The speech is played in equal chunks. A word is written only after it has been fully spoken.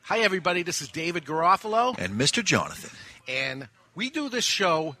Hi, everybody. This is David Garofalo. And Mr. Jonathan. And we do this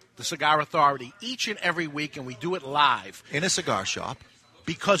show, The Cigar Authority, each and every week, and we do it live. In a cigar shop.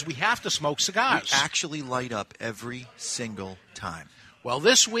 Because we have to smoke cigars. We actually light up every single time. Well,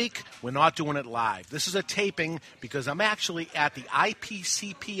 this week, we're not doing it live. This is a taping because I'm actually at the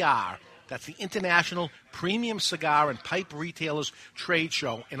IPCPR. That's the International Premium Cigar and Pipe Retailers Trade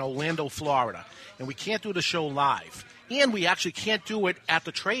Show in Orlando, Florida. And we can't do the show live. And we actually can't do it at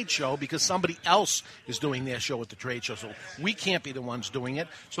the trade show because somebody else is doing their show at the trade show. So we can't be the ones doing it.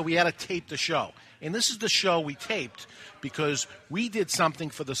 So we had to tape the show. And this is the show we taped because we did something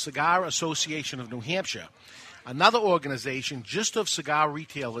for the Cigar Association of New Hampshire, another organization just of cigar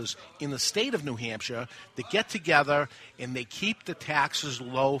retailers in the state of New Hampshire that get together and they keep the taxes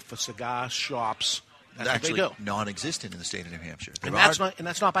low for cigar shops. That's actually what they do. Non-existent in the state of New Hampshire. And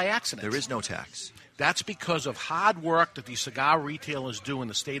that's not by accident. There is no tax. That's because of hard work that these cigar retailers do in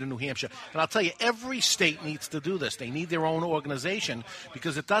the state of New Hampshire. And I'll tell you, every state needs to do this. They need their own organization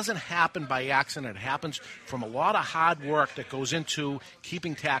because it doesn't happen by accident. It happens from a lot of hard work that goes into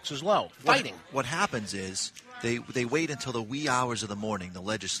keeping taxes low, fighting. What happens is they wait until the wee hours of the morning, the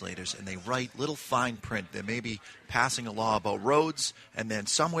legislators, and they write little fine print. They may be passing a law about roads, and then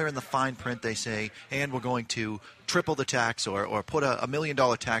somewhere in the fine print they say, and we're going to triple the tax or put a $1 million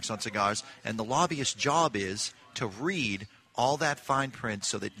tax on cigars. And the lobbyist's job is to read all that fine print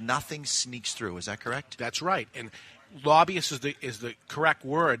so that nothing sneaks through. Is that correct? That's right. And lobbyist is the correct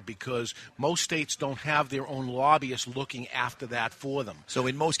word because most states don't have their own lobbyists looking after that for them. So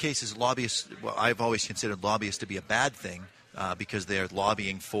in most cases, lobbyists, well, I've always considered lobbyists to be a bad thing because they're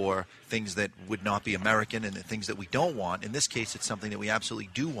lobbying for things that would not be American and things that we don't want. In this case, it's something that we absolutely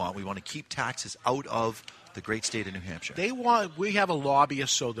do want. We want to keep taxes out of the great state of New Hampshire. We have a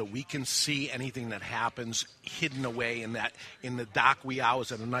lobbyist so that we can see anything that happens hidden away in the dark wee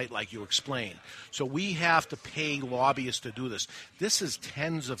hours of the night, like you explained. So we have to pay lobbyists to do this. This is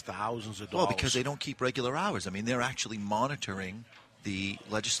tens of thousands of dollars. Well, because they don't keep regular hours. I mean, they're actually monitoring the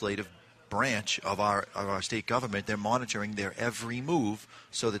legislative branch of our state government. They're monitoring their every move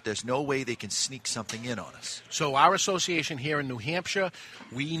so that there's no way they can sneak something in on us. So our association here in New Hampshire,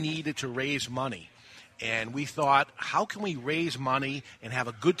 we needed to raise money. And we thought, how can we raise money and have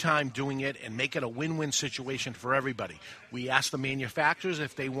a good time doing it and make it a win-win situation for everybody? We asked the manufacturers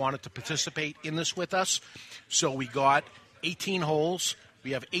if they wanted to participate in this with us. So we got 18 holes.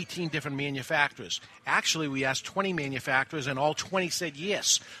 We have 18 different manufacturers. Actually, we asked 20 manufacturers, and all 20 said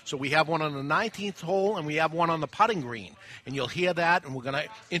yes. So we have one on the 19th hole, and we have one on the putting green. And you'll hear that, and we're going to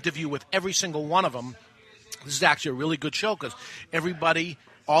interview with every single one of them. This is actually a really good show because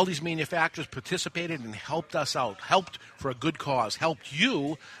all these manufacturers participated and helped us out, helped for a good cause, helped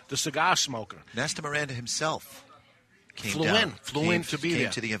you, the cigar smoker. Nestor Miranda himself flew in to be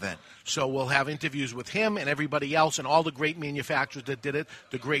there. To the event. So we'll have interviews with him and everybody else and all the great manufacturers that did it,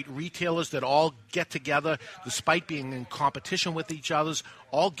 the great retailers that all get together, despite being in competition with each other,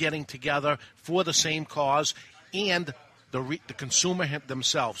 all getting together for the same cause, and the consumer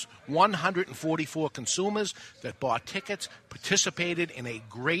themselves. 144 consumers that bought tickets, participated in a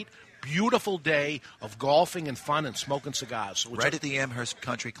great, beautiful day of golfing and fun and smoking cigars. So right at the Amherst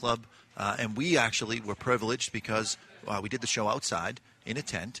Country Club, and we actually were privileged because we did the show outside in a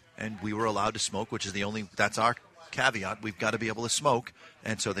tent, and we were allowed to smoke, which is that's our caveat. We've got to be able to smoke.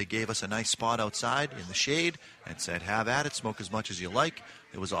 And so they gave us a nice spot outside in the shade and said, have at it, smoke as much as you like.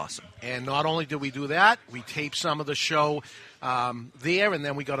 It was awesome. And not only did we do that, we taped some of the show there, and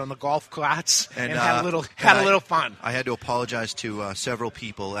then we got on the golf carts and had a little fun. I had to apologize to several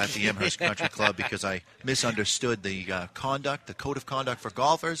people at the Amherst Country Club because I misunderstood the code of conduct for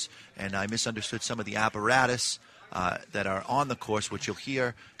golfers, and I misunderstood some of the apparatus that are on the course, which you'll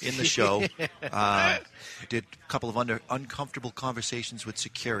hear in the show. Did a couple of uncomfortable conversations with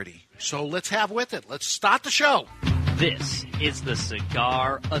security. So let's have with it. Let's start the show. This is the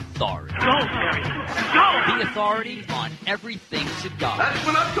Cigar Authority. Go, Harry. Go! The authority on everything cigar. That's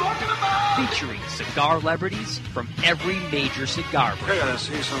what I'm talking about! Featuring Cigarlebrities from every major cigar brand. I gotta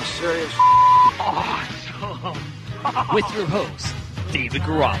see some serious awesome. With your host, David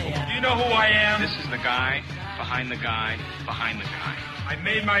Garofalo. Do you know who I am? This is the guy behind the guy behind the guy. I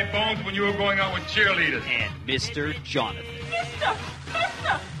made my bones when you were going out with cheerleaders. And Mr. Jonathan. Mister!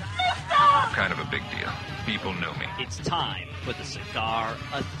 Kind of a big deal. People know me. It's time for the Cigar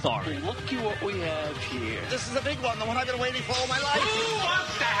Authority. Look at what we have here. This is a big one, the one I've been waiting for all my life. Who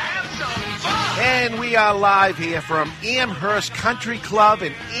wants to have some fun? And we are live here from Amherst Country Club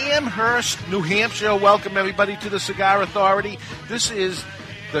in Amherst, New Hampshire. Welcome, everybody, to the Cigar Authority. This is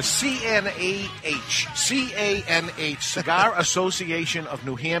The CANH, Cigar Association of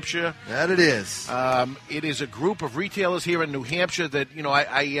New Hampshire. That it is. It is a group of retailers here in New Hampshire that,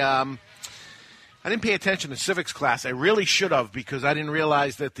 I didn't pay attention to civics class. I really should have, because I didn't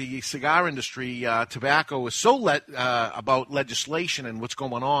realize that the cigar industry, tobacco, is so about legislation and what's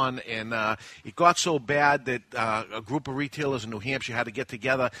going on. And it got so bad that a group of retailers in New Hampshire had to get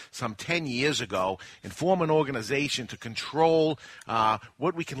together some 10 years ago and form an organization to control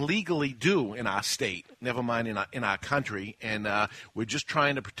what we can legally do in our state, never mind in our country. And we're just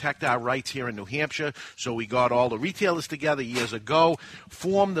trying to protect our rights here in New Hampshire. So we got all the retailers together years ago,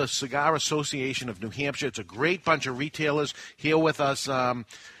 formed the Cigar Association of New Hampshire. It's a great bunch of retailers here with us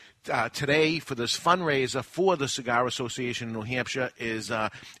today for this fundraiser for the Cigar Association in New Hampshire is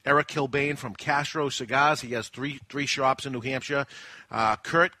Eric Kilbane from Castro Cigars. He has three shops in New Hampshire.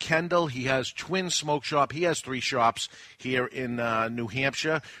 Kurt Kendall, he has Twin Smoke Shop. He has 3 shops here in New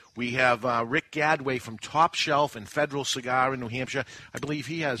Hampshire. We have Rick Gadway from Top Shelf and Federal Cigar in New Hampshire. I believe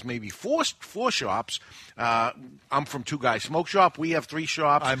he has maybe four shops. I'm from Two Guys Smoke Shop. We have 3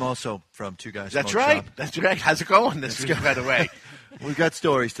 shops. I'm also from Two Guys Smoke That's right. Shop. That's right. How's it going this week, by the way? We've got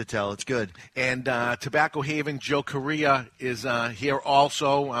stories to tell. It's good. And Tobacco Haven, Joe Correa is here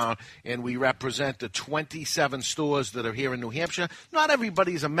also, and we represent the 27 stores that are here in New Hampshire. Not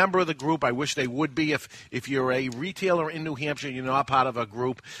everybody's a member of the group. I wish they would be. If you're a retailer in New Hampshire, you're not part of a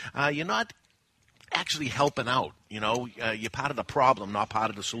group, you're not actually helping out. You're part of the problem, not part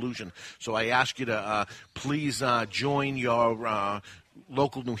of the solution. So I ask you to please join your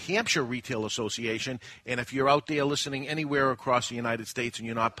local New Hampshire Retail Association. And if you're out there listening anywhere across the United States and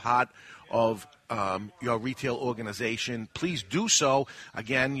you're not part of your retail organization, please do so.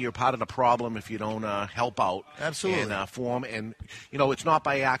 Again, you're part of the problem if you don't help out. Absolutely. And form. And, it's not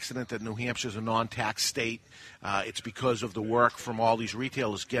by accident that New Hampshire is a non-tax state. It's because of the work from all these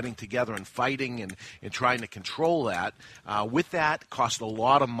retailers getting together and fighting and trying to control that. With that, costs a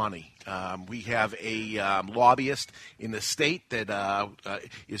lot of money. We have a lobbyist in the state that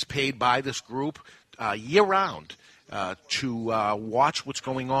is paid by this group year-round to watch what's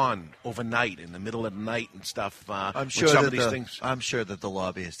going on overnight, in the middle of the night and stuff. I'm sure that the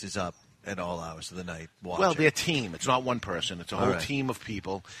lobbyist is up at all hours of the night watching. Well, they're a team. It's not one person. It's a whole team of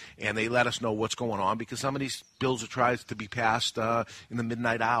people, and they let us know what's going on because some of these bills are tried to be passed in the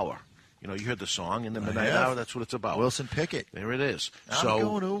midnight hour. You heard the song, In the Midnight Hour. That's what it's about. Wilson Pickett. There it is. I'm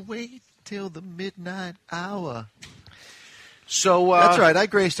going to wait till the midnight hour. So that's right. I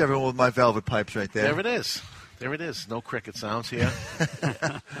graced everyone with my velvet pipes right there. There it is. There it is. No cricket sounds here.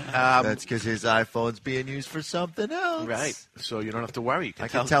 That's because his iPhone's being used for something else. Right. So you don't have to worry. I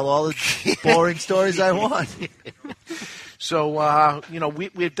can tell all the boring stories I want. So,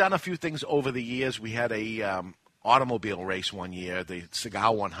 we've done a few things over the years. We had a automobile race one year, the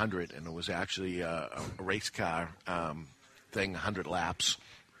Cigar 100, and it was actually a race car thing, 100 laps.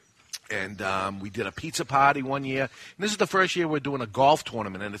 And we did a pizza party one year. And this is the first year we're doing a golf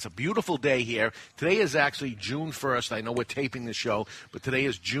tournament, and it's a beautiful day here. Today is actually June 1st. I know we're taping the show, but today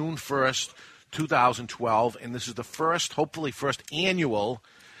is June 1st, 2012, and this is the hopefully first annual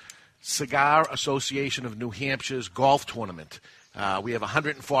Cigar Association of New Hampshire's golf tournament. We have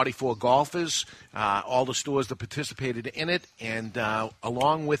 144 golfers, all the stores that participated in it, and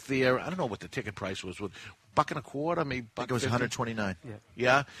along with their, I don't know what the ticket price was, $1.25, maybe $1.50. It was $129.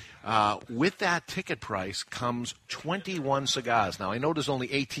 Yeah. With that ticket price comes 21 cigars. Now, I know there's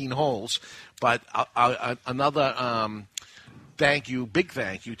only 18 holes, but another big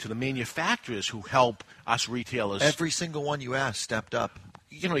thank you to the manufacturers who help us retailers. Every single one you asked stepped up.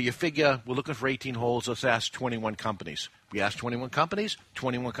 You figure we're looking for 18 holes. Let's ask 21 companies. We asked 21 companies.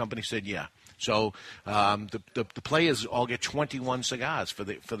 21 companies said yeah. So the players all get 21 cigars for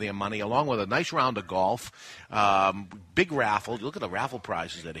their money, along with a nice round of golf, big raffle. Look at the raffle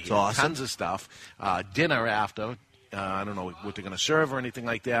prizes that are here. Awesome. Tons of stuff. Dinner after. I don't know what they're going to serve or anything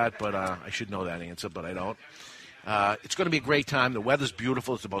like that, but I should know that answer, but I don't. It's going to be a great time. The weather's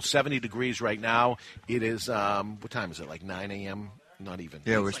beautiful. It's about 70 degrees right now. It is, what time is it, like 9 a.m.? Not even.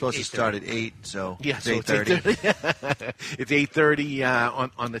 Yeah, we're supposed to start at 8, so yeah, it's 8:30. It's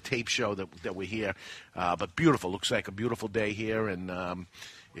 8:30 on the tape show that we're here. But beautiful. Looks like a beautiful day here, and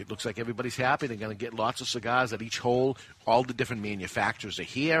it looks like everybody's happy. They're going to get lots of cigars at each hole. All the different manufacturers are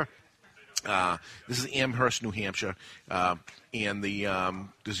here. This is Amherst, New Hampshire, and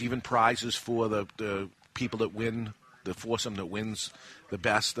there's even prizes for the people that win, the foursome that wins the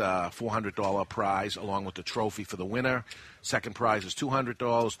best, $400 prize, along with the trophy for the winner. Second prize is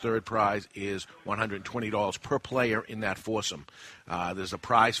 $200. Third prize is $120 per player in that foursome. There's a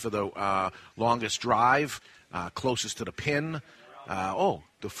prize for the longest drive, closest to the pin.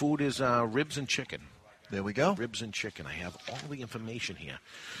 The food is ribs and chicken. There we go. Ribs and chicken. I have all the information here.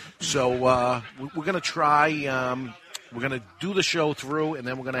 So we're going to try. We're going to do the show through, and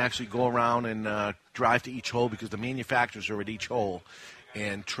then we're going to actually go around and drive to each hole because the manufacturers are at each hole,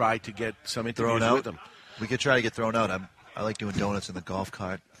 and try to get some interviews with them. We could try to get thrown out. I like doing donuts in the golf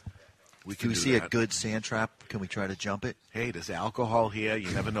cart. If we see a good sand trap, can we try to jump it? Hey, there's alcohol here.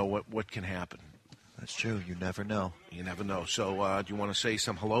 You never know what can happen. That's true. You never know. You never know. So do you want to say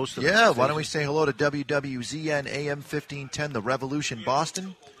some hellos to Yeah, why don't we say hello to WWZN AM 1510, The Revolution,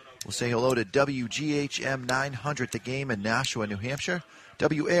 Boston. We'll say hello to WGHM 900, The Game in Nashua, New Hampshire.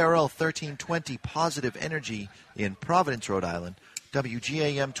 WARL 1320, Positive Energy in Providence, Rhode Island.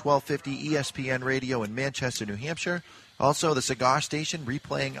 WGAM 1250, ESPN Radio in Manchester, New Hampshire. Also, the Cigar Station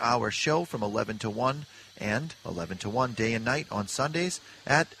replaying our show from 11 to 1 and 11 to 1 day and night on Sundays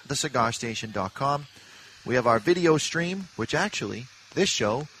at thecigarstation.com. We have our video stream, which actually, this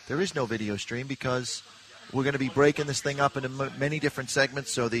show, there is no video stream because we're going to be breaking this thing up into many different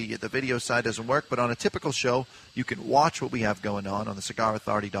segments, so the video side doesn't work. But on a typical show, you can watch what we have going on the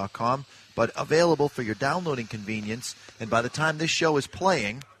cigarauthority.com, but available for your downloading convenience. And by the time this show is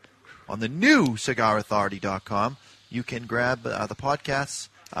playing on the new cigarauthority.com, you can grab the podcasts.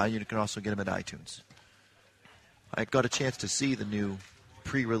 You can also get them at iTunes. I got a chance to see the new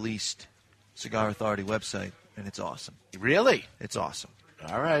pre-released Cigar Authority website, and it's awesome. Really? It's awesome.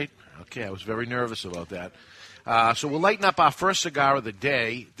 All right. Okay, I was very nervous about that. So we'll lighten up our first cigar of the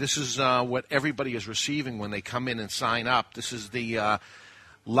day. This is what everybody is receiving when they come in and sign up. This is the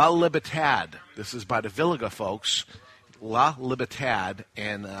La Libertad. This is by the Villiger folks, La Libertad,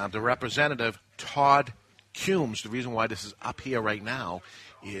 and the representative, Todd Cumes. The reason why this is up here right now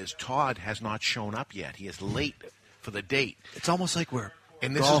is Todd has not shown up yet. He is late for the date. It's almost like we're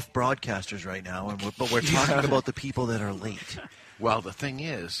golf broadcasters right now, but we're talking about the people that are late. Well, the thing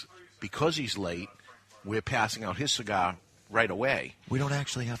is, because he's late, we're passing out his cigar right away. We don't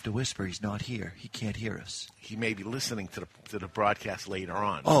actually have to whisper. He's not here. He can't hear us. He may be listening to the broadcast later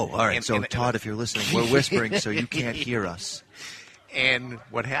on. Oh, all right. Todd, if you're listening, we're whispering so you can't hear us. And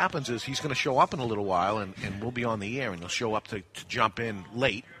what happens is he's going to show up in a little while, and we'll be on the air, and he'll show up to jump in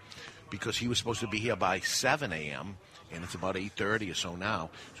late because he was supposed to be here by 7 a.m., and it's about 8:30 or so now.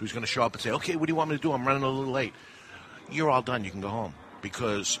 So he's going to show up and say, okay, what do you want me to do? I'm running a little late. You're all done. You can go home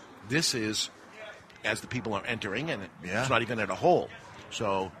because this is, as the people are entering in it, it's not even at a hole.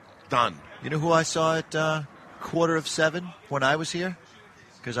 So, done. You know who I saw at 7:15 when I was here?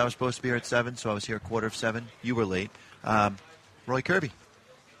 Because I was supposed to be here at 7, so I was here at 7:15. You were late. Roy Kirby.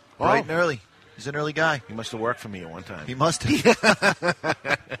 Bright and early. He's an early guy. He must have worked for me at one time. He must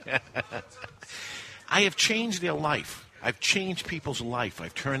have. I have changed their life. I've changed people's life.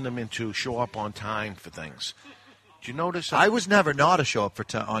 I've turned them into show up on time for things. Do you notice? I was never not a show up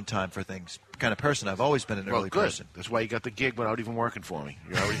on time for things kind of person. I've always been an early person. That's why you got the gig without even working for me.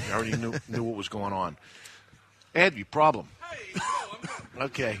 You already knew what was going on. Ed, you problem.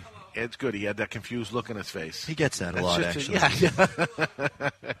 Okay. Ed's good. He had that confused look on his face. He gets that a lot, actually.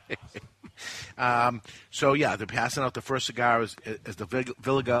 They're passing out the first cigar as the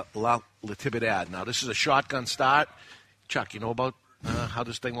Villiger La Libertad. Now, this is a shotgun start. Chuck, you know about how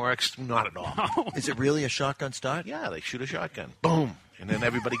this thing works? Not at all. Is it really a shotgun start? Yeah, they shoot a shotgun. Boom. And then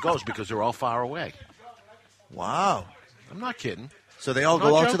everybody goes because they're all far away. Wow. I'm not kidding. So they all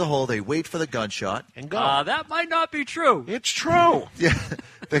go out to the hole, they wait for the gunshot. And go. That might not be true. It's true. Yeah.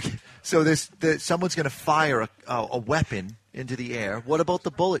 So someone's going to fire a weapon into the air. What about the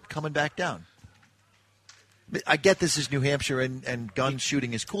bullet coming back down? I get this is New Hampshire and gun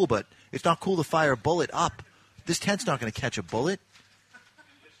shooting is cool, but it's not cool to fire a bullet up. This tent's not going to catch a bullet.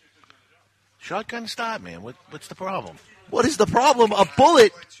 Shotgun start, man. What's the problem? What is the problem? A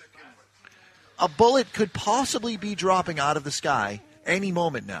bullet could possibly be dropping out of the sky any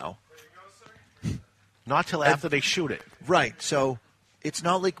moment now. Not till after they shoot it. Right. So it's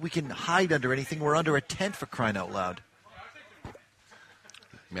not like we can hide under anything. We're under a tent, for crying out loud.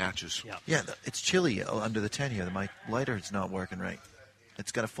 Matches. Yeah, it's chilly under the tent here. My lighter is not working right.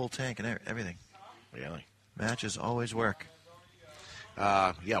 It's got a full tank and everything. Really? Matches always work.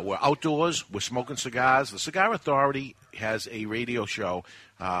 We're outdoors. We're smoking cigars. The Cigar Authority has a radio show,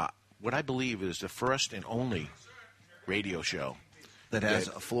 what I believe is the first and only radio show. That has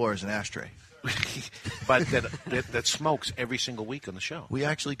a floor as an ashtray. But that smokes every single week on the show. We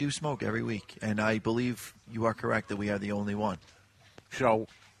actually do smoke every week, and I believe you are correct that we are the only one. So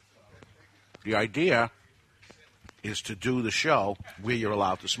the idea is to do the show where you're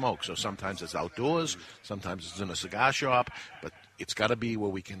allowed to smoke. So sometimes it's outdoors, sometimes it's in a cigar shop, but it's got to be where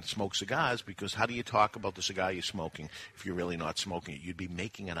we can smoke cigars, because how do you talk about the cigar you're smoking if you're really not smoking it? You'd be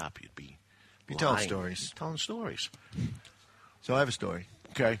making it up. You'd be telling lying. stories. Telling stories. So I have a story.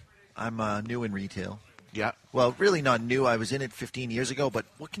 Okay. I'm new in retail. Yeah. Well, really not new. I was in it 15 years ago, but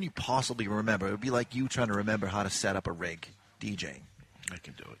what can you possibly remember? It would be like you trying to remember how to set up a rig, DJing. I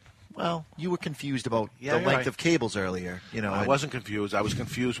can do it. Well, you were confused about Yeah, the you're length right. of cables earlier. I wasn't confused. I was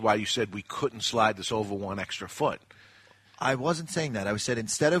confused why you said we couldn't slide this over 1 extra foot. I wasn't saying that. I said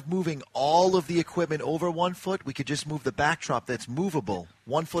instead of moving all of the equipment over 1 foot, we could just move the backdrop that's movable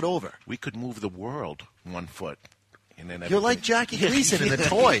 1 foot over. We could move the world 1 foot. And then You're like Jackie Gleason in The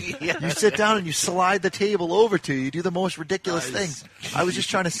Toy. Yeah. You sit down and you slide the table over to you. You do the most ridiculous things. I was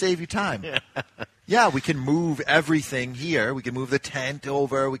just trying to save you time. Yeah, we can move everything here. We can move the tent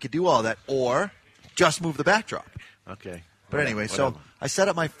over. We could do all that. Or just move the backdrop. Okay. But anyway, Whatever. so I set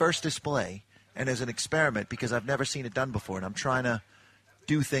up my first display, and as an experiment, because I've never seen it done before, and I'm trying to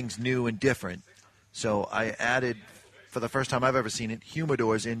do things new and different. So I added, for the first time I've ever seen it,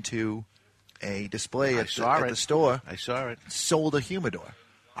 humidors into a display at the store. I saw it. Sold a humidor.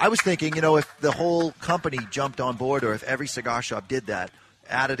 I was thinking, if the whole company jumped on board, or if every cigar shop did that,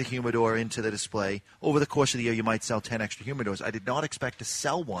 added a humidor into the display, over the course of the year you might sell 10 extra humidors. I did not expect to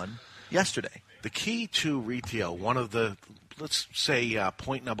sell one yesterday. The key to retail, one of the, let's say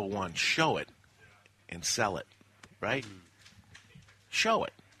point number 1, show it and sell it, right? Show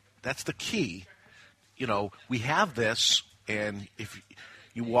it. That's the key. We have this, and if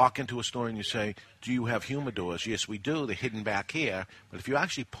you walk into a store and you say, do you have humidors? Yes, we do. They're hidden back here. But if you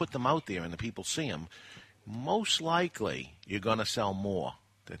actually put them out there and the people see them, most likely you're going to sell more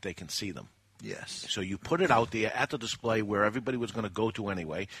that they can see them. Yes. So you put it out there at the display where everybody was going to go to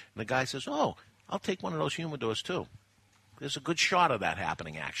anyway, and the guy says, oh, I'll take one of those humidors too. There's a good shot of that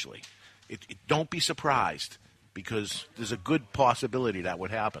happening, actually. Don't be surprised, because there's a good possibility that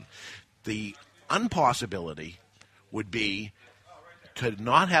would happen. The unpossibility would be to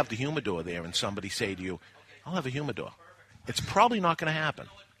not have the humidor there and somebody say to you, I'll have a humidor. It's probably not going to happen.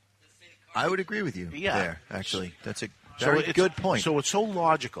 I would agree with you there, actually. That's a very good point. So it's so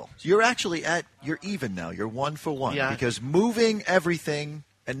logical. You're actually you're even now. You're 1 for 1. Yeah. Because moving everything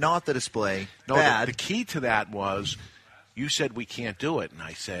and not the display, No, bad. the key to that was you said we can't do it. And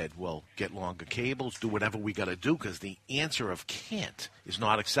I said, well, get longer cables, do whatever we got to do, because the answer of can't is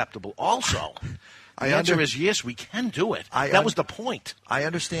not acceptable also. The answer is yes, we can do it. That was the point. I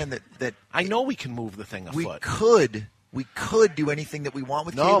understand that I know we can move the thing a foot. We could do anything that we want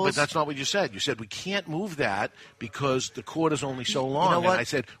with No, cables. but that's not what you said. You said we can't move that because the cord is only so long. You know what? And I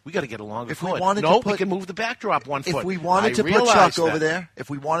said we got to get a longer If we cord. wanted to No, put- we can move the backdrop 1 foot. If we wanted I to put realized Chuck that. over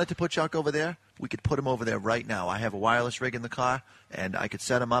there, we could put him over there right now. I have a wireless rig in the car, and I could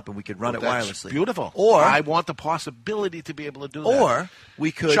set him up, and we could run it That's wirelessly. beautiful. Or I want the possibility to be able to do that. Or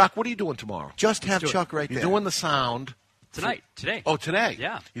we could Chuck, what are you doing tomorrow? just have Chuck right You're there. doing the sound. Today. Oh, today?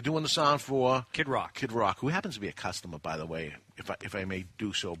 Yeah. You're doing the sound for Kid Rock. Kid Rock, who happens to be a customer, by the way, if I may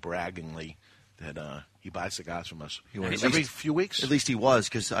do so braggingly, that he buys cigars from us every few weeks. At least he was,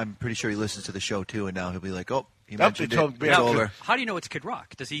 because I'm pretty sure he listens to the show too, and now he'll be like, "Oh, he Yep, mentioned he it. told me- It's Yeah, over." How do you know it's Kid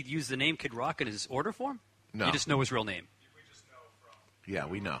Rock? Does he use the name Kid Rock in his order form? No. You just know his real name. Yeah,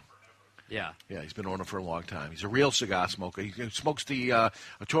 we know. Yeah. Yeah, he's been on it for a long time. He's a real cigar smoker. He smokes the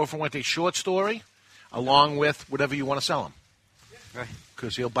Arturo Fuente short story, along with whatever you want to sell him. Right.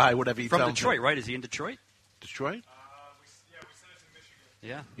 Because he'll buy whatever you From tell him. Detroit, right? Is he in Detroit? Detroit?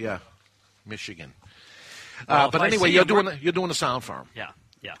 Yeah. Yeah, Michigan. Well, if but I anyway, see you're him doing the sound for him.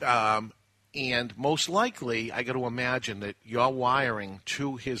 Yeah. And most likely, I got to imagine that your wiring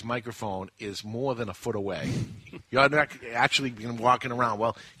to his microphone is more than a foot away. You're not actually been walking around.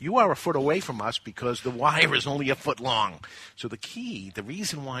 Well, you are a foot away from us because the wire is only a foot long. So the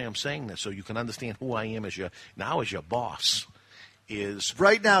reason why I'm saying this, so you can understand who I am as your boss, is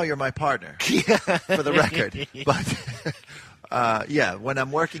Right now, you're my partner, for the record. But when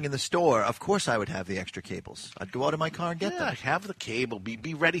I'm working in the store, of course I would have the extra cables. I'd go out in my car and get them. have the cable.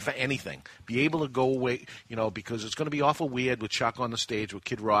 Be ready for anything. Be able to go away, because it's going to be awful weird with Chuck on the stage with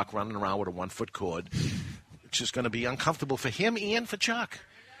Kid Rock running around with a 1 foot cord. It's just going to be uncomfortable for him and for Chuck.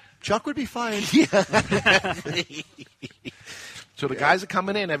 Chuck would be fine. So the guys are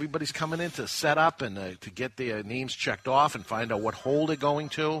coming in. Everybody's coming in to set up and to get their names checked off and find out what hole they're going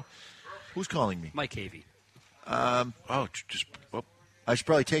to. Who's calling me? Mike Havey. I should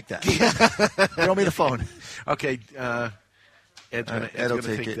probably take that. Throw me the phone. Okay. Ed's going Ed'll to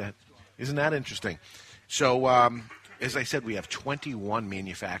take take it. that. Isn't that interesting? So, as I said, we have 21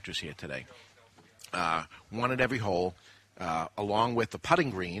 manufacturers here today. One at every hole. along with the putting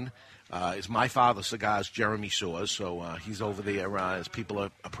green, is my Father Cigars, Jeremy Soers. So he's over there as people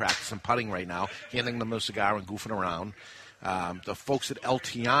are practicing putting right now, handing them a cigar and goofing around. The folks at El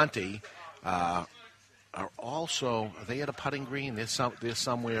Tiante are they at a putting green? They're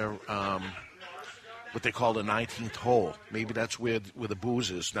somewhere what they call the 19th hole. Maybe that's where the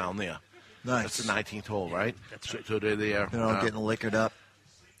booze is down there. Nice. That's the 19th hole, right? So they're there. They're all getting liquored up.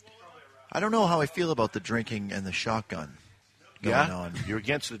 I don't know how I feel about the drinking and the shotgun going on. You're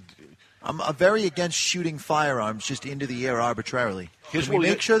against it. I'm very against shooting firearms just into the air arbitrarily. Can we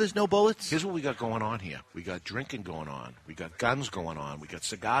make sure there's no bullets? Here's what we got going on here. We got drinking going on. We got guns going on. We got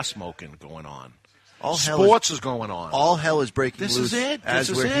cigar smoking going on. Sports is going on. All hell is breaking loose. This is it.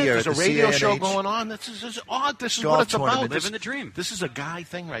 As we're here There's a radio show going on. This is odd. This is what it's about. Living the dream. This is a guy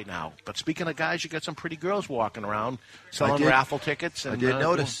thing right now. But speaking of guys, you got some pretty girls walking around selling raffle tickets. And, I did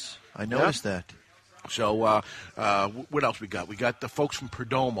notice. I noticed that. So what else we got? We got the folks from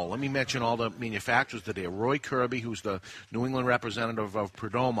Perdormo. Let me mention all the manufacturers today. Roy Kirby, who's the New England representative of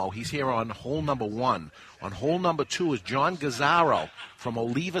Perdormo. He's here on hole number 1. On hole number 2 is John Gazzaro from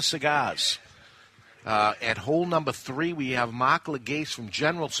Oliva Cigars. At hole number 3, we have Mark Legase from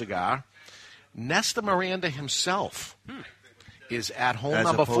General Cigar. Nestor Miranda himself is at hole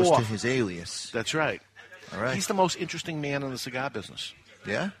number 4. As opposed to his alias. That's right. All right. He's the most interesting man in the cigar business.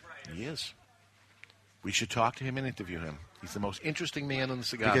 Yeah? He is. We should talk to him and interview him. He's the most interesting man in the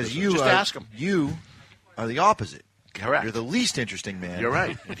cigar because business. Just ask him. You are the opposite. Correct. You're the least interesting man. You're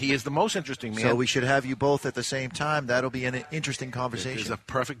right. And he is the most interesting man. So we should have you both at the same time. That'll be an interesting conversation. There's a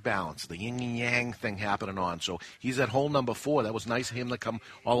perfect balance. The yin and yang thing happening on. So he's at hole number 4. That was nice of him to come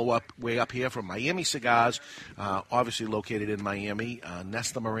all the way up here from Miami Cigars, obviously located in Miami,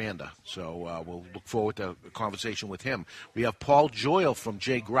 Nestor Miranda. So we'll look forward to a conversation with him. We have Paul Joyle from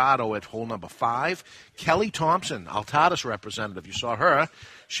J. Grotto at hole number 5. Kelly Thompson, Altadis representative. You saw her.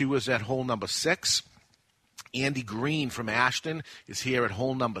 She was at hole number 6. Andy Green from Ashton is here at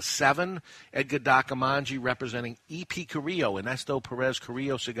hole number 7. Edgar Dacamangi representing E.P. Carrillo and Ernesto Perez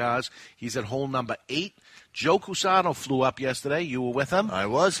Carrillo Cigars. He's at hole number 8. Joe Cusano flew up yesterday. You were with him? I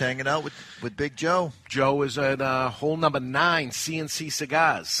was hanging out with Big Joe. Joe is at hole number 9, CNC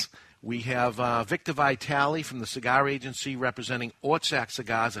Cigars. We have Victor Vitale from the Cigar Agency representing Ortsac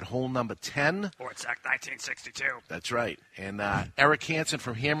Cigars at hole number 10. Ortsac 1962. That's right. And Eric Hansen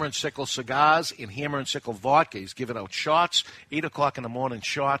from Hammer and Sickle Cigars and Hammer and Sickle Vodka. He's giving out shots, 8 o'clock in the morning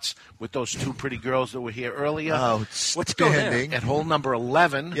shots with those 2 pretty girls that were here earlier. Oh, what's going on? At hole number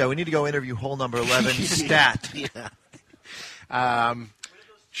 11. Yeah, we need to go interview hole number 11. Stat. Yeah.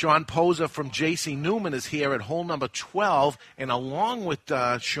 Sean Posa from J.C. Newman is here at hole number 12, and along with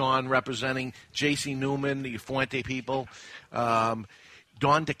Sean representing J.C. Newman, the Fuente people, Don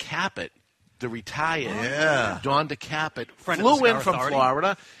DeCapit, the retired Don DeCapit, flew in from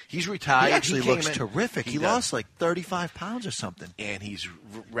Florida. He's retired. He actually looks terrific. He lost like 35 pounds or something. And he's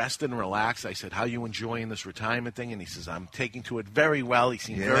rested and relaxed. I said, how are you enjoying this retirement thing? And he says, I'm taking to it very well. He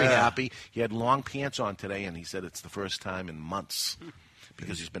seemed very happy. He had long pants on today, and he said it's the first time in months.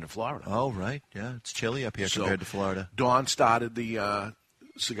 Because he's been in Florida. Oh, right. Yeah, it's chilly up here compared to Florida. Don started the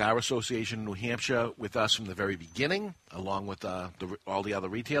Cigar Association in New Hampshire with us from the very beginning, along with all the other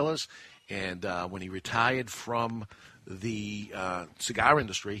retailers. And when he retired from the cigar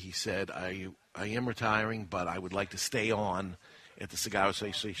industry, he said, I am retiring, but I would like to stay on at the Cigar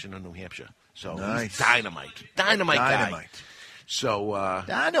Association in New Hampshire. So he's dynamite. Dynamite guy. So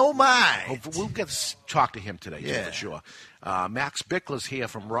dynamite. We'll get to talk to him today, for sure. Max Bickler's here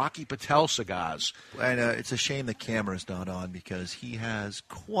from Rocky Patel Cigars. And it's a shame the camera's not on because he has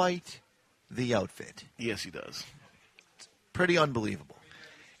quite the outfit. Yes, he does. It's pretty unbelievable.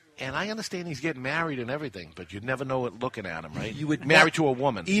 And I understand he's getting married and everything, but you'd never know it looking at him, right? You would married to a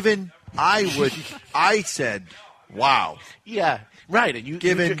woman. Even I would. I said, "Wow." Yeah, right. And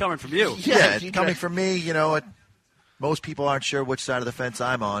given coming from you, coming from me, you know, most people aren't sure which side of the fence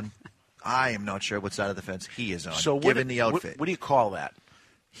I'm on. I am not sure what side of the fence he is on, so given the outfit. What do you call that?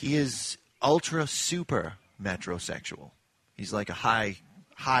 He is ultra super metrosexual. He's like a high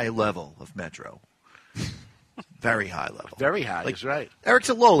level of metro. Very high level. Very high, that's right. Eric's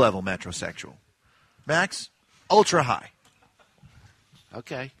a low level metrosexual. Max, ultra high.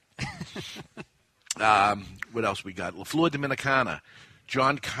 Okay. What else we got? La Flor Dominicana.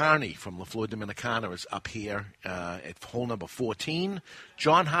 John Carney from La Flor Dominicana is up here at hole number 14.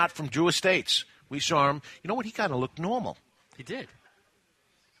 John Hart from Drew Estates. We saw him. You know what? He kind of looked normal. He did.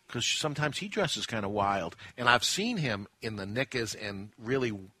 Because sometimes he dresses kind of wild. And I've seen him in the knickers and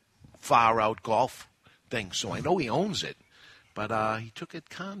really far-out golf things, so I know he owns it. But he took it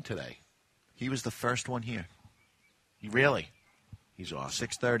calm today. He was the first one here. Really? He's awesome.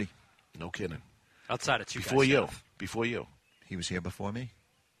 6:30. No kidding. Outside of two Before guys, you. Jeff. Before you. He was here before me.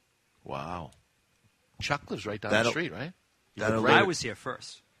 Wow. Chuck lives right down the street, right? I was here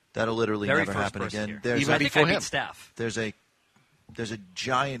first. That'll literally Very never first happen person again. here. There's Even I think before I him. beat staff. There's a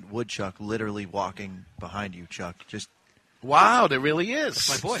giant woodchuck literally walking behind you, Chuck. Just Wow, there really is.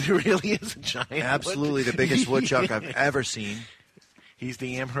 That's my boy. There really is a giant. absolutely the biggest woodchuck I've ever seen. He's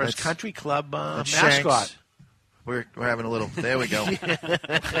the Amherst Country Club That's mascot. Shanks. We're having a little. There we go. He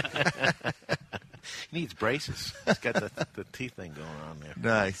needs braces. He's got the teeth thing going on there.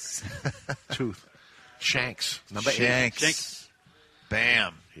 Nice. Tooth. Shanks. Number 8. Shanks.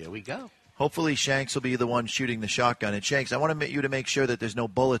 Bam. Here we go. Hopefully Shanks will be the one shooting the shotgun. And Shanks, I want you to make sure that there's no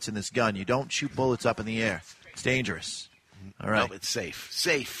bullets in this gun. You don't shoot bullets up in the air. It's dangerous. All right. No, it's safe.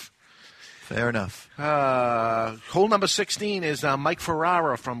 Safe. Fair enough. Hole number 16 is Mike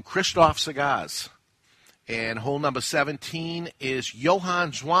Ferrara from Kristoff Cigars. And hole number 17 is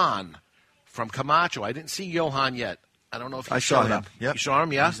Johan Zwan from Camacho. I didn't see Johan yet. I don't know if he I saw showed him. up. Yep. You saw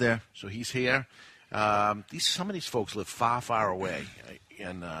him, yeah? He's there. So he's here. Some of these folks live far, far away.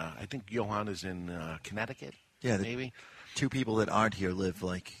 And I think Johan is in Connecticut, Yeah, maybe. 2 people that aren't here live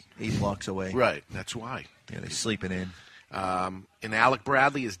like 8 blocks away. Right, that's why. Yeah, they're sleeping in. And Alec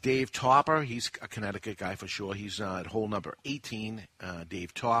Bradley is Dave Topper. He's a Connecticut guy for sure. He's at hole number 18,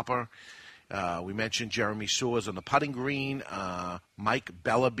 Dave Topper. We mentioned Jeremy Soers on the putting green. Mike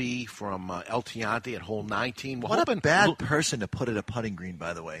Bellaby from El Tiante at hole 19. What a bad person to put at a putting green,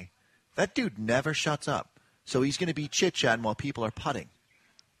 by the way. That dude never shuts up. So he's going to be chit-chatting while people are putting.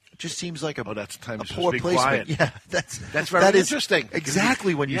 It just seems like that's the time a you're poor supposed to be placement. quiet. Yeah, That's very that is interesting.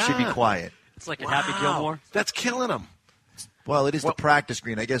 Exactly when you should be Yeah. quiet. It's like a Happy Gilmore. That's killing him. Well, it is the practice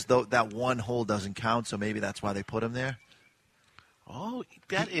green. I guess that one hole doesn't count, so maybe that's why they put him there. Oh,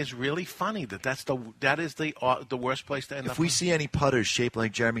 that is really funny. That is the worst place to end up. If we see any putters shaped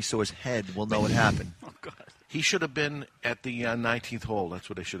like Jeremy Soers' head, we'll know what happened. Oh, God. He should have been at the 19th hole. That's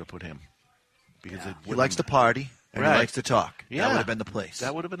where they should have put him. Because He likes to party and Right. he likes to talk. Yeah. That would have been the place.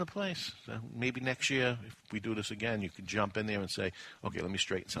 That would have been the place. So maybe next year, if we do this again, you can jump in there and say, okay, let me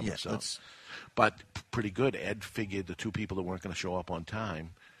straighten some of this out. But pretty good. Ed figured the 2 people that weren't going to show up on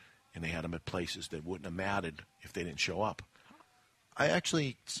time, and they had them at places that wouldn't have mattered if they didn't show up. I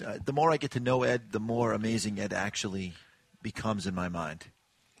actually, the more I get to know Ed, the more amazing Ed actually becomes in my mind.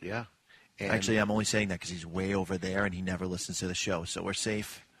 Yeah. And Actually, I'm only saying that because he's way over there and he never listens to the show, so we're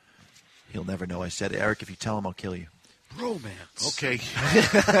safe. He'll never know I said it. Eric, if you tell him, I'll kill you. Bromance. Okay.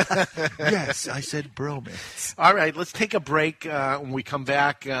 Yes, I said bromance. All right, let's take a break. When we come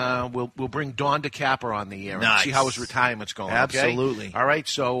back, we'll bring Don DeCapper on the air and Nice. see how his retirement's going. okay? Absolutely. All right,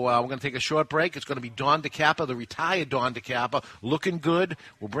 so we're going to take a short break. It's going to be Don DeCapper, the retired Don DeCapper, looking good.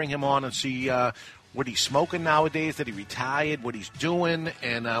 We'll bring him on and see what he's smoking nowadays, that he retired, what he's doing,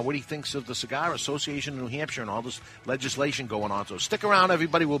 and what he thinks of the Cigar Association in New Hampshire and all this legislation going on. So stick around,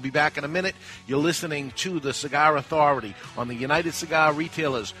 everybody. We'll be back in a minute. You're listening to the Cigar Authority on the United Cigar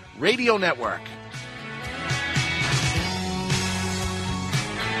Retailers Radio Network.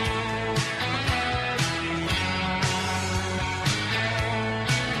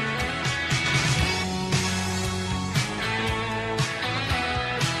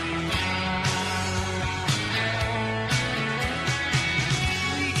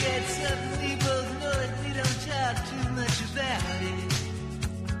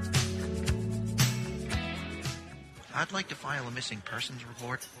 I'd like to file a missing persons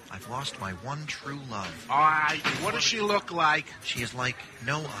report. I've lost my one true love. All right, what does she look like? She is like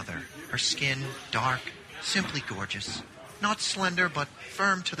no other. Her skin, dark, simply gorgeous. Not slender, but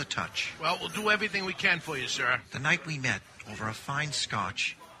firm to the touch. Well, we'll do everything we can for you, sir. The night we met, over a fine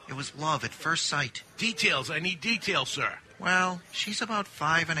scotch, it was love at first sight. Details. I need details, sir. Well, she's about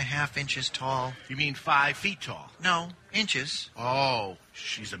 5.5 inches tall. You mean 5 feet tall? No, inches. Oh,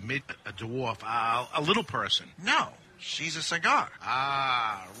 she's a dwarf, a little person. No, she's a cigar.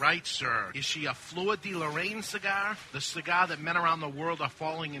 Ah, right, sir. Is she a Flor de Lorraine cigar? The cigar that men around the world are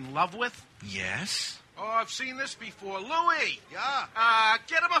falling in love with? Yes. Oh, I've seen this before. Louis! Yeah?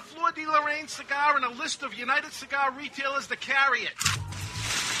 Get him a Flor de Lorraine cigar and a list of United Cigar retailers to carry it.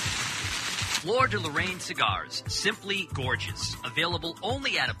 Flor de Lorraine Cigars. Simply gorgeous. Available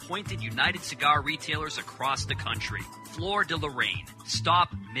only at appointed United Cigar retailers across the country. Flor de Lorraine.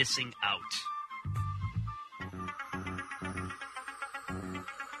 Stop missing out.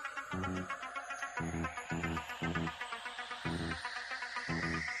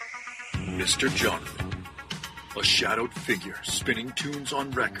 Mr. Jonathan, a shadowed figure spinning tunes on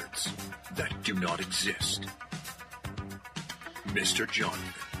records that do not exist. Mr.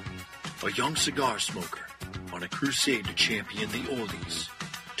 Jonathan, a young cigar smoker on on a crusade to champion the oldies,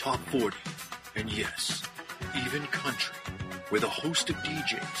 top 40, and yes, even country, with a host of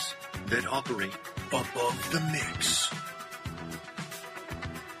DJs that operate above the mix.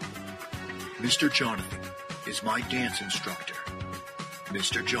 Mr. Jonathan is my dance instructor.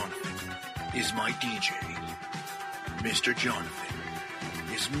 Mr. Jonathan is my DJ. Mr.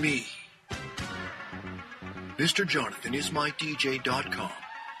 Jonathan is me. Mr. Jonathan is my DJ.com,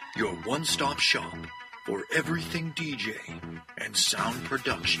 your one-stop shop for everything DJ and sound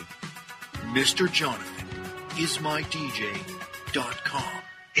production. Mr. Jonathan is my DJ.com.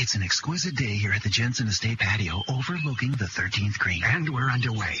 It's an exquisite day here at the Jensen Estate patio overlooking the 13th green. And we're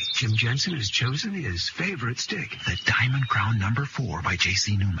underway. Jim Jensen has chosen his favorite stick, the Diamond Crown No. 4 by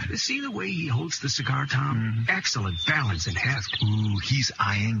J.C. Newman. See the way he holds the cigar, Tom? Excellent balance and heft. Ooh, he's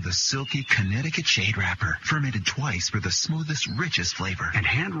eyeing the silky Connecticut shade wrapper, fermented twice for the smoothest, richest flavor. And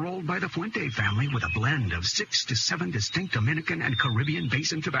hand-rolled by the Fuente family with a blend of 6 to 7 distinct Dominican and Caribbean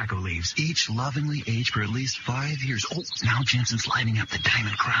basin tobacco leaves. Each lovingly aged for at least 5 years. Oh, now Jensen's lining up the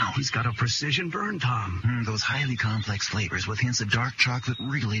Diamond Crown. He's got a precision burn, Tom. Those highly complex flavors with hints of dark chocolate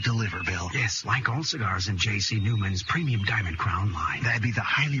really deliver, Bill. Yes, like all cigars in J.C. Newman's premium Diamond Crown line. That'd be the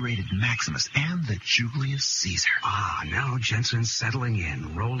highly rated Maximus and the Julius Caesar. Ah, now Jensen's settling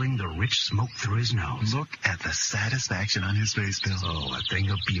in, rolling the rich smoke through his nose. Look at the satisfaction on his face, Bill. Oh, a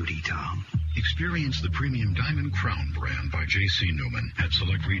thing of beauty, Tom. Experience the premium Diamond Crown brand by J.C. Newman at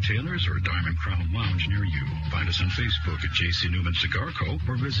select retailers or Diamond Crown Lounge near you. Find us on Facebook at J.C. Newman Cigar Co.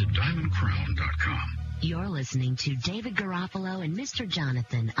 or visit diamondcrown.com. You're listening to David Garofalo and Mr.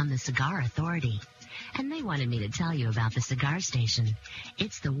 Jonathan on the Cigar Authority. And they wanted me to tell you about the Cigar Station.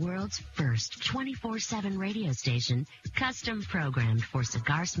 It's the world's first 24/7 radio station custom programmed for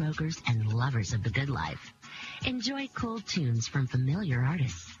cigar smokers and lovers of the good life. Enjoy cool tunes from familiar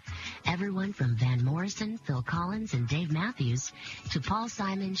artists. Everyone from Van Morrison, Phil Collins, and Dave Matthews to Paul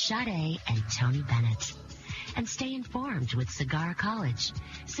Simon, Sade, and Tony Bennett. And stay informed with Cigar College,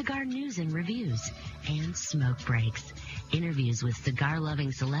 cigar news and reviews, and smoke breaks, interviews with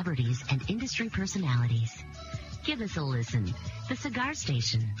cigar-loving celebrities and industry personalities. Give us a listen. The Cigar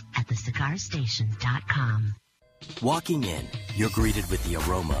Station at thecigarstation.com. Walking in, you're greeted with the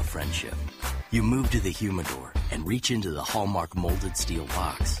aroma of friendship. You move to the humidor and reach into the Hallmark molded steel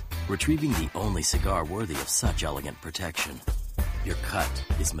box, retrieving the only cigar worthy of such elegant protection. Your cut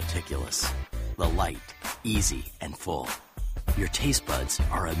is meticulous. The light, easy, and full. Your taste buds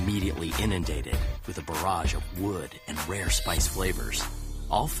are immediately inundated with a barrage of wood and rare spice flavors,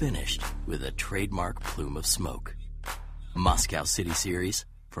 all finished with a trademark plume of smoke. Moscow City Series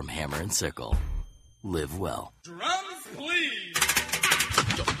from Hammer and Sickle. Live well. Drums, please.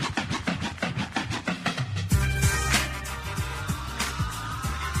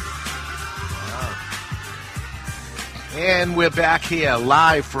 And we're back here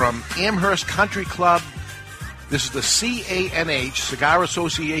live from Amherst Country Club. This is the CANH, Cigar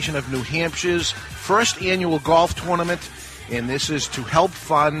Association of New Hampshire's first annual golf tournament, and this is to help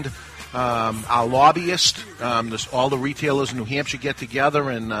fund our lobbyists. All the retailers in New Hampshire get together,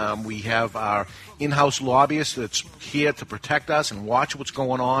 and we have our in-house lobbyist that's here to protect us and watch what's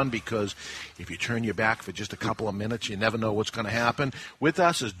going on, because if you turn your back for just a couple of minutes, you never know what's going to happen. With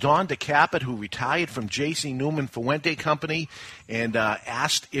us is Don DeCapit, who retired from J.C. Newman Fuente Company and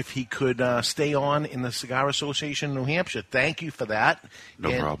asked if he could stay on in the Cigar Association of New Hampshire. Thank you for that.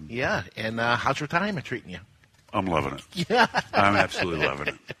 No problem. Yeah, and how's retirement treating you? I'm loving it. Yeah. I'm absolutely loving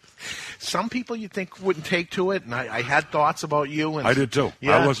it. Some people you think wouldn't take to it, and I had thoughts about you. And I did too.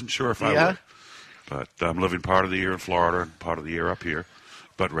 Yeah. I wasn't sure if I would. But I'm living part of the year in Florida and part of the year up here.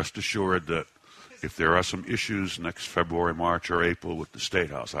 But rest assured that if there are some issues next February, March, or April with the State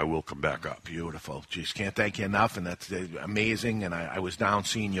House, I will come back up. Beautiful. Geez, can't thank you enough, and that's amazing. And I was down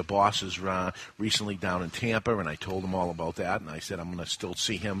seeing your bosses recently down in Tampa, and I told them all about that. And I said I'm going to still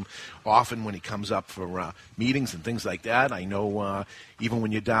see him often when he comes up for meetings and things like that. I know even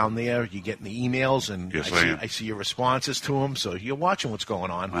when you're down there, you're getting the emails, and yes, I see your responses to them. So you're watching what's going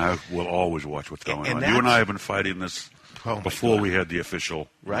on. I will always watch what's going on. You and I have been fighting this before we had the official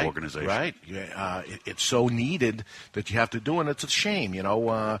organization. Right. It's so needed that you have to do it, and it's a shame. You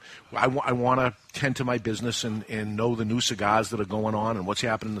know, I want to tend to my business and know the new cigars that are going on and what's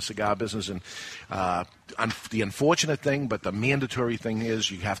happening in the cigar business. And the unfortunate thing, but the mandatory thing is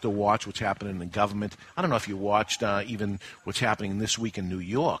you have to watch what's happening in the government. I don't know if you watched even what's happening this week in New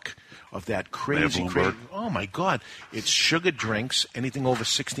York of that crazy, oh, my God. It's sugar drinks, anything over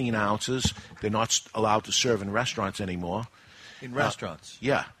 16 ounces. They're not allowed to serve in restaurants anymore. In restaurants?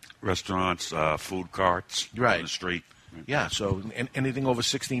 Yeah. Restaurants, food carts on the street. Yeah, so anything over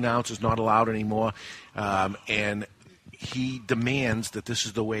 16 ounces is not allowed anymore. And he demands that this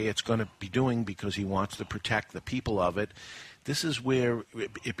is the way it's going to be doing because he wants to protect the people of it. This is where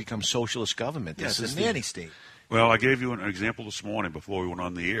it becomes socialist government. Yes, it's a nanny state. Well, I gave you an example this morning before we went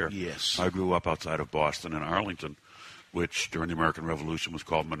on the air. Yes. I grew up outside of Boston in Arlington, which during the American Revolution was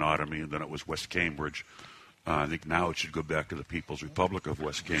called Monotony, and then it was West Cambridge. I think now it should go back to the People's Republic of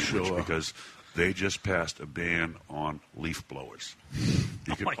West Cambridge because they just passed a ban on leaf blowers.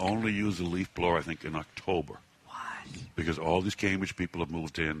 You can only use a leaf blower, I think, in October. What? Because all these Cambridge people have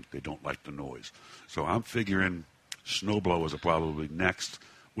moved in. They don't like the noise. So I'm figuring snow blowers are probably next,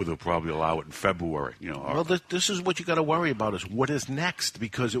 where they'll probably allow it in February. Well, this is what you got to worry about is what is next,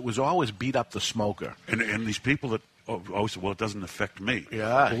 because it was always beat up the smoker. And these people that always say, well, it doesn't affect me.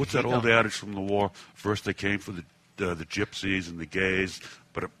 Yeah. Well, what's that old adage from the war? First they came for the gypsies and the gays,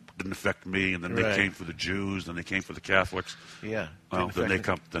 but it didn't affect me. And then they came for the Jews, then they came for the Catholics. Yeah. Well, then they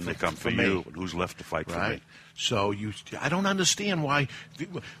come for you. And who's left to fight for me? So I don't understand why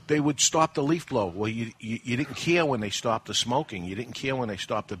they would stop the leaf blow. Well, you didn't care when they stopped the smoking. You didn't care when they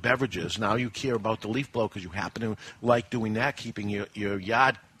stopped the beverages. Now you care about the leaf blow because you happen to like doing that, keeping your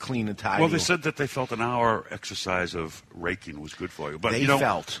yard clean and tidy. Well, they said that they felt an hour exercise of raking was good for you. But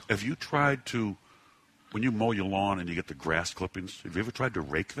have you tried to, when you mow your lawn and you get the grass clippings, have you ever tried to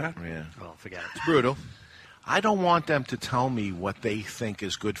rake that? Yeah. Well, forget it. It's brutal. I don't want them to tell me what they think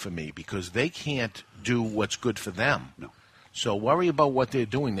is good for me because they can't do what's good for them. No. So worry about what they're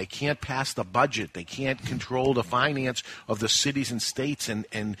doing. They can't pass the budget. They can't control the finance of the cities and states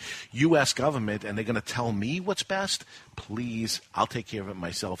and U.S. government, and they're going to tell me what's best? Please, I'll take care of it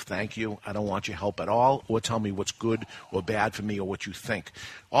myself. Thank you. I don't want your help at all, or tell me what's good or bad for me or what you think.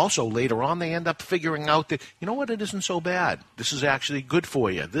 Also, later on, they end up figuring out that, you know what, it isn't so bad. This is actually good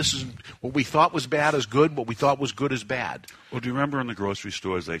for you. This is what we thought was bad is good. What we thought was good is bad. Well, do you remember in the grocery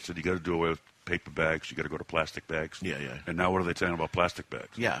stores they said you got to do away with paper bags, you got to go to plastic bags? Yeah. And now what are they saying about plastic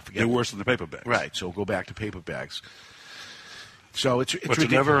bags? Yeah, they're worse than the paper bags. Right, so go back to paper bags. So it's a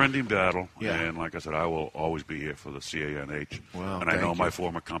never-ending battle, yeah. And like I said, I will always be here for the CANH, well, and I know my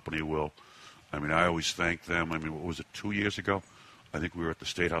former company will. I mean, I always thank them. I mean, what was it, 2 years ago? I think we were at the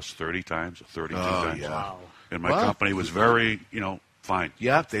State House 30 times, or 32 times. Yeah. Wow. And my company was very, fine.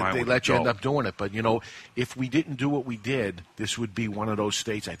 Yeah, they let you go. end up doing it. But, if we didn't do what we did, this would be one of those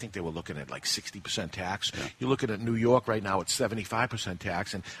states. I think they were looking at like 60% tax. Yeah. You're looking at New York right now at 75%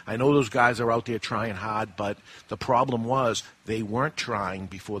 tax. And I know those guys are out there trying hard, but the problem was they weren't trying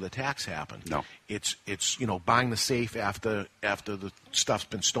before the tax happened. No. It's buying the safe after the stuff's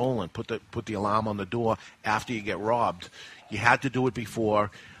been stolen, put the alarm on the door after you get robbed. You had to do it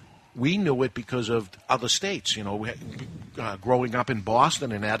before. We knew it because of other states. Growing up in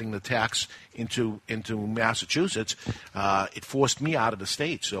Boston and adding the tax into Massachusetts, it forced me out of the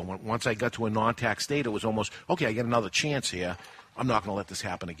state. So once I got to a non-tax state, it was almost, okay, I get another chance here. I'm not going to let this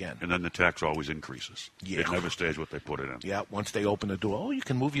happen again. And then the tax always increases. Yeah. It never stays what they put it in. Yeah, once they open the door, you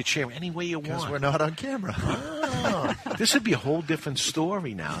can move your chair any way you want. Because we're not on camera. This would be a whole different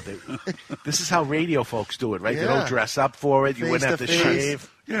story now. This is how radio folks do it, right? Yeah. They don't dress up for it. You wouldn't have to shave.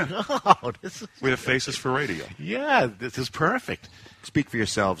 Yeah. No, we have faces for radio. Yeah, this is perfect. Speak for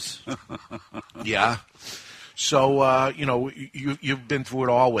yourselves. Yeah. So, you've been through it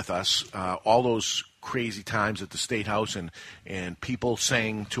all with us, all those crazy times at the State House and people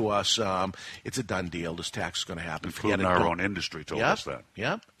saying to us, it's a done deal, this tax is going to happen. Including our own industry told us that.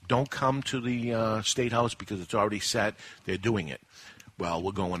 Yep. Don't come to the State House because it's already set. They're doing it. Well,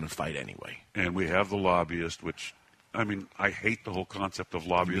 we'll go in and fight anyway. And we have the lobbyist, which, I mean, I hate the whole concept of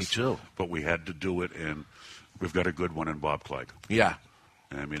lobbyists. Me too. But we had to do it, and we've got a good one in Bob Clegg. Yeah.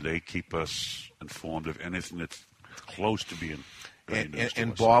 I mean, they keep us informed of anything that's close to being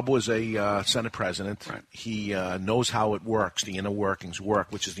And Bob was a Senate president. Right. He knows how it works, the inner workings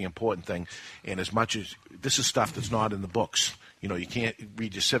work, which is the important thing. And as much as this is stuff that's not in the books, you can't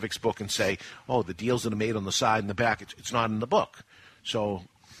read your civics book and say, oh, the deals that are made on the side and the back, it's not in the book. So,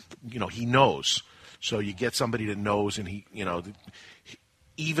 he knows. So you get somebody that knows, and he,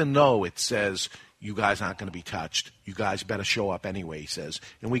 even though it says you guys aren't going to be touched, you guys better show up anyway, he says.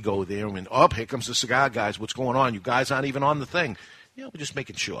 And we go there and, here comes the cigar guys. What's going on? You guys aren't even on the thing. We're just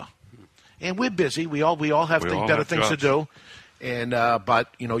making sure. And we're busy. We all have better things to do. And but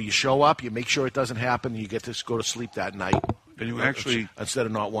you show up, you make sure it doesn't happen, and you get to go to sleep that night. And you actually, instead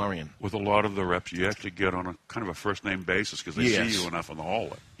of not worrying. With a lot of the reps, you have to get on a kind of a first name basis because they see you enough in the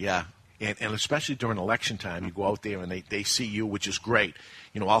hallway. Yeah. and especially during election time, you go out there and they see you, which is great.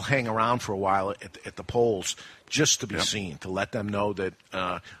 I'll hang around for a while at the polls just to be seen, to let them know that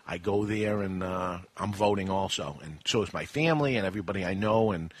I go there and I'm voting also. And so is my family and everybody I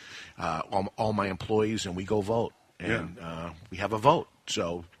know and all my employees, and we go vote. And we have a vote.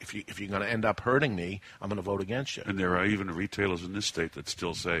 So if you're going to end up hurting me, I'm going to vote against you. And there are even retailers in this state that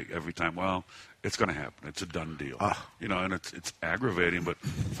still say every time, well, it's going to happen. It's a done deal. And it's aggravating, but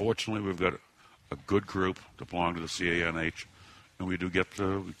fortunately we've got a good group that belong to the CANH, and we do get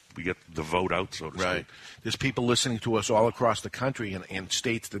the vote out, so to speak. Right. There's people listening to us all across the country and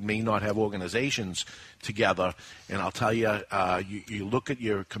states that may not have organizations together. And I'll tell you, you look at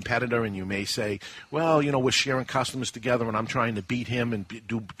your competitor and you may say, well, we're sharing customers together and I'm trying to beat him and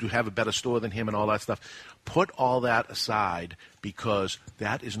do have a better store than him and all that stuff. Put all that aside, because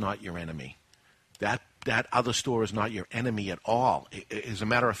that is not your enemy. That other store is not your enemy at all. As a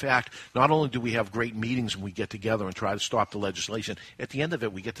matter of fact, not only do we have great meetings and we get together and try to stop the legislation, at the end of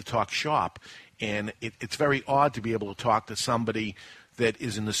it we get to talk shop. And it's very odd to be able to talk to somebody that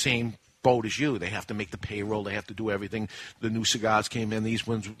is in the same boat as you. They have to make the payroll. They have to do everything. The new cigars came in. These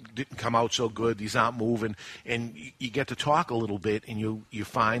ones didn't come out so good. These aren't moving. And you get to talk a little bit, and you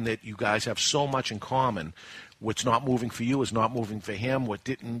find that you guys have so much in common. What's not moving for you is not moving for him. What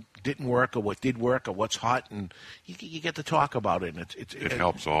didn't work, or what did work, or what's hot, and you get to talk about it. And it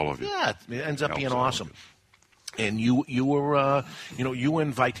helps all of you. Yeah, it ends up being awesome. And you were, you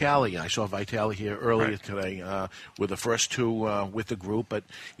and Vitali. I saw Vitali here earlier today. Were the first two with the group. But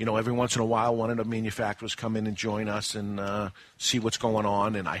every once in a while, one of the manufacturers come in and join us and see what's going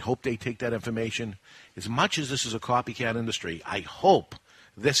on. And I hope they take that information. As much as this is a copycat industry, I hope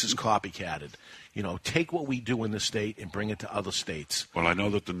this is copycatted. Take what we do in the state and bring it to other states. Well, I know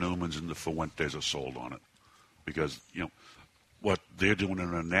that the Newmans and the Fuentes are sold on it because, what they're doing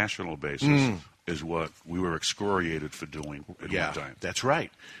on a national basis is what we were excoriated for doing at one time. That's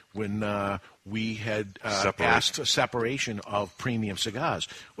right. When we had asked a separation of premium cigars.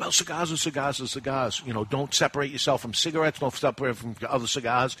 Well, cigars are cigars are cigars. Don't separate yourself from cigarettes. Don't separate from other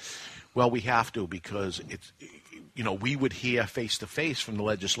cigars. Well, we have to, because it's... we would hear face-to-face from the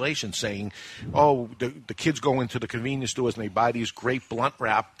legislation saying, oh, the kids go into the convenience stores and they buy these great blunt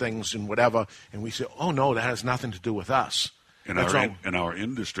wrap things and whatever. And we say, oh, no, that has nothing to do with us. And our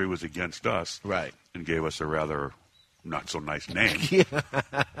industry was against us. Right. And gave us a rather not-so-nice name.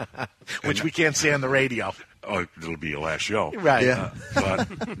 Which we can't say on the radio. Oh, it'll be your last show. Right.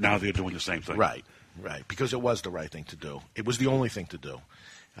 But now they're doing the same thing. Right. Because it was the right thing to do. It was the only thing to do.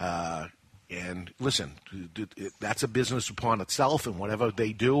 And listen, that's a business upon itself, and whatever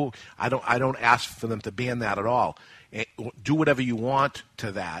they do, I don't ask for them to ban that at all. Do whatever you want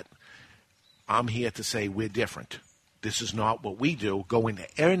to that. I'm here to say we're different. This is not what we do. Go into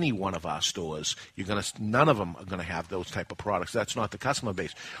any one of our stores. None of them are going to have those type of products. That's not the customer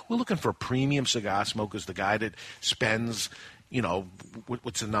base. We're looking for premium cigar smokers, the guy that spends,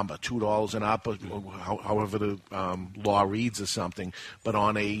 what's the number, $2 and up, or however the law reads or something, but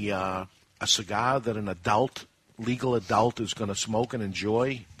on a cigar that an legal adult is going to smoke and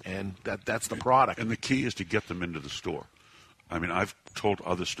enjoy, and that's the product. And the key is to get them into the store. I mean, I've told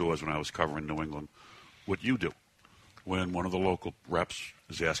other stores when I was covering New England what you do. When one of the local reps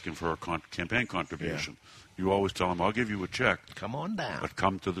is asking for a campaign contribution, you always tell them, I'll give you a check. Come on down. But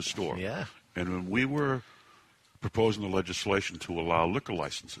come to the store. Yeah. And when we were proposing the legislation to allow liquor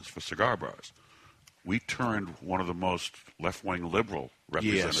licenses for cigar bars, we turned one of the most left-wing liberal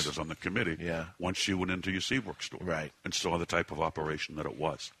representatives on the committee once she went into your Seabrook store and saw the type of operation that it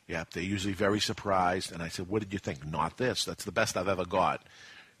was. Yeah, they're usually very surprised. And I said, what did you think? Not this. That's the best I've ever got.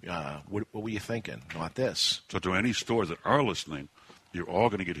 What were you thinking? Not this. So to any stores that are listening, you're all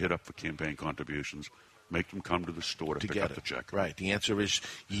going to get hit up for campaign contributions. Make them come to the store to pick up the check. Right. The answer is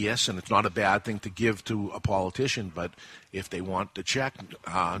yes, and it's not a bad thing to give to a politician, but if they want the check,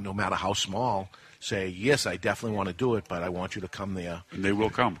 no matter how small, say, yes, I definitely want to do it, but I want you to come there. And they will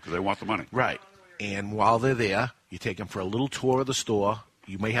come because they want the money. Right. And while they're there, you take them for a little tour of the store.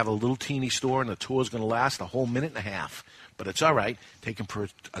 You may have a little teeny store, and the tour is going to last a whole minute and a half. But it's all right. Take them for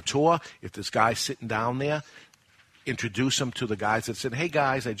a tour. If this guy's sitting down there, introduce them to the guys that said, hey,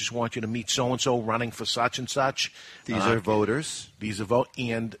 guys, I just want you to meet so-and-so running for such and such. These are voters.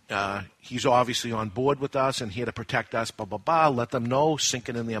 And he's obviously on board with us and here to protect us, blah, blah, blah. Let them know, sink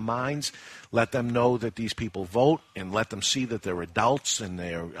it in their minds. Let them know that these people vote, and let them see that they're adults and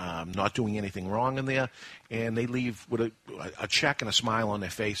they're not doing anything wrong in there. And they leave with a check and a smile on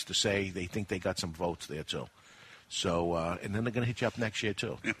their face to say they think they got some votes there, too. So, and then they're going to hit you up next year,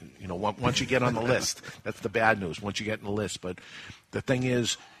 too. Once you get on the list. That's the bad news, once you get on the list. But the thing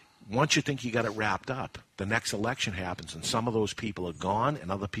is, once you think you got it wrapped up, the next election happens, and some of those people are gone,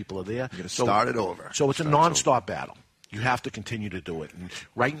 and other people are there. You're going to start it over. So it's a nonstop battle. You have to continue to do it. And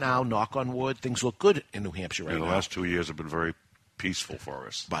right now, knock on wood, things look good in New Hampshire right now. The last 2 years have been very peaceful for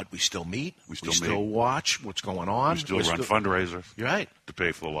us. But we still meet. We still watch what's going on. We still run fundraisers. You're right. To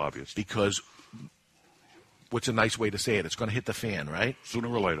pay for the lobbyists. Because what's a nice way to say it? It's going to hit the fan, right? Sooner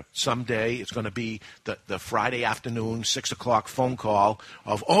or later. Someday it's going to be the Friday afternoon, 6 o'clock phone call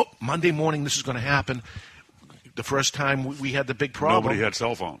of, Monday morning this is going to happen. The first time we had the big problem. Nobody had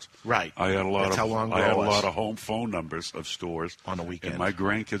cell phones. Right. I had a lot That's how long ago I had it a was. lot of home phone numbers of stores on the weekend. And my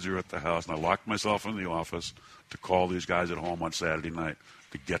grandkids were at the house, and I locked myself in the office to call these guys at home on Saturday night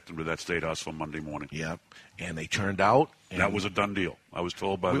to get them to that State House for Monday morning. Yep. And they turned out. And that was a done deal. I was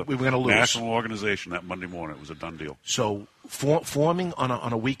told by we were gonna lose. national organization that Monday morning it was a done deal. So forming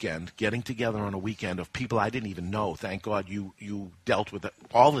on a weekend, getting together on a weekend of people I didn't even know. Thank God you dealt with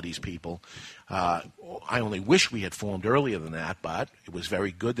all of these people. I only wish we had formed earlier than that, but it was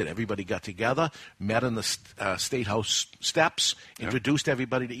very good that everybody got together, met in the State House steps, introduced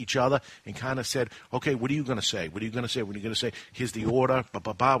everybody to each other, and kind of said, okay, what are you going to say? What are you going to say? What are you going to say? Here's the order.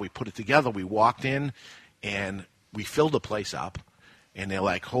 We put it together. We walked in, and we filled the place up, and they're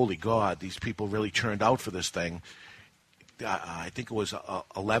like, holy God, these people really turned out for this thing. I think it was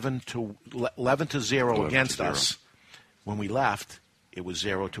 11 to 0 against us. When we left, it was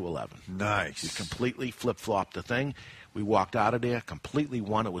 0-11. Nice. We completely flip-flopped the thing. We walked out of there, completely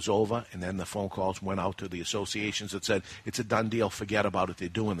won. It was over, and then the phone calls went out to the associations that said, it's a done deal. Forget about it. They're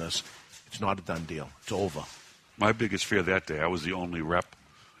doing this. It's not a done deal. It's over. My biggest fear that day, I was the only rep,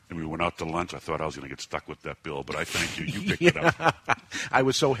 and we went out to lunch. I thought I was going to get stuck with that bill, but I thank you. You picked it up. I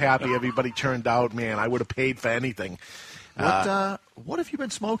was so happy everybody turned out, man. I would have paid for anything. What have you been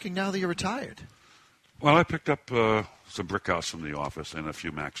smoking now that you're retired? Well, I picked up some Brickhouse from the office and a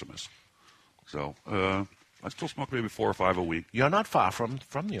few Maximus. So I still smoke maybe 4 or 5 a week. You're not far from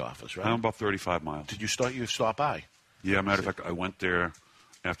the office, right? I'm about 35 miles. Did you stop by? Yeah, matter of fact, I went there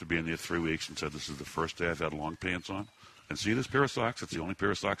after being there 3 weeks and said, this is the first day I've had long pants on. And see this pair of socks? It's the only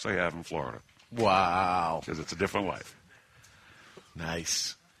pair of socks I have in Florida. Wow. Because it's a different life.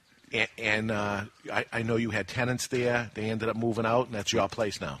 Nice. And I know you had tenants there. They ended up moving out, and that's your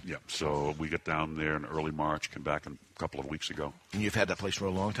place now. Yeah. So we got down there in early March, came back a couple of weeks ago. And you've had that place for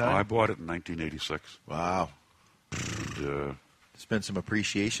a long time? I bought it in 1986. Wow. And, there's been some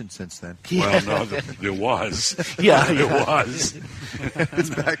appreciation since then. Well, no, there was. Yeah, there was. It's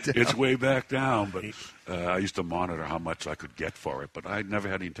back down. It's way back down, but I used to monitor how much I could get for it, but I never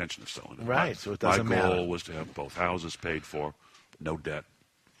had the intention of selling it. Right, so it doesn't matter. My goal was to have both houses paid for, no debt.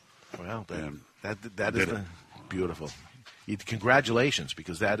 Well, that is beautiful. Congratulations,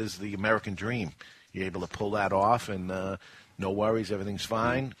 because that is the American dream. You're able to pull that off, and no worries, everything's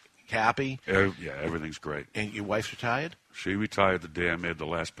fine, happy. Yeah, everything's great. And your wife's retired? She retired the day I made the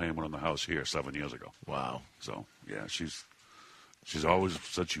last payment on the house here 7 years ago. Wow. So, yeah, she's always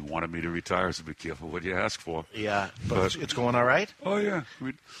said she wanted me to retire, so be careful what you ask for. Yeah, but it's going all right? Oh, yeah.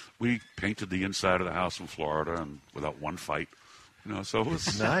 We painted the inside of the house in Florida and without one fight. So it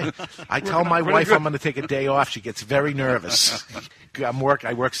was nice. I tell my wife I'm going to take a day off. She gets very nervous. I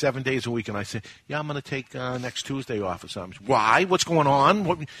work 7 days a week, and I say, "Yeah, I'm going to take next Tuesday off or something." Why? What's going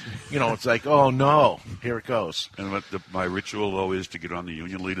on? It's like, oh no, here it goes. And my ritual though is to get on the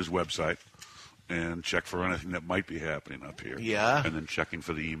union leader's website and check for anything that might be happening up here. Yeah. And then checking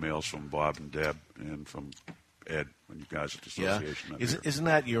for the emails from Bob and Deb and from Ed and you guys at the association. Yeah. Isn't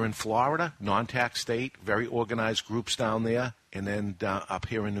that you're in Florida, non-tax state, very organized groups down there, and then up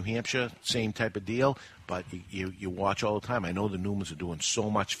here in New Hampshire, same type of deal, but you watch all the time. I know the Newmans are doing so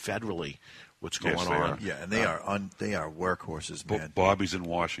much federally. What's going on? Yeah, and they are workhorses, man. Bobby's in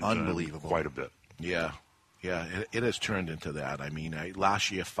Washington, unbelievable, quite a bit. Yeah, it has turned into that. I mean,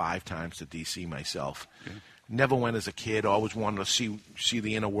 last year 5 times to D.C. myself. Yeah. Never went as a kid. Always wanted to see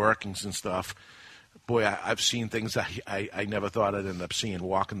the inner workings and stuff. Boy, I've seen things I never thought I'd end up seeing,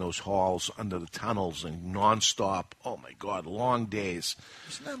 walking those halls under the tunnels and nonstop. Oh, my God, long days.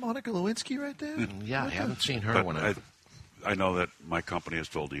 Isn't that Monica Lewinsky right there? Yeah, I haven't seen her when I know that my company has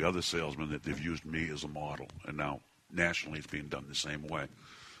told the other salesmen that they've used me as a model, and now nationally it's being done the same way.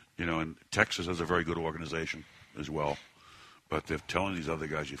 And Texas has a very good organization as well, but they're telling these other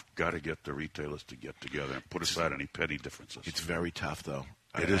guys, you've got to get the retailers to get together and put aside any petty differences. It's very tough, though.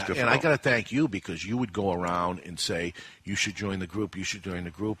 It is difficult. And I got to thank you, because you would go around and say, you should join the group,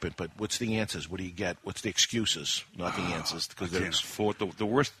 but what's the answers? What do you get? What's the excuses, not the answers? Because the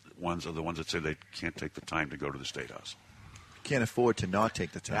worst ones are the ones that say they can't take the time to go to the State House. Can't afford to not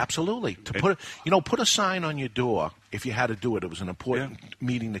take the time. Absolutely. To put a sign on your door. If you had to do it, it was an important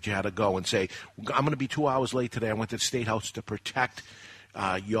meeting that you had to go and say, "I'm going to be 2 hours late today. I went to the State House to protect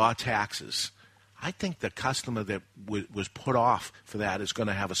your taxes." I think the customer that was put off for that is going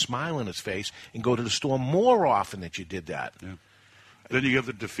to have a smile on his face and go to the store more often that you did that. Yeah. Then you have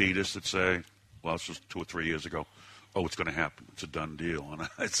the defeatists that say, well, this was 2 or 3 years ago, oh, it's going to happen. It's a done deal. And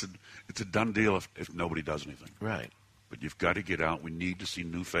I said, it's a done deal if nobody does anything. Right. But you've got to get out. We need to see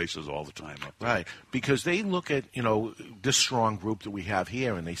new faces all the time up there. Right. Because they look at, this strong group that we have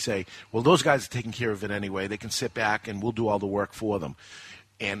here, and they say, well, those guys are taking care of it anyway. They can sit back and we'll do all the work for them.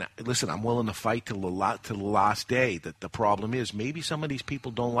 And listen, I'm willing to fight till the last day. That the problem is maybe some of these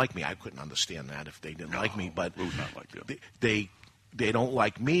people don't like me. I couldn't understand that if they didn't like me, but who's not like them? They don't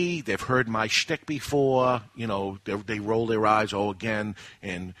like me. They've heard my shtick before. They roll their eyes, again,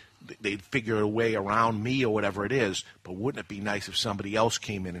 and they figure a way around me or whatever it is. But wouldn't it be nice if somebody else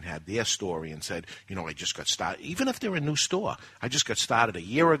came in and had their story and said, I just got started. Even if they're a new store, I just got started a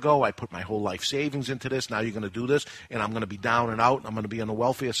year ago. I put my whole life savings into this. Now you're going to do this, and I'm going to be down and out. And I'm going to be on the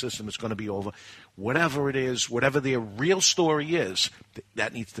welfare system. It's going to be over. Whatever it is, whatever their real story is,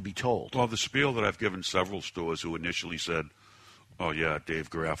 that needs to be told. Well, the spiel that I've given several stores who initially said, oh, yeah, Dave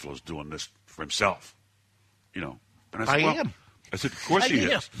Garofalo's doing this for himself. And I said, I am. I said, of course he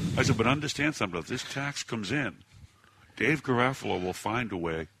is. I said, but understand something. If this tax comes in, Dave Garofalo will find a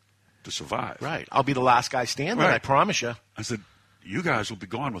way to survive. Right. I'll be the last guy standing, I promise you. I said, you guys will be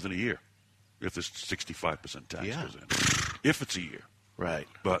gone within a year if this 65% tax goes in. If it's a year. Right.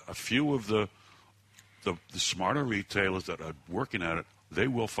 But a few of the smarter retailers that are working at it, they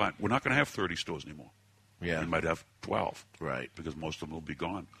will find. We're not going to have 30 stores anymore. Yeah. We might have 12. Right. Because most of them will be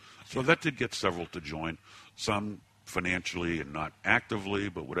gone. So that did get several to join. Some financially and not actively,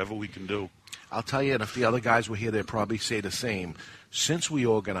 but whatever we can do. I'll tell you, and if the other guys were here, they'd probably say the same. Since we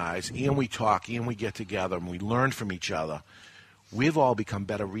organize, and we talk, and we get together, and we learn from each other, we've all become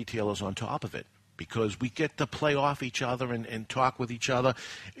better retailers on top of it. Because we get to play off each other and talk with each other.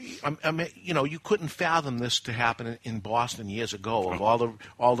 I mean, you couldn't fathom this to happen in Boston years ago. Of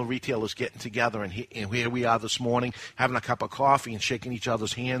all the retailers getting together, and here we are this morning having a cup of coffee and shaking each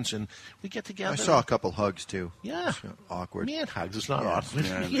other's hands, and we get together. I saw a couple hugs too. Yeah, awkward. Man, hugs. It's not awkward.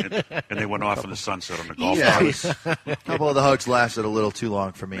 Yeah, and they went off in the sunset on the golf course. A couple of the hugs lasted a little too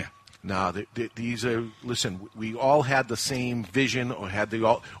long for me. Yeah. No, these are. Listen, we all had the same vision, or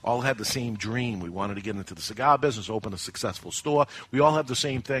all had the same dream. We wanted to get into the cigar business, open a successful store. We all have the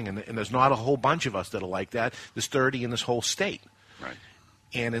same thing, and there's not a whole bunch of us that are like that. There's 30 in this whole state, right?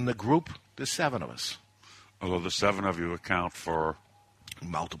 And in the group, there's 7 of us. Although the 7 of you account for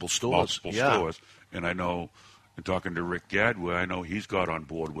multiple stores, stores, and I know. And talking to Rick Gadwood, I know he's got on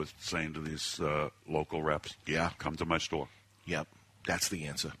board with saying to these local reps, come to my store. Yep. That's the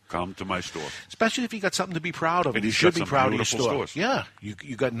answer. Come to my store. Especially if you got something to be proud of. And you should be proud of your store. Stores. Yeah.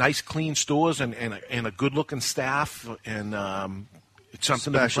 You got nice, clean stores and a good-looking staff, and it's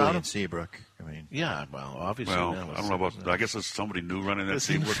something especially to be proud in of. Seabrook. I mean, yeah, well, obviously. Well, I don't know about I guess there's somebody new running that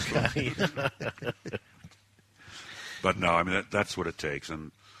Seabrook store. But no, I mean, that's what it takes.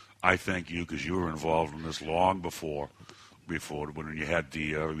 And I thank you because you were involved in this long before when you had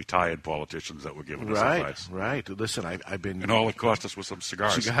the retired politicians that were giving us advice. Right. Listen, I've been... And all it cost us was some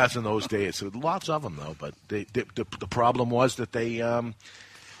cigars. Cigars in those days. So lots of them, though. But the problem was that they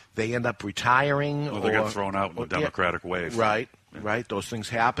end up retiring. Or they got thrown out in the Democratic wave. Right. Right. Those things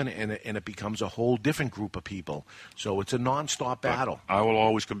happen, and it becomes a whole different group of people. So it's a nonstop battle. But I will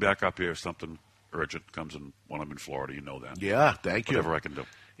always come back up here if something urgent comes in when I'm in Florida. You know that. Yeah, thank you. Whatever I can do.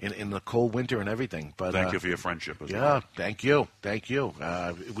 In the cold winter and everything. But thank you for your friendship as well. Yeah, thank you.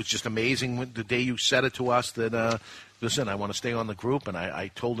 It was just amazing the day you said it to us that, listen, I want to stay on the group. And I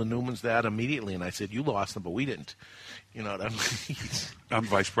told the Newmans that immediately. And I said, you lost them, but we didn't. You know what I mean? I'm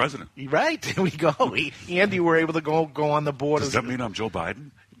vice president. Right. There we go. Andy, were able to go on the board. Does that mean I'm Joe Biden?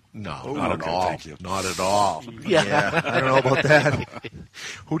 No, not at all. Thank you. Not at all. Yeah, I don't know about that.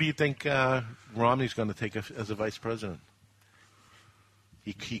 Who do you think Romney's going to take as a vice president?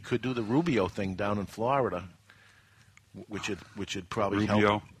 He could do the Rubio thing down in Florida, which would probably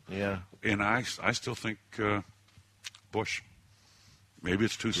help. Yeah. And I still think Bush. Maybe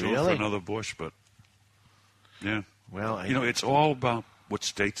it's too soon for another Bush, but yeah. Well, it's all about what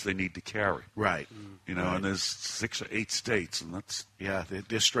states they need to carry. Right. And there's 6 or 8 states, and that's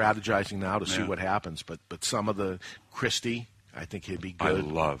they're strategizing now to see what happens. But some of the Christie, I think he'd be good. I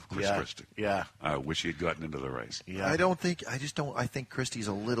love Chris Christie. Yeah. I wish he had gotten into the race. Yeah. I think Christie's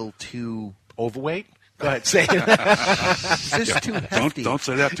a little too overweight. Go ahead, say it. Is this too hefty? Don't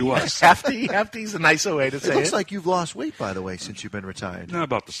say that to us. Hefty? Hefty's a nicer way to say it. It looks like you've lost weight, by the way, since you've been retired. No,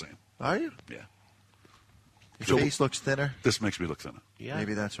 about the same. Are you? Yeah. Your face looks thinner? This makes me look thinner. Yeah.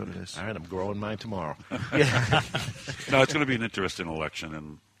 Maybe that's what it is. All right, I'm growing mine tomorrow. Yeah. No, it's going to be an interesting election,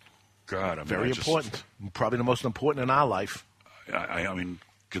 and God, I mean, very important. Probably the most important in our life. I mean,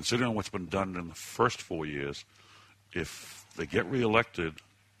 considering what's been done in the first 4 years, if they get reelected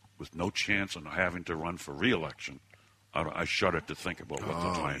with no chance of having to run for reelection, I shudder to think about what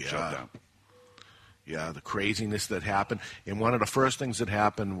they're trying to shut down. Yeah, the craziness that happened. And one of the first things that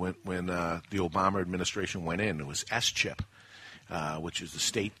happened when the Obama administration went in, it was S-CHIP, which is the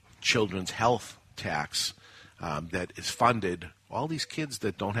state children's health tax that is funded. All these kids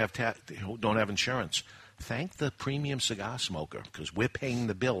that don't have insurance. Thank the premium cigar smoker, because we're paying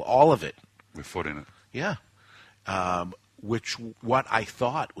the bill, all of it. We're footing it. Yeah. What I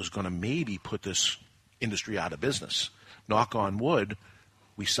thought was going to maybe put this industry out of business. Knock on wood.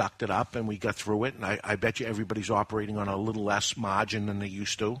 We sucked it up and we got through it, and I bet you everybody's operating on a little less margin than they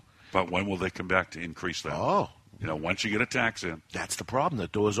used to. But when will they come back to increase that? Oh. Once you get a tax in. That's the problem. The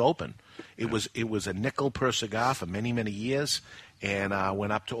door's open. It was a nickel per cigar for many, many years, and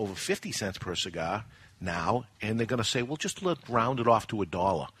went up to over 50 cents per cigar now, and they're going to say, well, just round it off to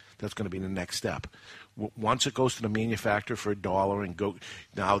 $1. That's going to be the next step. Once it goes to the manufacturer for $1 and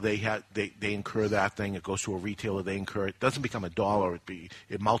now they incur that thing. It goes to a retailer, they incur it. It doesn't become $1.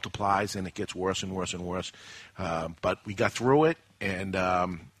 It multiplies and it gets worse and worse and worse. But we got through it, and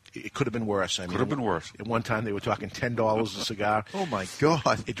it could have been worse. Could have been worse. At one time they were talking $10 a cigar. Oh my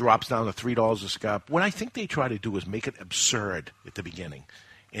God! It drops down to $3 a cigar. What I think they try to do is make it absurd at the beginning.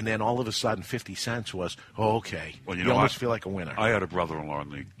 And then all of a sudden, 50 cents was, okay. Well, you almost feel like a winner. I had a brother-in-law in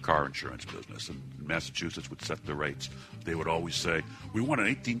the car insurance business, and Massachusetts would set the rates. They would always say, we want an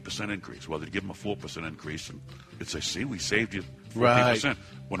 18% increase. Well, they'd give them a 4% increase, and they'd say, see, we saved you 14%, right.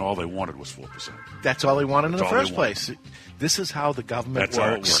 When all they wanted was 4%. That's all they wanted in the first place. This is how the government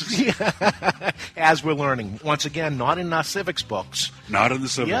works. That's how it works. As we're learning. Once again, not in our civics books. Not in the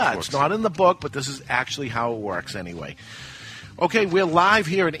civics books. Yeah, it's not in the book, but this is actually how it works anyway. Okay, we're live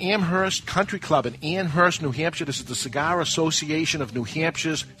here at Amherst Country Club in Amherst, New Hampshire. This is the Cigar Association of New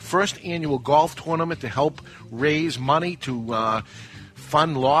Hampshire's first annual golf tournament to help raise money to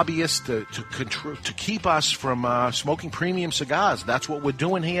fund lobbyists to keep us from smoking premium cigars. That's what we're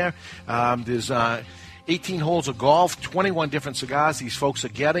doing here. There's 18 holes of golf, 21 different cigars these folks are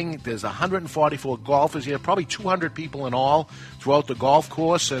getting. There's 144 golfers here, probably 200 people in all throughout the golf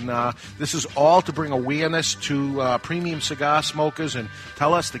course. And this is all to bring awareness to premium cigar smokers and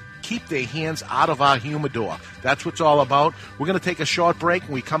tell us to keep their hands out of our humidor. That's what it's all about. We're going to take a short break.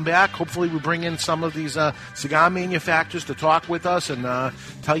 When we come back, hopefully we bring in some of these cigar manufacturers to talk with us and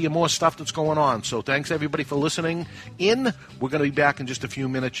tell you more stuff that's going on. So thanks, everybody, for listening in. We're going to be back in just a few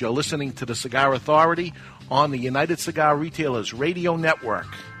minutes. You're listening to the Cigar Authority on the United Cigar Retailers Radio Network.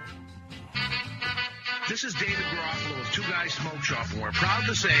 This is David Garofalo of Two Guys Smoke Shop, and we're proud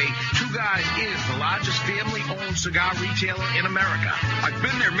to say Two Guys is the largest family-owned cigar retailer in America. I've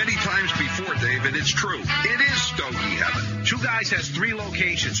been there many times before, David. It's true. It is Stogie heaven. Two Guys has 3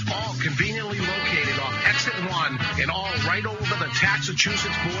 locations, all conveniently located off Exit 1 and all right over the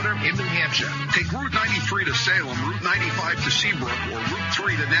Massachusetts border in New Hampshire. Take Route 93 to Salem, Route 95 to Seabrook, or Route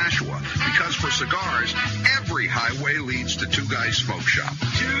 3 to Nashua, because for cigars, every highway leads to Two Guys Smoke Shop.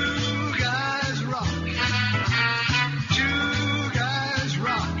 Two Guys Rock.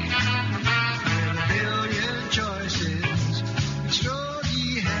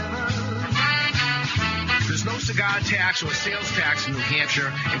 There's no cigar tax or sales tax in New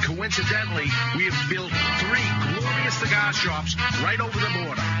Hampshire, and coincidentally, we have built 3 glorious cigar shops right over the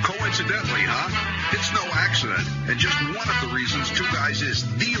border. Coincidentally, huh? It's no accident, and just one of the reasons Two Guys is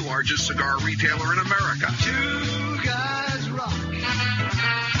the largest cigar retailer in America. Two Guys Rock.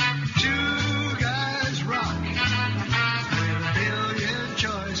 Two Guys Rock. With a million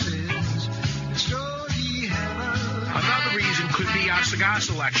choices. Stogie heaven. Another reason could be our cigar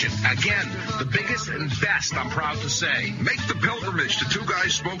selection. Again, the biggest and best, I'm proud to say. Make the pilgrimage to Two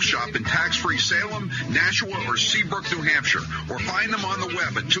Guys Smoke Shop in tax-free Salem, Nashua, or Seabrook, New Hampshire, or find them on the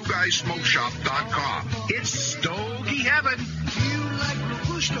web at twoguysmokeshop.com. It's Stogie heaven. You like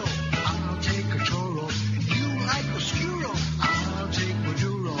Robusto, I'll take a Toro. You like Oscuro, I'll take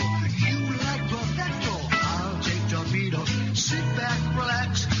Maduro. You like Perfecto, I'll take Torpedo. Sit back,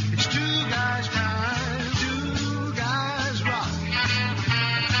 relax, it's Two Guys time. Two Guys rock.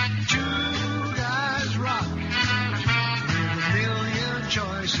 Two Guys rock. With a million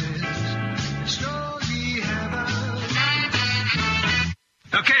choices, Stogie heaven.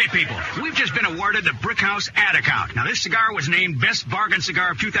 Okay, people, we've just been awarded the Brickhouse Ad Account. Now, this cigar was named Best Bargain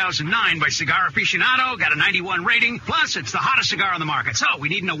Cigar of 2009 by Cigar Aficionado, got a 91 rating, plus it's the hottest cigar on the market. So, we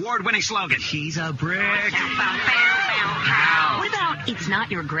need an award-winning slogan. He's a brick. What about it's not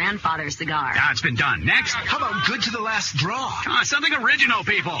your grandfather's cigar? Ah, it's been done. Next. How about good to the last draw? Come on, something original,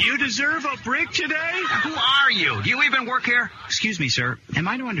 people. You deserve a brick today? Who are you? Do you even work here? Excuse me, sir. Am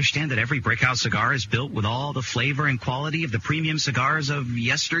I to understand that every Brickhouse cigar is built with all the flavor and quality of the premium cigars of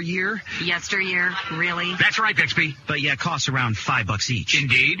yesteryear? Yesteryear? Really? That's right, Bixby. But yeah, it costs around $5 each.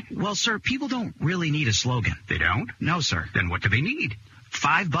 Indeed. Well, sir, people don't really need a slogan. They don't? No, sir. Then what do they need?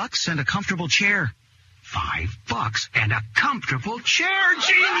 $5 and a comfortable chair. $5 and a comfortable chair.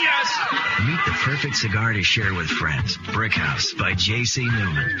 Genius! Meet the perfect cigar to share with friends. Brickhouse by J.C.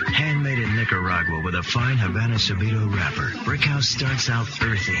 Newman. Handmade in Nicaragua with a fine Havana Sabito wrapper. Brickhouse starts out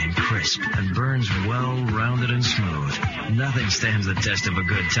earthy and crisp and burns well-rounded and smooth. Nothing stands the test of a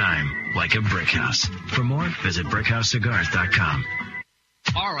good time like a Brickhouse. For more, visit BrickhouseCigars.com.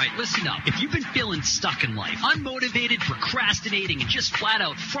 All right, listen up. If you've been feeling stuck in life, unmotivated, procrastinating, and just flat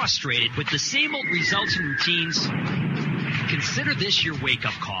out frustrated with the same old results and routines, consider this your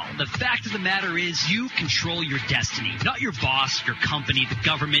wake-up call. The fact of the matter is you control your destiny, not your boss, your company, the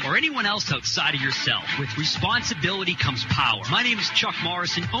government, or anyone else outside of yourself. With responsibility comes power. My name is Chuck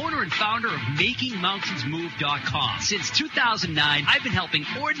Morrison, owner and founder of MakingMountainsMove.com. Since 2009, I've been helping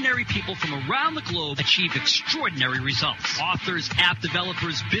ordinary people from around the globe achieve extraordinary results. Authors, app developers,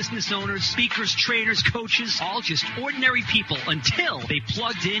 business owners, speakers, trainers, coaches, all just ordinary people until they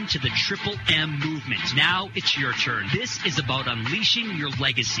plugged into the Triple M movement. Now it's your turn. This is about unleashing your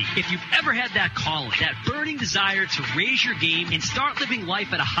legacy. If you've ever had that calling, that burning desire to raise your game and start living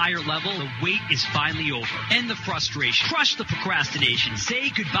life at a higher level, the wait is finally over. End the frustration. Crush the procrastination. Say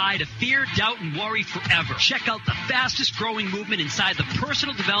goodbye to fear, doubt, and worry forever. Check out the fastest growing movement inside the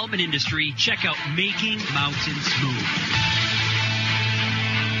personal development industry. Check out Making Mountains Move.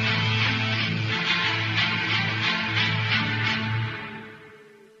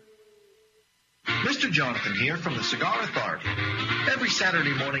 Mr. Jonathan here from the Cigar Authority. Every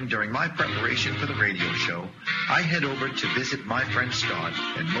Saturday morning during my preparation for the radio show, I head over to visit my friend Scott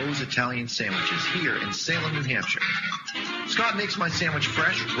at Moe's Italian Sandwiches here in Salem, New Hampshire. Scott makes my sandwich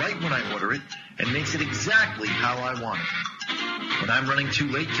fresh right when I order it and makes it exactly how I want it. When I'm running too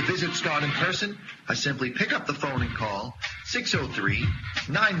late to visit Scott in person, I simply pick up the phone and call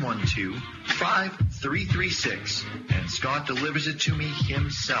 603-912-5336, and Scott delivers it to me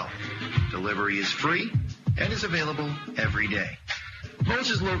himself. Delivery is free and is available every day. Moe's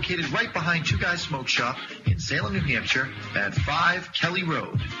is located right behind Two Guys Smoke Shop in Salem, New Hampshire at 5 Kelly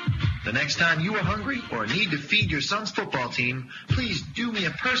Road. The next time you are hungry or need to feed your son's football team, please do me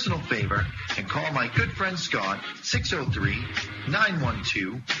a personal favor and call my good friend Scott,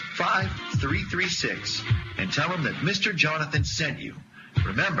 603-912-5336, and tell him that Mr. Jonathan sent you.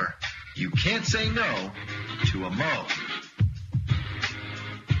 Remember, you can't say no to a Moe.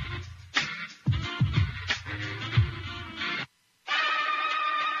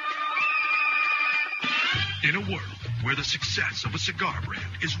 In a world where the success of a cigar brand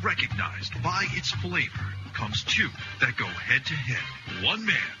is recognized by its flavor, comes two that go head-to-head. One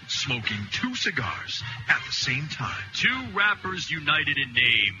man smoking two cigars at the same time. Two rappers united in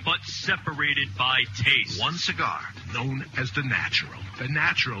name, but separated by taste. One cigar known as the Natural. The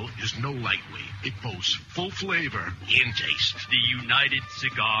Natural is no lightweight. It boasts full flavor and taste. The United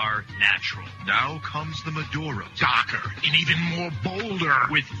Cigar Natural. Now comes the Maduro. Darker and even more bolder.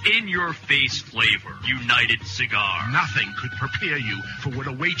 With in-your-face flavor. United Cigar. Nothing could prepare you for what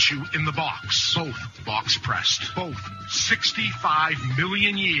awaits you in the box. Both box-pressed. Both 65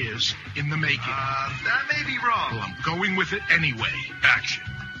 million years in the making. That may be wrong. Well, I'm going with it anyway. Action,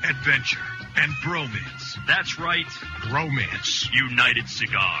 adventure, and bromance. That's right. Bromance. United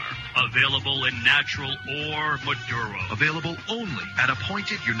Cigar. Available in natural or Maduro. Available only at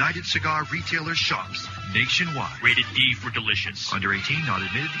appointed United Cigar retailer shops nationwide. Rated D for delicious. Under 18, not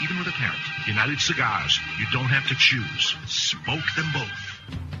admitted, even with a parent. United Cigars. You don't have to choose. Smoke them both.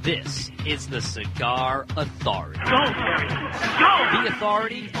 This is the Cigar Authority. Go, Gary. Go! The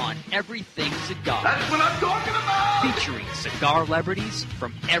authority on everything cigar. That's what I'm talking about! Featuring Cigarlebrities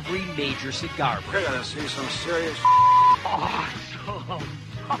from every major cigar brand. We're gonna see some serious awesome.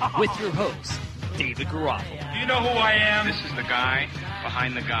 With your host, David Garofalo. Do you know who I am? This is the guy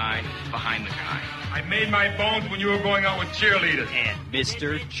behind the guy behind the guy. I made my bones when you were going out with cheerleaders. And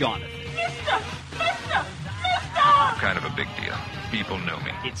Mr. Jonathan. Mister! Kind of a big deal. people know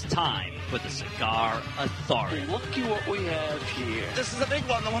me. It's time for the Cigar Authority. Looky what we have here. This is a big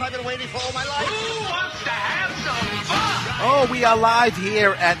one, the one I've been waiting for all my life. Who wants to have some fun? Oh, we are live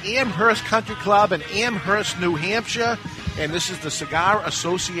here at Amherst Country Club in Amherst, New Hampshire. And this is the Cigar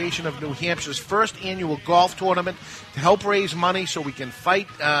Association of New Hampshire's first annual golf tournament to help raise money so we can fight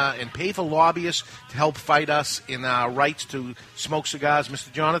and pay for lobbyists to help fight us in our rights to smoke cigars.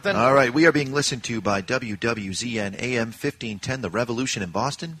 Mr. Jonathan? All right, we are being listened to by WWZN AM 1510, The Revolution in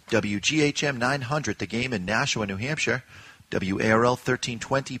Boston, WGHM 900, The Game in Nashua, New Hampshire, WARL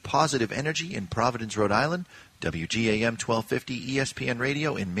 1320, Positive Energy in Providence, Rhode Island, WGAM 1250 ESPN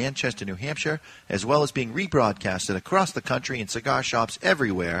Radio in Manchester, New Hampshire, as well as being rebroadcasted across the country in cigar shops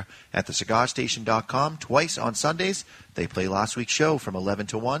everywhere at thecigarstation.com twice on Sundays. They play last week's show from 11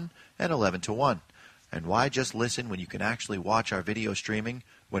 to 1 and 11 to 1. And why just listen when you can actually watch our video streaming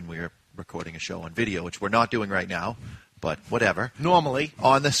when we're recording a show on video, which we're not doing right now, but whatever. Normally.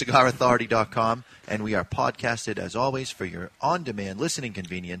 On thecigarauthority.com. And we are podcasted, as always, for your on-demand listening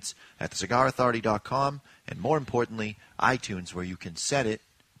convenience at thecigarauthority.com. And more importantly, iTunes, where you can set it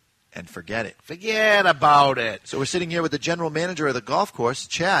and forget it. Forget about it. So we're sitting here with the general manager of the golf course,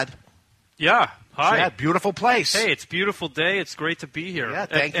 Chad. Yeah. Hi. Chad, beautiful place. Hey, it's a beautiful day. It's great to be here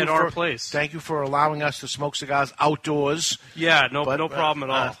at our place. Thank you for allowing us to smoke cigars outdoors. Yeah, no problem at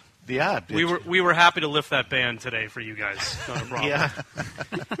all. Yeah, we were happy to lift that ban today for you guys. Not a problem. Yeah,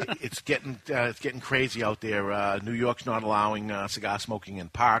 it's getting crazy out there. New York's not allowing cigar smoking in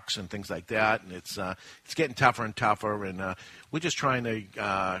parks and things like that, and it's getting tougher and tougher. And we're just trying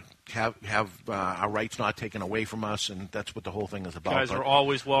to have our rights not taken away from us, and that's what the whole thing is about. You guys are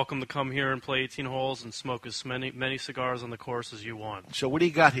always welcome to come here and play 18 holes and smoke as many cigars on the course as you want. So what do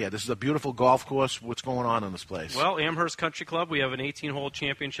you got here? This is a beautiful golf course. What's going on in this place? Well, Amherst Country Club, we have an 18-hole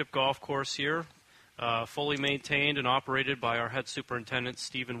championship golf course here, fully maintained and operated by our head superintendent,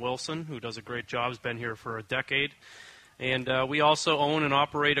 Stephen Wilson, who does a great job. He's been here for a decade. And we also own and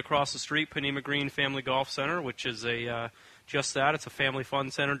operate across the street Panema Green Family Golf Center, which is just that. It's a family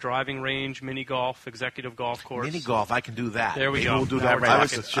fun center, driving range, mini golf, executive golf course. Mini golf, I can do that. There we go. We'll do that right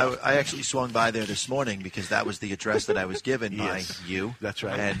after the show. I actually swung by there this morning because that was the address that I was given by you. That's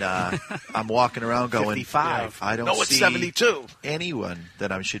right. And I'm walking around going, 55. I don't it's see 72. anyone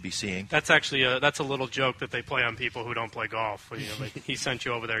that I should be seeing. That's actually that's a little joke that they play on people who don't play golf. You know, he sent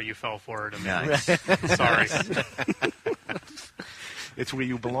you over there, you fell for it. Nice. Sorry. It's where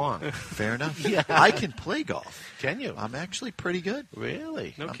you belong. Fair enough. Yeah. I can play golf. Can you? I'm actually pretty good.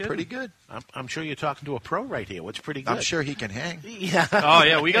 Really? No I'm kidding. pretty good. I'm sure you're talking to a pro right here. What's pretty good? I'm sure he can hang. Yeah. Oh,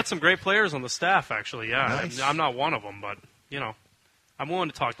 yeah. We got some great players on the staff, actually. Yeah. Nice. I'm not one of them, but, I'm willing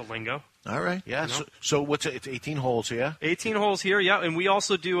to talk the lingo. All right. Yeah. So what's it? It's 18 holes here. 18 holes here, yeah. And we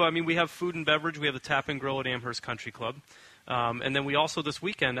also do, we have food and beverage. We have the Tap and Grill at Amherst Country Club. And then we also, this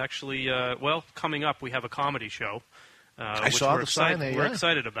weekend, actually, coming up, we have a comedy show. I saw the sign there. We're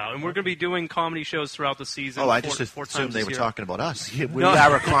excited about, and we're going to be doing comedy shows throughout the season. Oh, I just four assumed times they this were year. talking about us. Yeah, we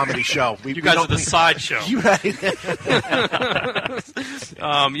are a comedy show. You guys are the side show. Right.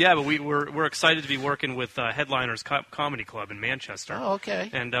 Yeah, but we're excited to be working with Headliners Comedy Club in Manchester. Oh, okay.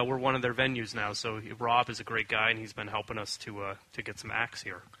 And we're one of their venues now. So Rob is a great guy, and he's been helping us to get some acts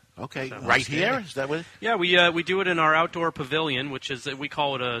here. Okay, So, right here? Is that what? Yeah, we do it in our outdoor pavilion, which is we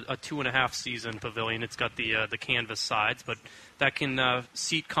call it a 2.5 season pavilion. It's got the canvas sides, but that can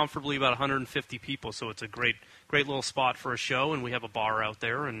seat comfortably about 150 people. So it's a great little spot for a show, and we have a bar out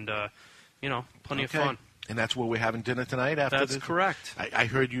there, and plenty of fun. And that's where we're having dinner tonight after That's this? correct. I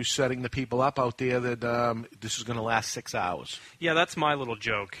heard you setting the people up out there that this is going to last 6 hours. Yeah, that's my little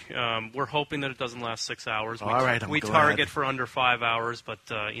joke. We're hoping that it doesn't last 6 hours. All right, I'm we glad. target for under 5 hours, but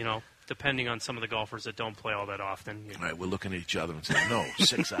depending on some of the golfers that don't play all that often. All right, we're looking at each other and saying, no,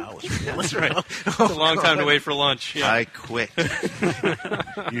 6 hours. That's right. It's a long time to wait for lunch. Yeah. I quit.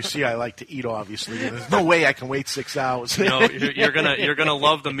 You see, I like to eat, obviously. There's no way I can wait 6 hours. No, you're gonna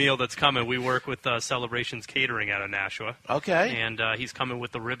love the meal that's coming. We work with Celebrations Catering out of Nashua. Okay. And he's coming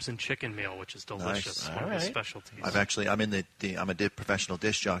with the ribs and chicken meal, which is delicious. Nice. One of his specialties. I'm in I'm a professional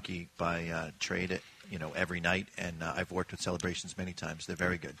disc jockey by trade. Every night, and I've worked with Celebrations many times. They're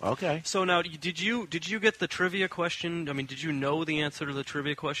very good. Okay. So now, did you get the trivia question? I mean, did you know the answer to the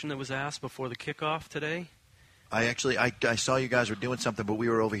trivia question that was asked before the kickoff today? I saw you guys were doing something, but we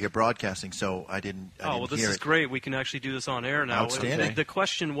were over here broadcasting, so I didn't This is great. We can actually do this on air now. Outstanding. The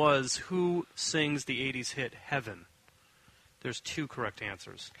question was, who sings the 80s hit Heaven? There's 2 correct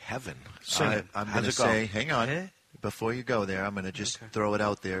answers. Heaven. I'm going to say, hang on. Before you go there, I'm going to just throw it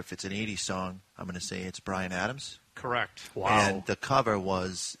out there. If it's an 80s song, I'm going to say it's Bryan Adams. Correct. Wow. And the cover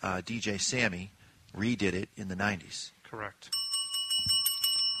was DJ Sammy redid it in the 90s. Correct.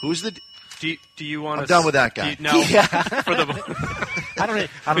 Who's the? Do you want? I'm done with that guy. No. For the.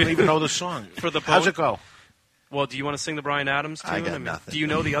 I don't even know the song. For the How's it go? Well, do you want to sing the Bryan Adams tune? I got nothing. Do you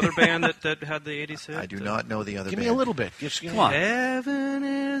know the other band that had the 80s hit? I do not know the other Give band. me a little bit. Just, Come on. Heaven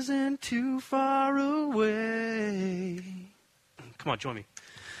isn't too far away. Come on, join me.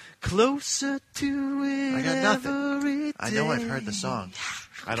 Closer to it. I got nothing. Every day. I know I've heard the song.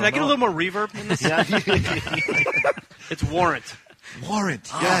 Can I get a little more reverb in this? It's Warrant. Warrant,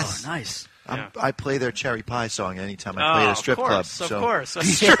 Oh, yes. nice. I play their cherry pie song anytime I play at a strip club. Of course. A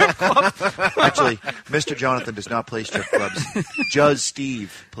strip club. Actually, Mr. Jonathan does not play strip clubs. Judge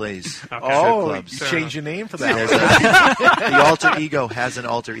Steve plays strip clubs. You changed your name for that. The alter ego has an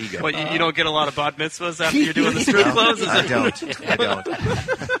alter ego. What, you don't get a lot of bat mitzvahs after you're doing the strip clubs? I don't.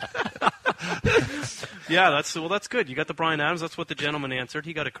 Yeah, that's good. You got the Bryan Adams. That's what the gentleman answered.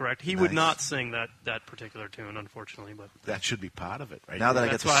 He got it correct. He would not sing that particular tune, unfortunately. But that should be part of it, right? Now that I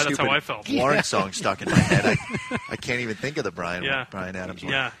got the stupid how I felt. Warren song stuck in my head, I can't even think of the Bryan Adams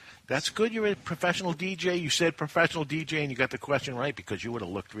one. Yeah. That's good. You're a professional DJ. You said professional DJ, and you got the question right because you would have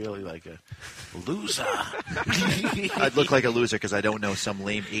looked really like a loser. I'd look like a loser because I don't know some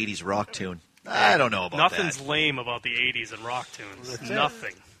lame 80s rock tune. I don't know about Nothing's lame about the 80s and rock tunes.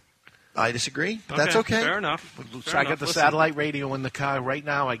 Nothing. I disagree, but that's okay. Fair enough. So I got the satellite radio in the car right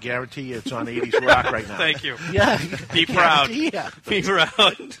now. I guarantee you it's on 80s rock right now. Thank you. Yeah. Be proud. Yeah. Be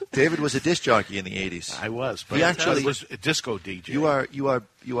proud. David was a disc jockey in the 80s. I was. But he actually was a disco DJ. You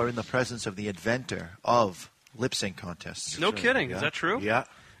are in the presence of the inventor of lip sync contests. No kidding. Yeah. Is that true? Yeah.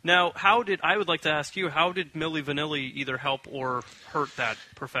 Now, I would like to ask you, how did Milli Vanilli either help or hurt that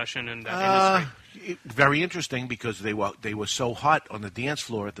profession and that industry? Very interesting because they were so hot on the dance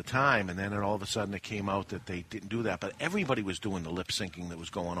floor at the time, and then all of a sudden it came out that they didn't do that. But everybody was doing the lip syncing that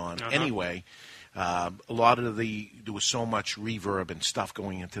was going on anyway. A lot of there was so much reverb and stuff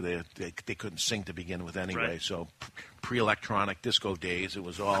going into they couldn't sing to begin with anyway. Right. So pre-electronic disco days, it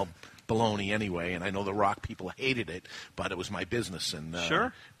was all baloney anyway. And I know the rock people hated it, but it was my business, and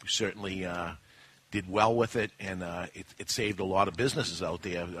we certainly did well with it, and it saved a lot of businesses out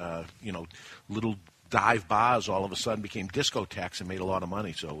there. Little dive bars all of a sudden became discotheques and made a lot of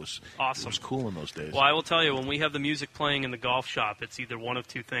money. So it was awesome. It was cool in those days. Well, I will tell you, when we have the music playing in the golf shop, it's either one of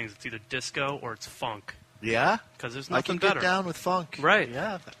two things. It's either disco or it's funk. Yeah? Because there's nothing better. I better. can get down with funk. Right.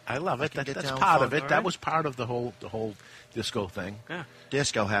 Yeah, I love it. That's down part with of it. funk. That was part of the whole disco thing. Yeah.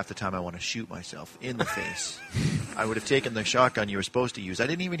 Disco, half the time I want to shoot myself in the face. I would have taken the shotgun you were supposed to use. I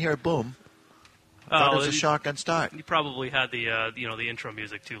didn't even hear a boom. I thought it was a shotgun start. You probably had the the intro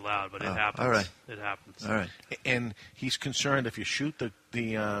music too loud, but it happens. All right. It happens. All right. And he's concerned if you shoot the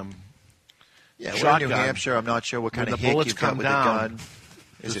we're shotgun, in New Hampshire. I'm not sure what kind when of the hit bullets you've got come with down, the gun.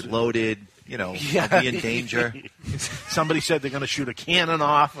 Is it loaded? I'll be in danger. Somebody said they're going to shoot a cannon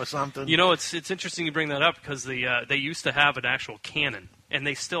off or something. You know, it's interesting you bring that up because they used to have an actual cannon. And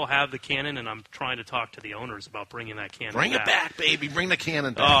they still have the cannon, and I'm trying to talk to the owners about bringing that cannon Bring back. it back, baby. Bring the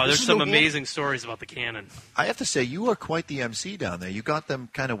cannon back. Oh, there's some amazing stories about the cannon. I have to say, you are quite the MC down there. You got them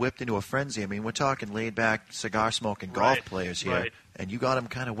kind of whipped into a frenzy. I mean, we're talking laid-back, cigar-smoking golf players here. Right. And you got them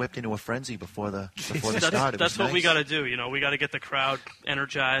kind of whipped into a frenzy before the start. That's what we got to do. We got to get the crowd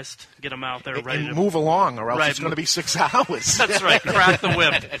energized, get them out there ready to move along, or else it's going to be 6 hours. That's right. Crack the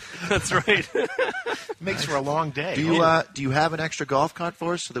whip. That's right. Makes for a long day. Do you have an extra golf cart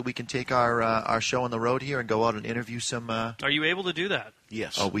for us so that we can take our show on the road here and go out and interview some? Are you able to do that?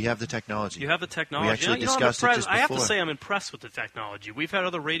 Yes. Oh, we have the technology. You have the technology. We actually discussed it just before. I have to say I'm impressed with the technology. We've had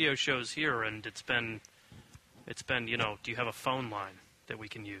other radio shows here, and it's been do you have a phone line that we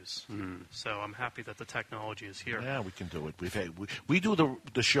can use? So I'm happy that the technology is here. Yeah, we can do it. We do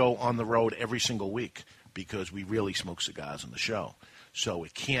the show on the road every single week because we really smoke cigars in the show. So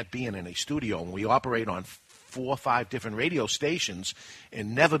it can't be in any studio. And we operate on 4 or 5 different radio stations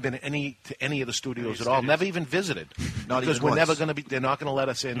and never been to any of the studios at all. Never even visited. Because we're never going to be. They're not going to let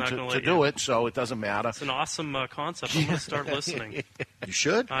us in to do it, so it doesn't matter. It's an awesome concept. I'm going to start listening. You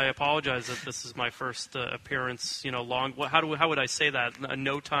should. I apologize that this is my first appearance. Long. How would I say that? A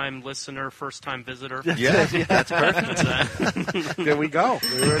no-time listener, first-time visitor. Yeah, that's perfect. There we go.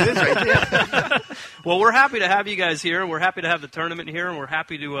 There it is, right there. Well, we're happy to have you guys here. We're happy to have the tournament here, and we're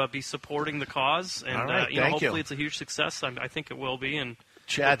happy to be supporting the cause. And all right, hopefully it's a huge success. I think it will be. And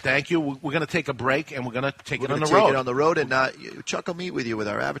Chad, thank you. We're going to take a break, and we're going to take it on the road. road. Take it on the road, and Chuck will meet with you with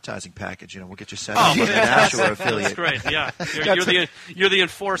our advertising package. We'll get you set up with an Ashore affiliate. That's great. Yeah, you're the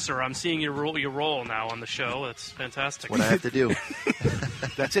enforcer. I'm seeing your role now on the show. That's fantastic. What I have to do.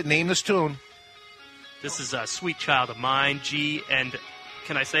 That's it. Name this tune. This is Sweet Child of Mine, G and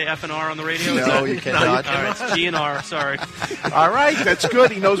Can I say F and R on the radio? No, you cannot. All right, it's G and R. Sorry. All right, that's good.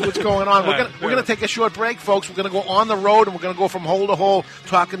 He knows what's going on. We're going to take a short break, folks. We're going to go on the road, and we're going to go from hole to hole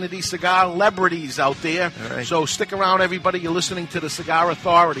talking to these cigar-lebrities out there. Right. So stick around, everybody. You're listening to the Cigar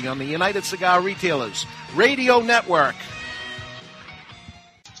Authority on the United Cigar Retailers Radio Network.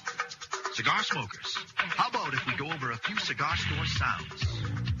 Cigar smokers, how about if we go over a few cigar store sounds?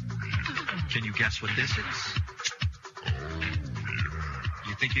 Can you guess what this is?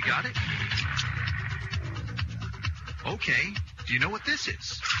 You think you got it? Okay, do you know what this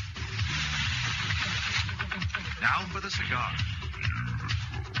is? Now for the cigar.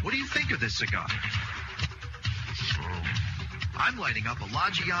 What do you think of this cigar? I'm lighting up a La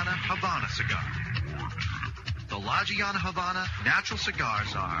Giana Havana cigar. The La Giana Havana natural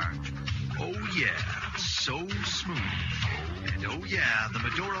cigars are, oh yeah, so smooth. And oh yeah, the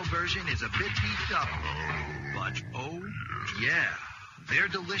Maduro version is a bit beefed up. But oh yeah, they're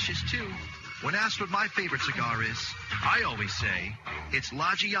delicious too. When asked what my favorite cigar is, I always say it's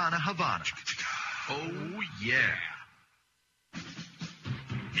La Giana Havana. Oh yeah.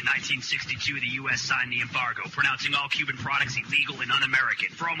 In 1962, the U.S. signed the embargo, pronouncing all Cuban products illegal and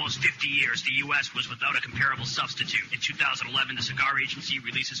un-American. For almost 50 years, the U.S. was without a comparable substitute. In 2011, the Cigar Agency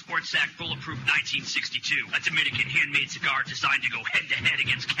releases Ortsac Bulletproof 1962, a Dominican handmade cigar designed to go head-to-head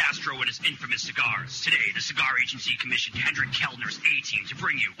against Castro and his infamous cigars. Today, the Cigar Agency commissioned Hendrik Kellner's A-Team to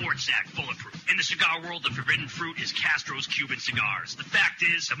bring you Ortsac Bulletproof. In the cigar world, the forbidden fruit is Castro's Cuban cigars. The fact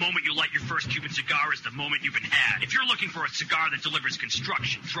is, the moment you light your first Cuban cigar is the moment you've been had. If you're looking for a cigar that delivers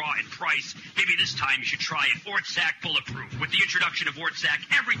construction, draw, and price, maybe this time you should try it. Ortsac Bulletproof. With the introduction of Ortsac,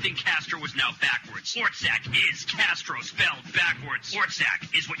 everything Castro is now backwards. Ortsac is Castro spelled backwards. Ortsac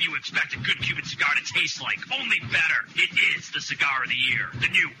is what you expect a good Cuban cigar to taste like, only better. It is the cigar of the year. The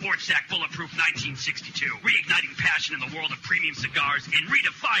new Ortsac Bulletproof 1962. Reigniting passion in the world of premium cigars and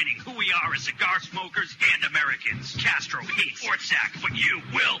redefining who we are as cigar smokers and Americans. Castro hates Ortsac, but you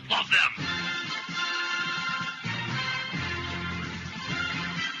will love them.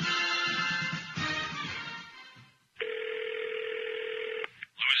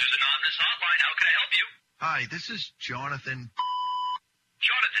 Losers Anonymous Hotline, how can I help you? Hi, this is Jonathan.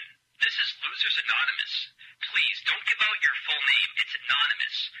 Jonathan, this is Losers Anonymous. Please, don't give out your full name. It's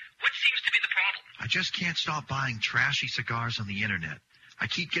anonymous. What seems to be the problem? I just can't stop buying trashy cigars on the internet. I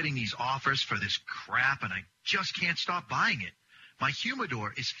keep getting these offers for this crap, and I just can't stop buying it. My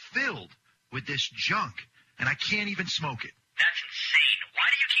humidor is filled with this junk, and I can't even smoke it. That's insane. Why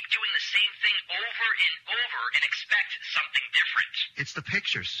do you keep doing the same thing over and over and expect something different? It's the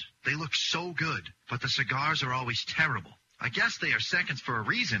pictures. They look so good, but the cigars are always terrible. I guess they are seconds for a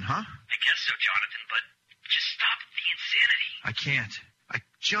reason, huh? I guess so, Jonathan, but just stop the insanity. I can't. I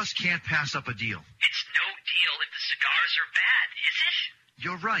just can't pass up a deal. It's no deal if the cigars are bad, is it?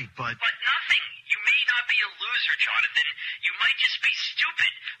 You're right, but... But nothing. You may not be a loser, Jonathan. You might just be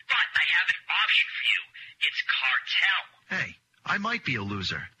stupid. But I have an option for you. It's Cartel. Hey, I might be a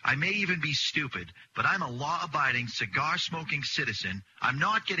loser. I may even be stupid, but I'm a law-abiding, cigar-smoking citizen. I'm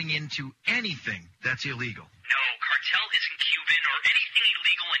not getting into anything that's illegal. No, Cartel isn't Cuban or anything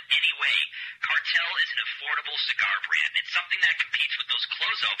illegal in any way. Cartel is an affordable cigar brand. It's something that competes with those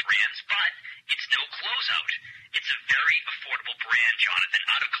closeout brands, but it's no closeout. It's a very affordable brand, Jonathan,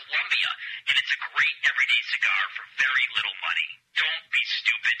 out of Colombia, and it's a great everyday cigar for very little money. Don't be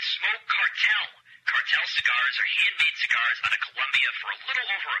stupid. Smoke Cartel. Cartel cigars are handmade cigars out of Colombia for a little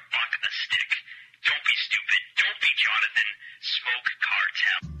over $1 a stick. Don't be stupid. Don't be Jonathan. Smoke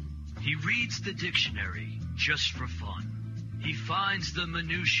Cartel. He reads the dictionary just for fun. He finds the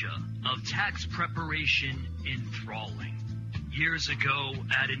minutia of tax preparation enthralling. Years ago,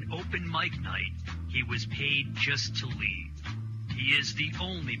 at an open mic night, he was paid just to leave. He is the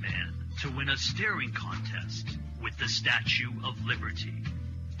only man to win a staring contest with the Statue of Liberty.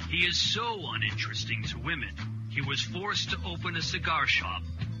 He is so uninteresting to women, he was forced to open a cigar shop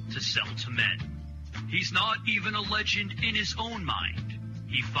to sell to men. He's not even a legend in his own mind.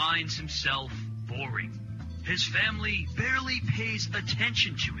 He finds himself boring. His family barely pays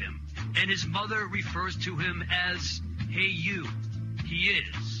attention to him, and his mother refers to him as, "Hey you." He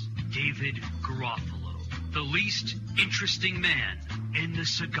is David Garofalo, the least interesting man in the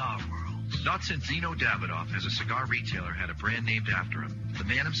cigar world. Not since Zeno Davidoff, as a cigar retailer, had a brand named after him. The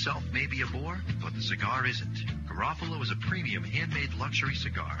man himself may be a bore, but the cigar isn't. Garofalo is a premium handmade luxury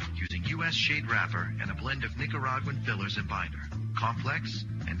cigar using U.S. shade wrapper and a blend of Nicaraguan fillers and binder. Complex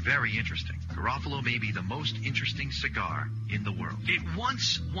and very interesting. Garofalo may be the most interesting cigar in the world. It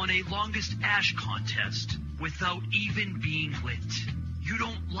once won a longest ash contest without even being lit. You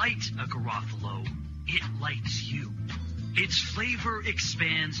don't light a Garofalo, it lights you. Its flavor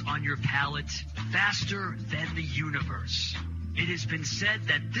expands on your palate faster than the universe. It has been said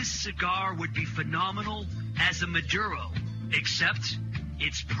that this cigar would be phenomenal as a Maduro, except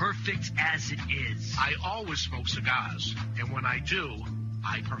it's perfect as it is. I always smoke cigars, and when I do,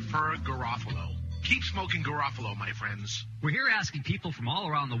 I prefer Garofalo. Keep smoking Garofalo, my friends. We're here asking people from all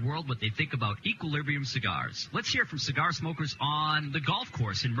around the world what they think about Equilibrium cigars. Let's hear from cigar smokers on the golf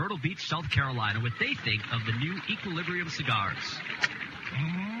course in Myrtle Beach, South Carolina, what they think of the new Equilibrium cigars.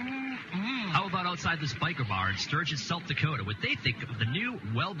 How about outside this biker bar in Sturgis, South Dakota, what they think of the new,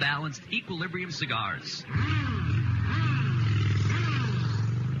 well-balanced Equilibrium cigars.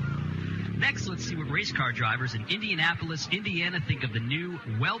 Next, let's see what race car drivers in Indianapolis, Indiana think of the new,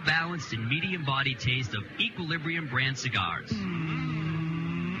 well-balanced and medium-body taste of Equilibrium brand cigars.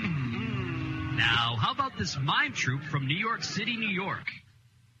 Now, how about this mime troupe from New York City, New York?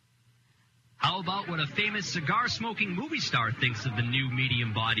 How about what a famous cigar-smoking movie star thinks of the new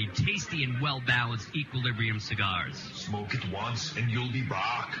medium-bodied, tasty, and well-balanced Equilibrium cigars? Smoke it once and you'll be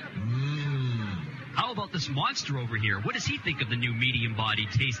back. How about this monster over here? What does he think of the new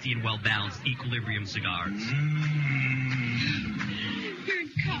medium-bodied, tasty, and well-balanced Equilibrium cigars?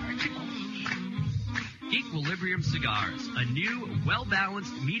 Equilibrium Cigars, a new,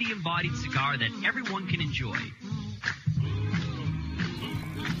 well-balanced, medium-bodied cigar that everyone can enjoy.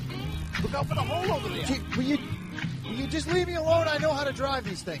 Look out for the hole over there. Gee, will you just leave me alone? I know how to drive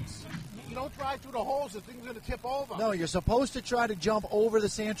these things. You don't drive through the holes, the thing's going to tip over. No, you're supposed to try to jump over the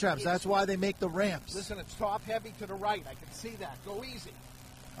sand traps. That's why they make the ramps. Listen, it's top heavy to the right. I can see that. Go easy.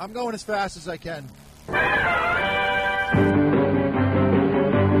 I'm going as fast as I can.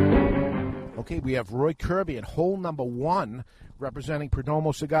 Okay, we have Roy Kirby at hole number 1 representing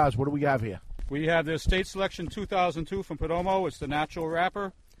Perdormo Cigars. What do we have here? We have the State Selection 2002 from Perdormo. It's the natural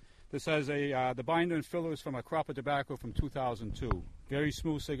wrapper. This has the binder and filler is from a crop of tobacco from 2002. Very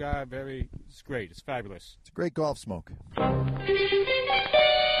smooth cigar. It's great. It's fabulous. It's a great golf smoke.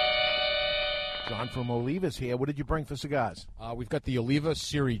 John from Oliva's here. What did you bring for cigars? We've got the Oliva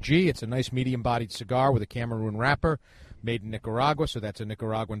Series G. It's a nice medium-bodied cigar with a Cameroon wrapper, made in Nicaragua, so that's a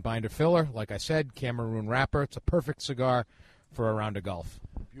Nicaraguan binder filler. Like I said, Cameroon wrapper. It's a perfect cigar for a round of golf.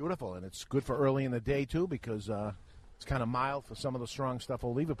 Beautiful, and it's good for early in the day, too, because it's kind of mild for some of the strong stuff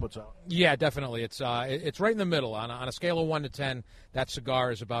Oliva puts out. Yeah, definitely. It's right in the middle. On a scale of 1 to 10, that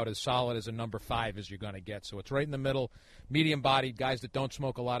cigar is about as solid as a number 5 as you're going to get. So it's right in the middle, medium-bodied. Guys that don't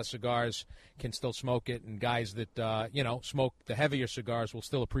smoke a lot of cigars can still smoke it, and guys that smoke the heavier cigars will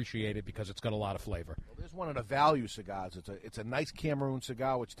still appreciate it because it's got a lot of flavor. Well, there's one of the value cigars. It's a nice Cameroon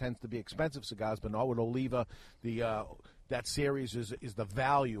cigar, which tends to be expensive cigars, but not with Oliva. That series is the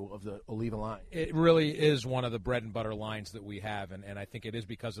value of the Oliva line. It really is one of the bread and butter lines that we have, and I think it is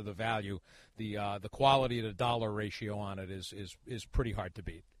because of the value. The quality to the dollar ratio on it is pretty hard to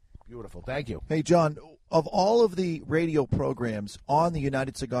beat. Beautiful. Thank you. Hey, John, of all of the radio programs on the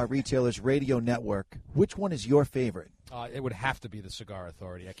United Cigar Retailers radio network, which one is your favorite? It would have to be the Cigar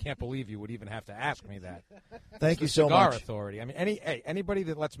Authority. I can't believe you would even have to ask me that. Thank you so Cigar much. Authority. I mean, anybody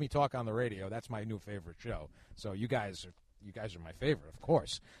that lets me talk on the radio, that's my new favorite show. So you guys are my favorite, of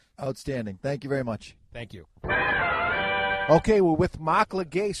course. Outstanding. Thank you very much. Thank you. Okay, we're with Mark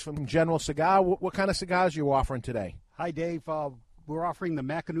Legase from General Cigar. What kind of cigars are you offering today? Hi, Dave. We're offering the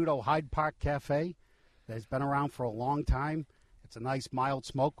Macanudo Hyde Park Cafe. That's been around for a long time. It's a nice mild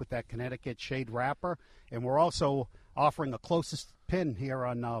smoke with that Connecticut shade wrapper. And we're also offering a closest pin here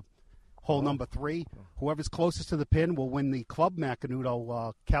on hole number 3. Whoever's closest to the pin will win the Club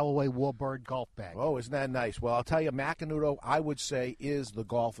Macanudo Callaway Warbird golf bag. Oh, isn't that nice? Well, I'll tell you, Macanudo, I would say, is the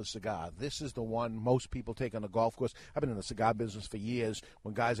golfer cigar. This is the one most people take on the golf course. I've been in the cigar business for years.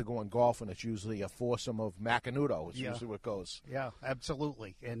 When guys are going golfing, it's usually a foursome of Macanudo. It's usually what goes. Yeah,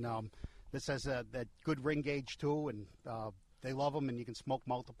 absolutely. And this has that good ring gauge, too, and they love them, and you can smoke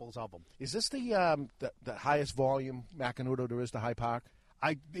multiples of them. Is this the highest volume Macanudo there is to Hyde Park?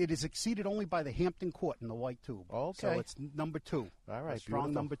 It is exceeded only by the Hampton Court in the white tube. Okay. So it's number 2. All right, a strong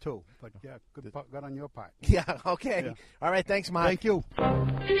beautiful. number 2. But, yeah, good on your part. Yeah, okay. Yeah. All right, thanks, Mike. Thank you.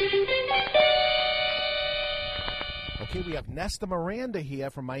 Okay, we have Nesta Miranda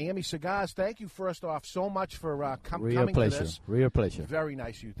here from Miami Cigars. Thank you, first off, so much for coming to this. Real pleasure. Very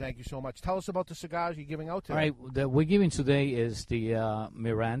nice of you. Thank you so much. Tell us about the cigars you're giving out today. All right, that we're giving today is the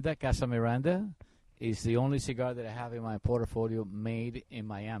Miranda, Casa Miranda. It's the only cigar that I have in my portfolio made in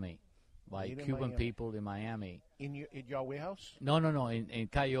Miami by Cuban people in Miami. In your warehouse? No, in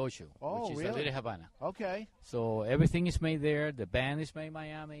Calle Ocho, which is really? Little Havana. Okay. So everything is made there. The band is made in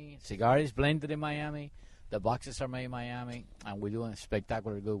Miami. Cigar is blended in Miami. The boxes are made in Miami, and we're doing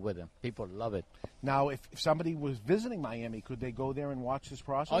spectacular good with them. People love it. Now, if somebody was visiting Miami, could they go there and watch this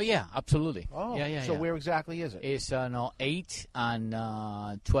process? Oh, yeah, absolutely. Oh, yeah. So where exactly is it? It's 8 on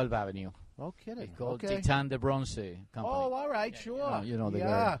 12th Avenue. No kidding. It's called Okay. Titan de Bronze Company. Oh, all right, sure. You know the yeah.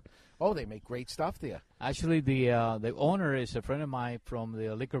 guy. Oh, they make great stuff there. Actually, the owner is a friend of mine from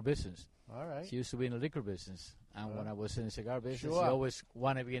the liquor business. All right. She used to be in the liquor business. And when I was in the cigar business, Sure. she always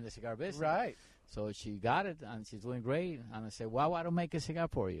wanted to be in the cigar business. Right. So she got it, and she's doing great. And I said, well, why don't make a cigar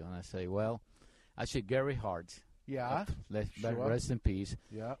for you? And I say, well, actually, Gary Hart, Yeah. Sure. rest in peace,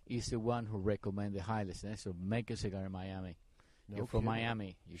 Yeah. is the one who recommended highly. So make a cigar in Miami. No You're from kidding.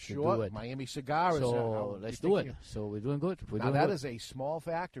 Miami. You should Sure. do it. Miami Cigars. So let's do it. So we're doing good. We're Now, doing that good. is a small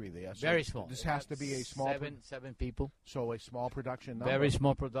factory there. So Very small. This has to be a small... Seven people. So a small production number. Very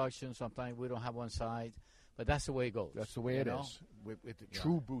small production. Sometimes we don't have one side. But that's the way it goes. That's the way it you know? is. With the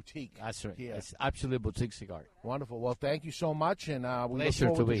true boutique. That's right. Here. It's absolutely boutique cigar. Wonderful. Well, thank you so much, and we look Pleasure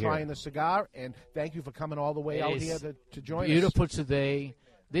forward to to be here. trying the cigar. And thank you for coming all the way It out is here to join us. beautiful today.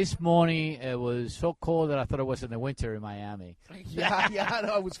 This morning it was so cold that I thought it was in the winter in Miami. Yeah,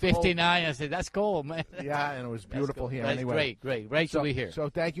 no, it was 59. I said, that's cold, man. Yeah, and it was beautiful here That's anyway. Great to be here. So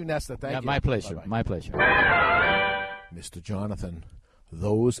thank you, Nesta. Thank you. My pleasure. Bye-bye. My pleasure. Mr. Jonathan,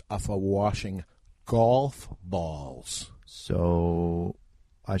 those are for washing golf balls. So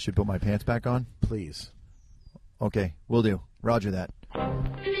I should put my pants back on? Please. Okay, will do. Roger that.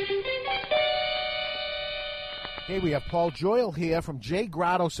 Hey, we have Paul Joyle here from J.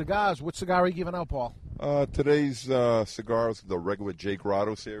 Grotto Cigars. What cigar are you giving out, Paul? Today's cigars, the regular J.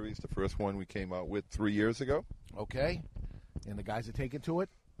 Grotto series, the first one we came out with 3 years ago. Okay. And the guys are taking to it?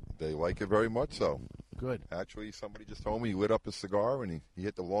 They like it very much so. Good. Actually, somebody just told me he lit up his cigar and he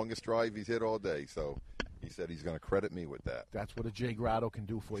hit the longest drive he's hit all day. So he said he's going to credit me with that. Have what a J. Grotto can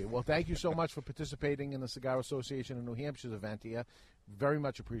do for you. Well, thank you so much for participating in the Cigar Association of New Hampshire's event here. Very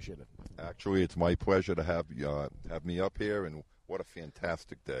much appreciated. Actually, it's my pleasure to have me up here, and what a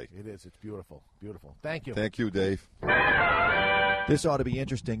fantastic day. It is. It's beautiful. Beautiful. Thank you. Thank you, Dave. This ought to be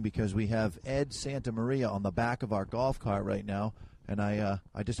interesting because we have Ed Santa Maria on the back of our golf cart right now, and I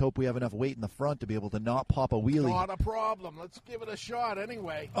just hope we have enough weight in the front to be able to not pop a wheelie. Not a problem. Let's give it a shot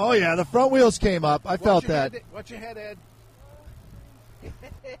anyway. Oh, yeah, the front wheels came up. I felt that. Watch your head, Ed.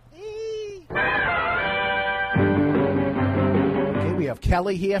 Okay, we have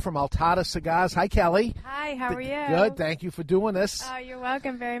Kelly here from Altadis Cigars. Hi, Kelly. Hi, how are you? Good. Thank you for doing this. Oh, you're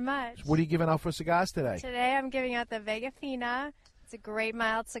welcome very much. What are you giving out for cigars today? Today I'm giving out the Vega Fina. It's a great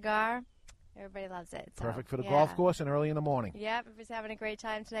mild cigar. Everybody loves it. So, Perfect for the yeah. golf course and early in the morning. Yep, everybody's having a great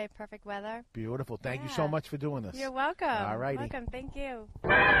time today. Perfect weather. Beautiful. Thank you so much for doing this. You're welcome. All righty. Welcome. Thank you.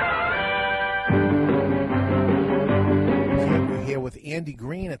 We're here with Andy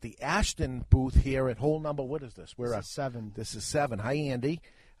Green at the Ashton booth here at hole number, what is this? This is 7. This is 7. Hi, Andy.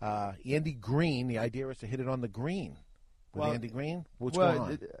 Andy Green, the idea is to hit it on the green. With Andy Green? What's going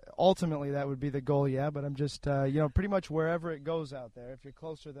on? Ultimately, that would be the goal, yeah, but I'm just, pretty much wherever it goes out there. If you're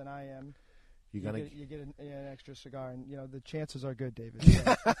closer than I am, you get an extra cigar, and, the chances are good, David.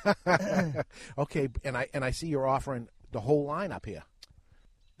 Okay, and I see you're offering the whole line up here.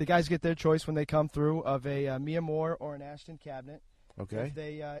 The guys get their choice when they come through of a Mi Amor or an Ashton cabinet. Okay.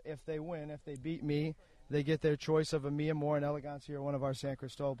 If they win, if they beat me, they get their choice of a Mi Amor, an Elegancia, or one of our San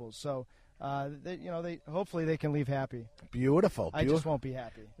Cristobals. So, hopefully they can leave happy. Beautiful. I just won't be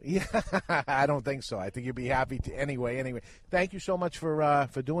happy. Yeah, I don't think so. I think you'll be happy anyway. Thank you so much for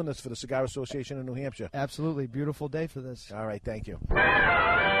doing this for the Cigar Association of New Hampshire. Absolutely. Beautiful day for this. All right. Thank you.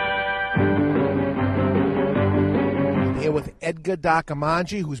 Here with Edgar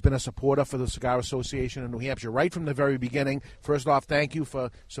Dakamanji, who's been a supporter for the Cigar Association of New Hampshire right from the very beginning. First off, thank you for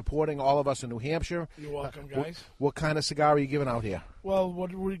supporting all of us in New Hampshire. You're welcome, guys. What kind of cigar are you giving out here? Well,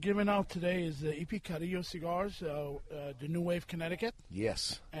 what we're giving out today is the EP Carrillo cigars, the New Wave Connecticut.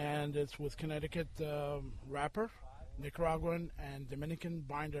 Yes. And it's with Connecticut wrapper, Nicaraguan, and Dominican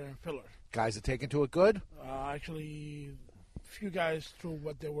binder and filler. Guys are taking to it good? Actually, few guys threw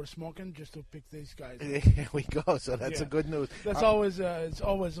what they were smoking just to pick these guys. Here we go. So that's a good news. That's always it's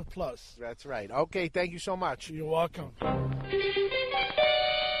always a plus. That's right. Okay, thank you so much. You're welcome.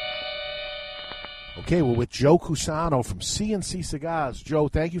 Okay, we're with Joe Cusano from C Cigars. Joe,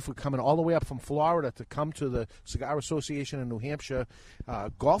 thank you for coming all the way up from Florida to come to the Cigar Association in New Hampshire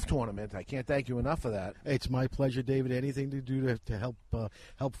golf tournament. I can't thank you enough for that. It's my pleasure, David. Anything to do to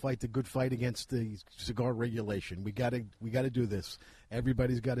help fight the good fight against the cigar regulation. We got to do this.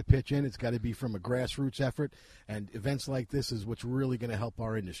 Everybody's got to pitch in. It's got to be from a grassroots effort, and events like this is what's really going to help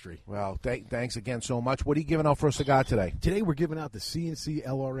our industry. Well, thanks again so much. What are you giving out for a cigar today? Today we're giving out the C&C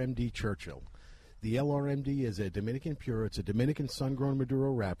LRMD Churchill. The LRMD is a Dominican Pure. It's a Dominican sun-grown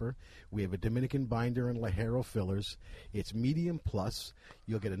Maduro wrapper. We have a Dominican binder and Lajero fillers. It's medium plus.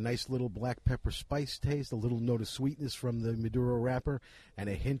 You'll get a nice little black pepper spice taste, a little note of sweetness from the Maduro wrapper, and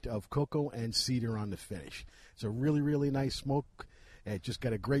a hint of cocoa and cedar on the finish. It's a really, really nice smoke. It just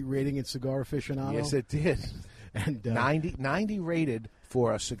got a great rating in Cigar Aficionado. Yes, it did. And 90 rated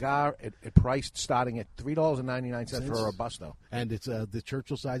for a cigar at priced starting at $3.99 for a Robusto. And it's the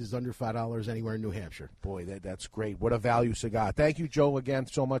Churchill size is under $5 anywhere in New Hampshire. Boy, that's great. What a value cigar. Thank you, Joe, again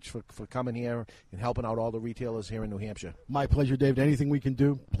so much for coming here and helping out all the retailers here in New Hampshire. My pleasure, David. Anything we can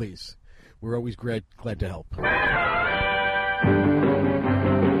do, please. We're always glad to help.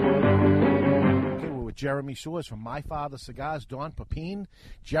 With Jeremy Soares from My Father Cigars, Don Pepin.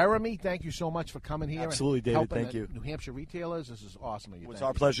 Jeremy, thank you so much for coming here. Absolutely, and David. helping Thank you. New Hampshire retailers. This is awesome of you. It's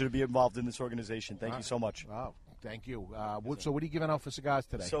our pleasure to be involved in this organization. Thank you so much. Wow, thank you. So what are you giving out for cigars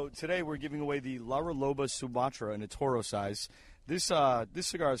today? So today we're giving away the La Loba Sumatra in a Toro size. This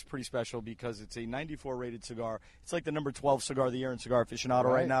cigar is pretty special because it's a 94 rated cigar. It's like the number 12 cigar of the year in Cigar Aficionado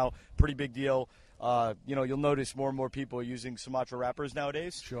right now. Pretty big deal. You'll notice more and more people are using Sumatra wrappers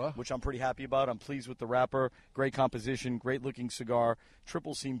nowadays, which I'm pretty happy about. I'm pleased with the wrapper. Great composition, great-looking cigar,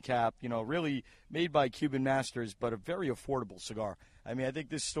 triple seam cap, really made by Cuban masters, but a very affordable cigar. I mean, I think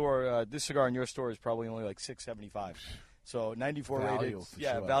this cigar in your store is probably only like $6.75. So 94 rated,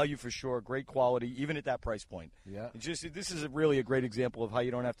 value for sure, great quality, even at that price point. Yeah, this is really a great example of how you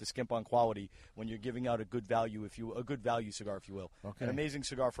don't have to skimp on quality when you're giving out a good value cigar, if you will. Okay. An amazing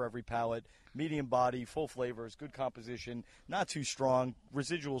cigar for every palate, medium body, full flavors, good composition, not too strong,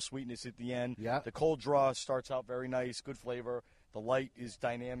 residual sweetness at the end. Yeah, the cold draw starts out very nice, good flavor. The light is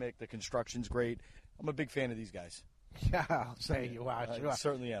dynamic, the construction's great. I'm a big fan of these guys. Yeah, I'll say you are. Sure. I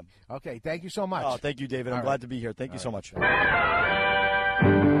certainly am. Okay, thank you so much. Oh, thank you, David. I'm glad to be here. Thank you so much. All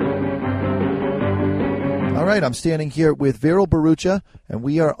right, I'm standing here with Viral Barucha, and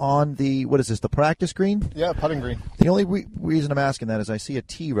we are on the, what is this, the practice green? Yeah, putting green. The only reason I'm asking that is I see a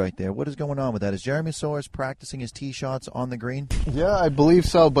tee right there. What is going on with that? Is Jeremy Soares practicing his tee shots on the green? Yeah, I believe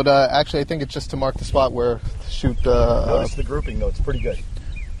so, but actually I think it's just to mark the spot where to shoot. Notice the grouping, though. It's pretty good.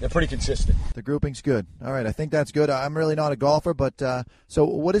 They're pretty consistent. The grouping's good. All right, I think that's good. I'm really not a golfer, but so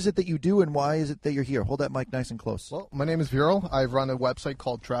what is it that you do and why is it that you're here? Hold that mic nice and close. Well, my name is Viral. I run a website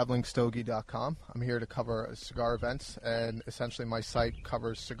called travelingstogie.com. I'm here to cover cigar events, and essentially my site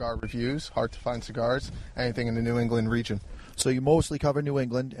covers cigar reviews, hard-to-find cigars, anything in the New England region. So you mostly cover New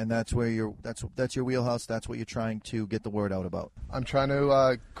England, and that's where that's your wheelhouse. That's what you're trying to get the word out about. I'm trying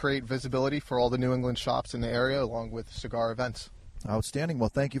to create visibility for all the New England shops in the area, along with cigar events. Outstanding. Well,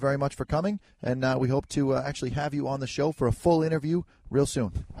 thank you very much for coming, and we hope to actually have you on the show for a full interview real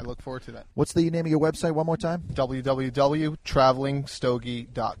soon. I look forward to that. What's the name of your website one more time?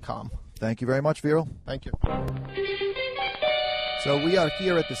 www.travelingstogie.com. Thank you very much, Viral. Thank you. So we are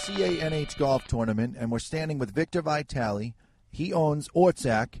here at the CANH Golf Tournament, and we're standing with Victor Vitale. He owns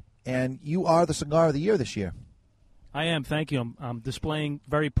Ortsac, and you are the Cigar of the Year this year. I am, thank you. I'm displaying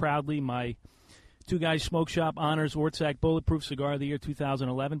very proudly my Two Guys Smoke Shop Honors Ortsac Bulletproof Cigar of the Year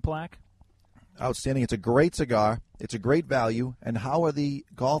 2011 plaque. Outstanding. It's a great cigar. It's a great value. And how are the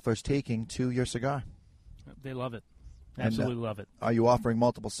golfers taking to your cigar? They love it. Absolutely love it. Are you offering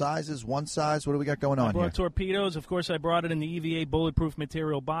multiple sizes, one size? What do we got going on I brought here? torpedoes. Of course, I brought it in the EVA bulletproof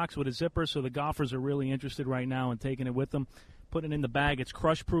material box with a zipper, so the golfers are really interested right now in taking it with them. Putting it in the bag. It's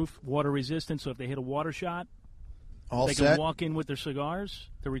crush-proof, water-resistant, so if they hit a water shot, they can walk in with their cigars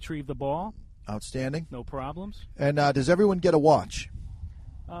to retrieve the ball. Outstanding. No problems. And does everyone get a watch?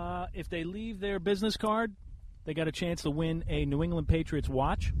 If they leave their business card, they got a chance to win a New England Patriots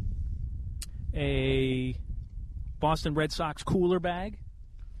watch, a Boston Red Sox cooler bag,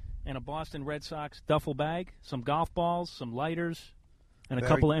 and a Boston Red Sox duffel bag, some golf balls, some lighters, and a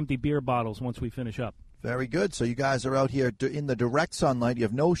couple of empty beer bottles once we finish up. Very good. So you guys are out here in the direct sunlight. You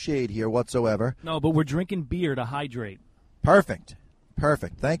have no shade here whatsoever. No, but we're drinking beer to hydrate. Perfect.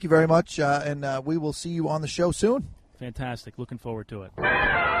 Perfect. Thank you very much, and we will see you on the show soon. Fantastic. Looking forward to it. All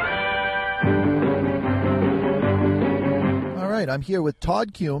right. I'm here with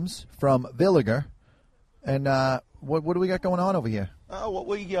Todd Cumes from Villiger. And what do we got going on over here? What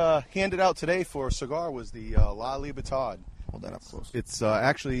we handed out today for a cigar was the La Libertad. Hold that up close. It's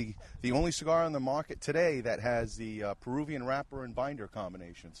actually the only cigar on the market today that has the Peruvian wrapper and binder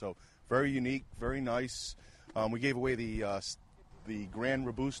combination. So very unique, very nice. We gave away the Gran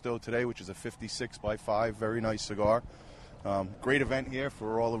Robusto today, which is a 56x5, very nice cigar. Great event here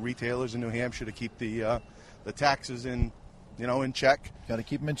for all the retailers in New Hampshire to keep the taxes in check. Got to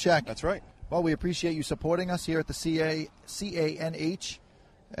keep them in check. That's right. Well, we appreciate you supporting us here at the CANH,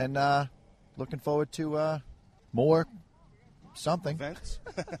 and looking forward to more something. Events.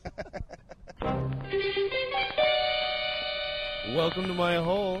 Welcome to my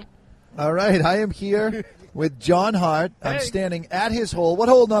hole. All right, I am here with John Hart. I'm standing at his hole. What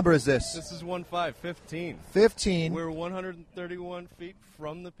hole number is this? This is 15. 15. We're 131 feet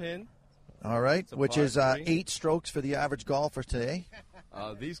from the pin. All right, It's a which par is 3. 8 strokes for the average golfer today.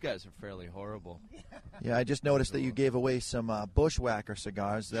 These guys are fairly horrible. Yeah, I just noticed that you gave away some Bushwhacker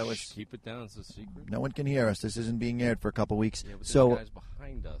cigars. That was Keep it down. It's a secret. no one can hear us. This isn't being aired for a couple weeks. Yeah, but so there's guys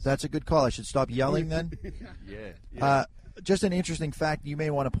behind us. that's a good call. I should stop yelling then. Yeah. Just an interesting fact you may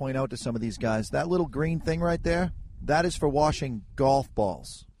want to point out to some of these guys. That little green thing right there, that is for washing golf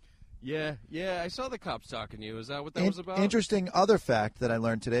balls. Yeah. I saw the cops talking to you. Is that what that was about? Interesting other fact that I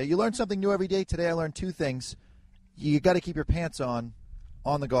learned today. You learn something new every day. Today I learned 2 things. You got to keep your pants on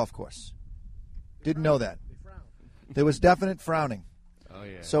the golf course. Didn't know that. There was definite frowning. Oh,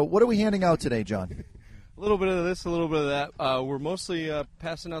 yeah. So what are we handing out today, John? A little bit of this, a little bit of that. We're mostly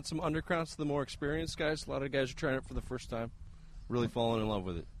passing out some undercrowns to the more experienced guys. A lot of guys are trying it for the first time. Really falling in love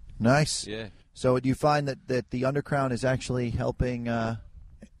with it. Nice. Yeah. So do you find that the undercrown is actually helping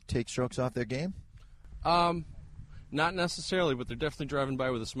take strokes off their game? Not necessarily, but they're definitely driving by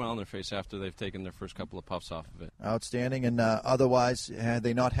with a smile on their face after they've taken their first couple of puffs off of it. Outstanding. And otherwise, had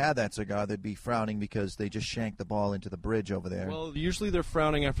they not had that cigar, they'd be frowning because they just shanked the ball into the bridge over there. Well, usually they're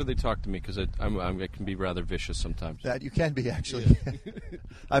frowning after they talk to me because I can be rather vicious sometimes. That you can be, actually. Yeah.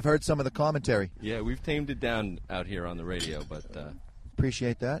 I've heard some of the commentary. Yeah, we've tamed it down out here on the radio, but...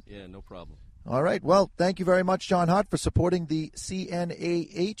 Appreciate that. Yeah, no problem. All right. Well, thank you very much, John Hart, for supporting the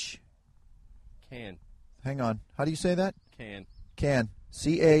CNAH. CAN. Hang on. How do you say that? CAN. CAN.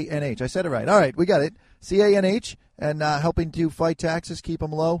 CANH. I said it right. All right. We got it. CANH and helping to fight taxes, keep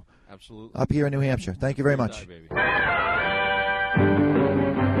them low. Absolutely. Up here in New Hampshire. Thank you very much.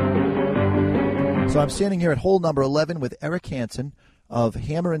 So I'm standing here at hole number 11 with Eric Hansen of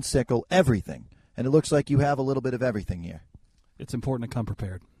Hammer and Sickle Everything. And it looks like you have a little bit of everything here. It's important to come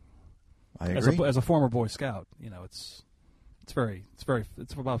prepared. I agree. As a former Boy Scout, it's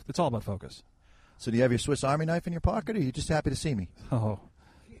all about focus. So do you have your Swiss Army knife in your pocket, or are you just happy to see me? Oh.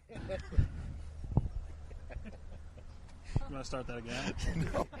 You want to start that again?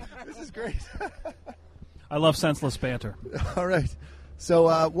 No, this is great. I love senseless banter. All right.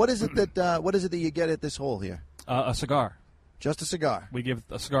 So what is it that you get at this hole here? A cigar. Just a cigar. We give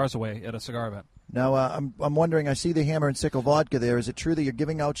cigars away at a cigar event. Now, I'm wondering, I see the Hammer and Sickle vodka there. Is it true that you're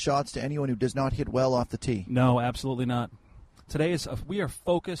giving out shots to anyone who does not hit well off the tee? No, absolutely not. We are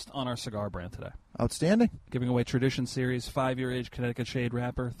focused on our cigar brand today. Outstanding. Giving away Tradition Series, 5-year age Connecticut Shade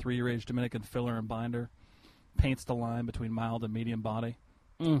Wrapper, 3-year age Dominican Filler and Binder. Paints the line between mild and medium body.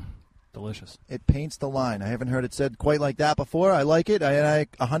 Delicious. It paints the line. I haven't heard it said quite like that before. I like it. I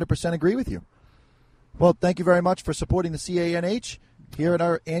 100% agree with you. Well, thank you very much for supporting the CANH here at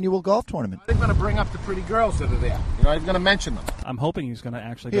our annual golf tournament. They're going to bring up the pretty girls that are there. He's going to mention them. I'm hoping he's going to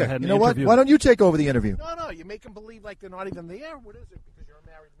actually Here, go ahead and you know interview. what? Why don't you take over the interview? No, you make them believe like they're not even there. What is it? Because you're a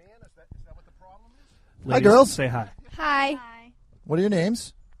married man? Is that what the problem is? Ladies, hi, girls. Say hi. Hi. What are your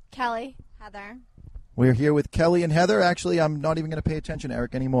names? Kelly. Heather. We're here with Kelly and Heather. Actually, I'm not even going to pay attention to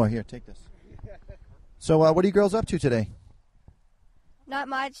Eric anymore. Here, take this. So what are you girls up to today? Not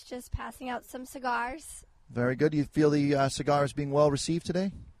much, just passing out some cigars. Very good. Do you feel the cigar is being well received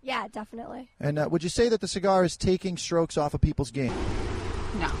today? Yeah, definitely. And would you say that the cigar is taking strokes off of people's game?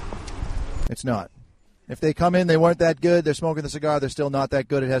 No. It's not. If they come in, they weren't that good, they're smoking the cigar, they're still not that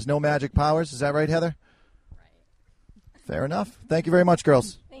good. It has no magic powers. Is that right, Heather? Right. Fair enough. Thank you very much,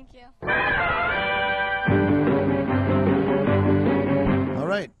 girls. Thank you. All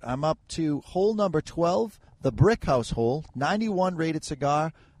right. I'm up to hole number 12, the Brick House hole, 91 rated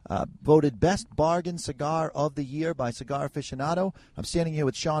cigar. Voted Best Bargain Cigar of the Year by Cigar Aficionado. I'm standing here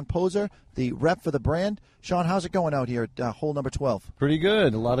with Sean Poser, the rep for the brand. Sean, how's it going out here at hole number 12? Pretty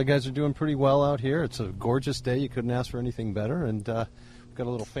good. A lot of guys are doing pretty well out here. It's a gorgeous day. You couldn't ask for anything better. And we've got a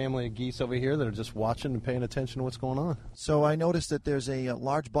little family of geese over here that are just watching and paying attention to what's going on. So I noticed that there's a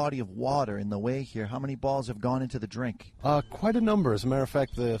large body of water in the way here. How many balls have gone into the drink? Quite a number. As a matter of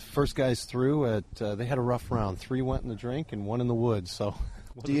fact, the first guys through, they had a rough round. 3 went in the drink and 1 in the woods. So...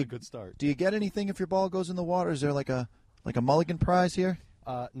 wasn't a good start. Do you get anything if your ball goes in the water? Is there like a mulligan prize here?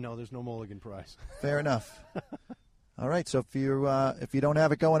 No, there's no mulligan prize. Fair enough. All right, so if you don't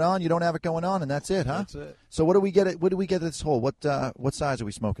have it going on, you don't have it going on, and that's it, huh? That's it. So what do we get at this hole? What size are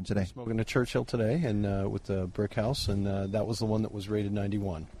we smoking today? Smoking a Churchill today, and with the Brick House, and that was the one that was rated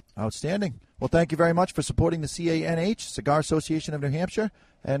 91. Outstanding. Well, thank you very much for supporting the CANH, Cigar Association of New Hampshire,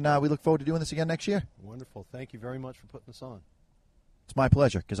 and we look forward to doing this again next year. Wonderful. Thank you very much for putting this on. It's my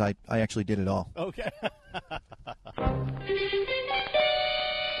pleasure because I actually did it all. Okay. All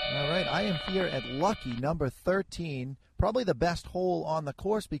right, I am here at lucky number 13, probably the best hole on the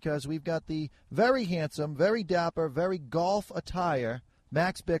course because we've got the very handsome, very dapper, very golf attire,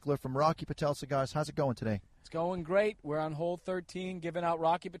 Max Bickler from Rocky Patel Cigars. How's it going today? It's going great. We're on hole 13, giving out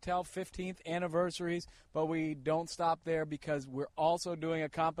Rocky Patel 15th anniversaries, but we don't stop there because we're also doing a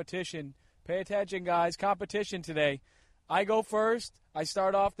competition. Pay attention, guys. Competition today. I go first. I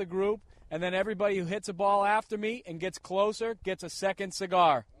start off the group, and then everybody who hits a ball after me and gets closer gets a second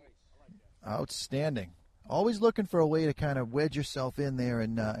cigar. Outstanding. Always looking for a way to kind of wedge yourself in there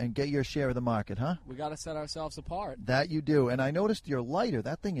and get your share of the market, huh? We got to set ourselves apart. That you do. And I noticed your lighter.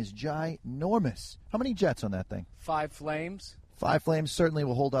 That thing is ginormous. How many jets on that thing? 5 flames. 5 flames certainly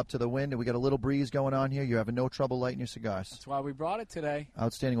will hold up to the wind, and we got a little breeze going on here. You're having no trouble lighting your cigars. That's why we brought it today.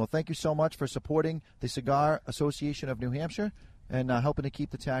 Outstanding. Well, thank you so much for supporting the Cigar Association of New Hampshire and helping to keep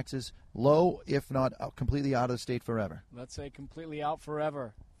the taxes low, if not completely out of the state forever. Let's say completely out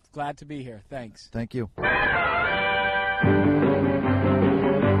forever. Glad to be here. Thanks. Thank you. All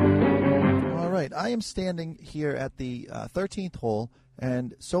right. I am standing here at the 13th hole,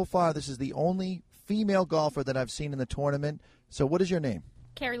 and so far this is the only female golfer that I've seen in the tournament. So what is your name?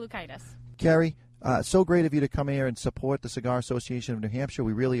 Carrie Lukaitis. Carrie, so great of you to come here and support the Cigar Association of New Hampshire.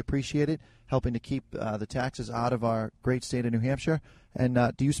 We really appreciate it, helping to keep the taxes out of our great state of New Hampshire. And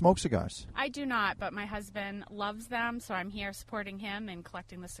do you smoke cigars? I do not, but my husband loves them, so I'm here supporting him and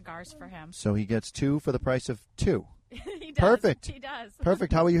collecting the cigars for him. So he gets 2 for the price of 2. He does. Perfect. He does.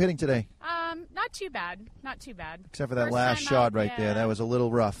 Perfect. How are you hitting today? Not too bad. Not too bad. Except for that First last time shot out, right there. That was a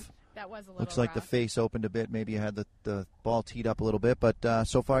little rough. That was a little Looks like rough. the face opened a bit. Maybe you had the ball teed up a little bit. But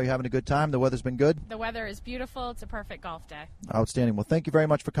so far, you're having a good time. The weather's been good? The weather is beautiful. It's a perfect golf day. Outstanding. Well, thank you very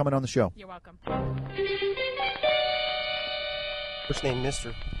much for coming on the show. You're welcome. First name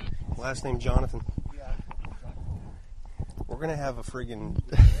Mr. Last name Jonathan. We're going to have a friggin'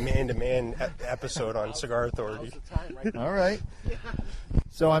 man-to-man episode on Cigar Authority. All right.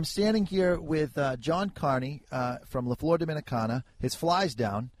 So I'm standing here with John Carney from La Flor Dominicana. His fly's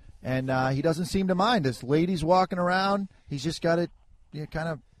down, and he doesn't seem to mind. There's ladies walking around. He's just got it kind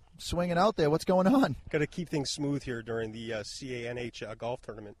of swinging out there. What's going on? Got to keep things smooth here during the CANH golf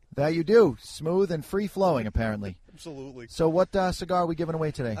tournament. That you do. Smooth and free-flowing, apparently. Absolutely. So what cigar are we giving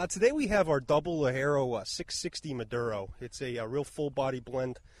away today? Today we have our Double Lajero 660 Maduro. It's a real full-body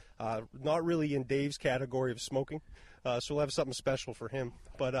blend. Not really in Dave's category of smoking, so we'll have something special for him.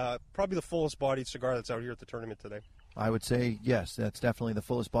 But probably the fullest-bodied cigar that's out here at the tournament today. I would say, yes, that's definitely the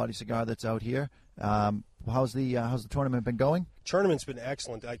fullest-body cigar that's out here. How's the tournament been going? Tournament's been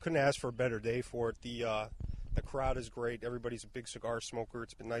excellent. I couldn't ask for a better day for it. The crowd is great. Everybody's a big cigar smoker.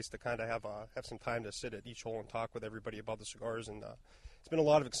 It's been nice to kind of have some time to sit at each hole and talk with everybody about the cigars, and it's been a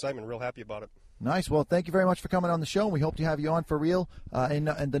lot of excitement. Real happy about it. Nice. Well, thank you very much for coming on the show. We hope to have you on for real in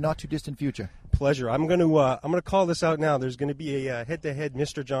the not too distant future. Pleasure. I'm going to call this out now. There's going to be a head-to-head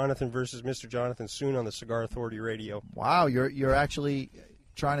Mr. Jonathan versus Mr. Jonathan soon on the Cigar Authority Radio. Wow, you're actually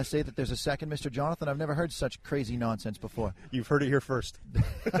trying to say that there's a second Mr. Jonathan? I've never heard such crazy nonsense before. You've heard it here first.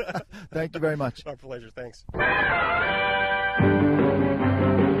 Thank you very much. Our pleasure. Thanks.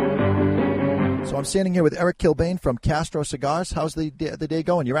 So I'm standing here with Eric Kilbane from Castro Cigars. How's the day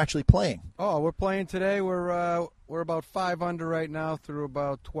going? You're actually playing. Oh, we're playing today. We're about 5 under right now through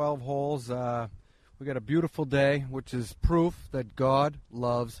about 12 holes. We got a beautiful day, which is proof that God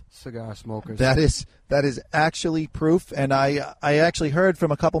loves cigar smokers. That is actually proof, and I actually heard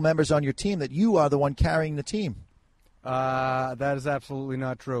from a couple members on your team that you are the one carrying the team. That is absolutely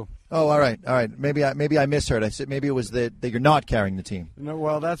not true. Oh, all right. Maybe I misheard. I said maybe it was that you're not carrying the team. No,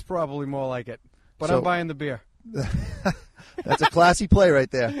 well, that's probably more like it. But So- I'm buying the beer. That's a classy play right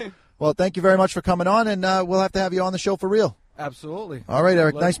there. Well, thank you very much for coming on, and we'll have to have you on the show for real. Absolutely. All right,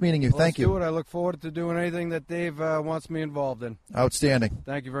 Eric. Nice meeting you. Thank you. Let's do it. I look forward to doing anything that Dave wants me involved in. Outstanding.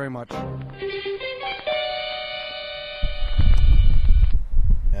 Thank you very much.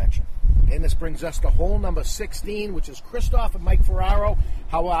 Action. And this brings us to hole number 16, which is Kristoff and Mike Ferraro.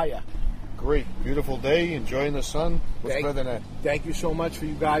 How are you? Great. Beautiful day. Enjoying the sun. What's better than that? Thank you so much for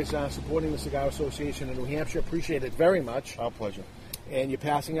you guys supporting the Cigar Association in New Hampshire. Appreciate it very much. Our pleasure. And you're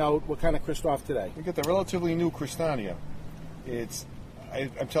passing out what kind of Kristoff today? We got the relatively new Cristania.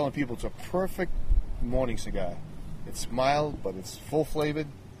 I'm telling people it's a perfect morning cigar. It's mild, but it's full-flavored.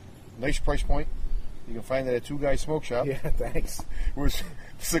 Nice price point. You can find it at Two Guys Smoke Shop. Yeah, thanks. The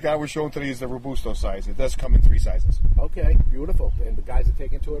cigar we're showing today is the Robusto size. It does come in 3 sizes. Okay, beautiful. And the guys are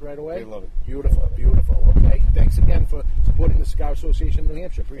taking to it right away? They love it. Beautiful, beautiful. Okay, thanks again for supporting the Cigar Association in New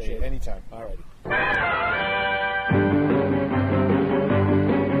Hampshire. Appreciate it. Anytime. All righty.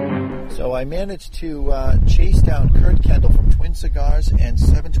 So I managed to chase down Kurt Kendall from Twin Cigars and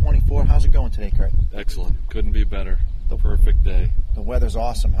 724. How's it going today, Kurt? Excellent. Couldn't be better. The perfect day. The weather's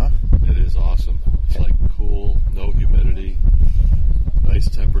awesome, huh? It is awesome. It's like cool, no humidity, nice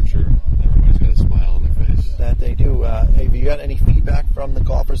temperature. Everybody's got a smile on their face. That they do. Have you got any feedback from the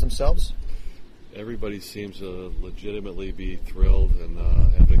golfers themselves? Everybody seems to legitimately be thrilled and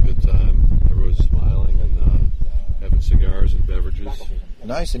having a good time. Everyone's smiling and having cigars and beverages.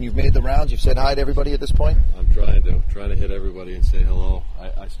 Nice. And you've made the rounds. You've said hi to everybody at this point? I'm trying to hit everybody and say hello.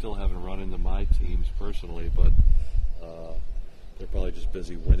 I still haven't run into my teams personally, but they're probably just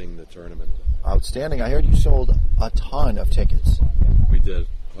busy winning the tournament. Outstanding. I heard you sold a ton of tickets. We did.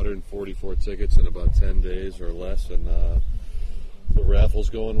 144 tickets in about 10 days or less, and the raffle's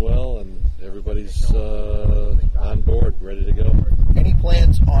going well, and everybody's on board, ready to go. Any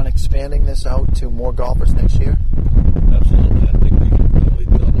plans on expanding this out to more golfers next year? Absolutely. I think we can probably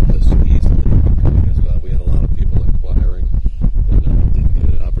double this easily because we had a lot of people inquiring and didn't get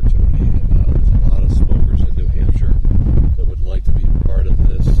an opportunity. And there's a lot of smokers in New Hampshire that would like to be part of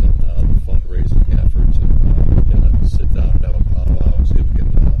this and the fundraising efforts. And we're going to sit down and have a powwow and see if we can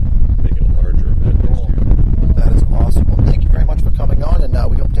make it a larger event next year. That is awesome. Well, thank you very much for coming on, and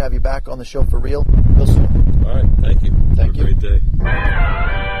we hope to have you back on the show for real soon. All right. Thank you. Thank you. Have a great day.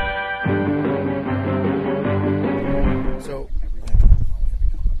 So,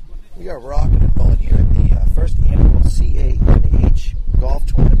 we are rocking and rolling here at the first annual CANH golf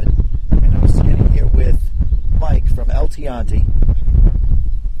tournament, and I'm standing here with Mike from El Tiante.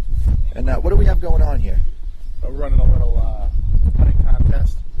 And what do we have going on here? We're running a little putting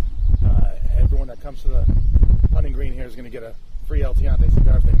contest. Everyone that comes to the putting green here is going to get a free El Tiante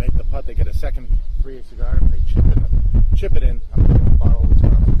cigar. If they make the putt, they get a second free cigar. If they chip it in, I'm going to bottle of the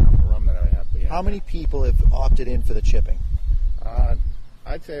rum that I have. How many people have opted in for the chipping?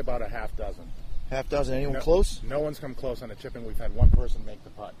 I'd say about a half dozen. Half dozen? Anyone close? No one's come close on the chipping. We've had one person make the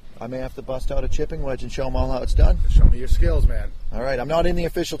putt. I may have to bust out a chipping wedge and show them all how it's done. Show me your skills, man. All right. I'm not in the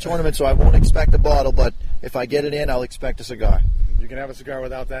official tournament, so I won't expect a bottle, but if I get it in, I'll expect a cigar. You can have a cigar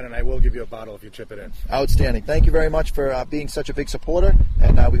without that, and I will give you a bottle if you chip it in. Outstanding. Thank you very much for being such a big supporter,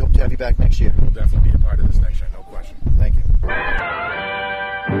 and we hope to have you back next year. We'll definitely be a part of this next year, no question. Thank you.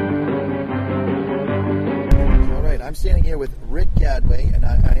 All right, I'm standing here with Rick Gadway, and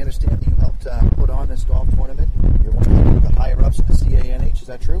I understand that you helped put on this golf tournament. You're one of the higher-ups at the CANH. Is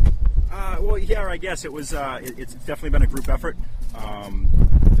that true? Well, yeah, I guess it was. It's definitely been a group effort.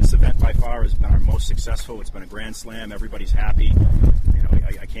 This event by far has been our most successful. It's been a grand slam. Everybody's happy. You know,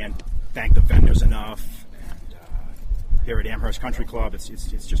 I can't thank the vendors enough. And here at Amherst Country Club, it's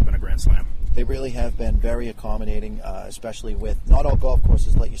just been a grand slam. They really have been very accommodating, especially with not all golf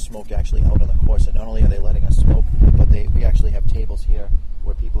courses let you smoke actually out on the course. And not only are they letting us smoke, but we actually have tables here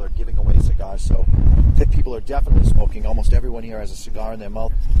where people are giving away cigars. So people are definitely smoking. Almost everyone here has a cigar in their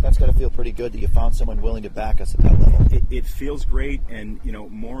mouth. That's got to feel pretty good that you found someone willing to back us at that level. It feels great, and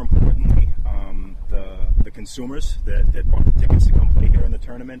more importantly, the consumers that bought the tickets to come play here in the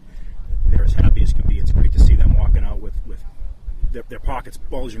tournament, they're as happy as can be. It's great to see them walking out with their pockets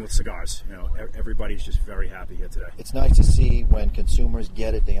bulging with cigars. Everybody's just very happy here today. It's nice to see when consumers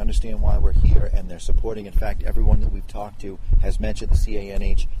get it, they understand why we're here, and they're supporting. In fact, everyone that we've talked to has mentioned the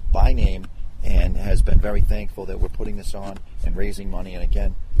CANH by name and has been very thankful that we're putting this on and raising money. And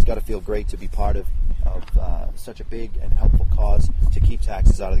again, it's got to feel great to be part of such a big and helpful cause to keep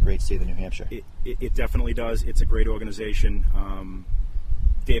taxes out of the great state of New Hampshire. It definitely does. It's a great organization.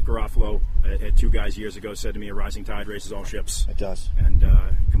 Dave Garofalo, at Two Guys years ago, said to me, a rising tide raises all ships. It does. And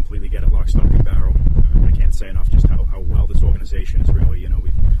completely get it, lock, stock, and barrel. I can't say enough just how well this organization is really,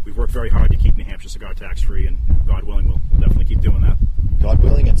 we've worked very hard to keep New Hampshire cigar tax free, and God willing, we'll definitely keep doing that. God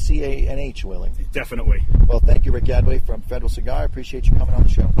willing and CANH willing. Definitely. Well, thank you, Rick Gadway from Federal Cigar. I appreciate you coming on the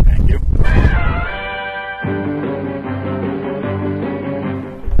show. Thank you.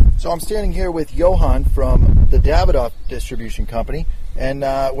 So I'm standing here with Johan from the Davidoff Distribution Company, and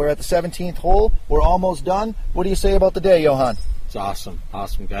we're at the 17th hole. We're almost done. What do you say about the day, Johan? It's awesome.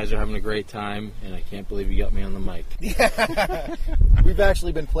 Awesome. Guys are having a great time, and I can't believe you got me on the mic. We've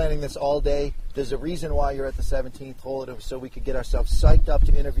actually been planning this all day. There's a reason why you're at the 17th hole, so we could get ourselves psyched up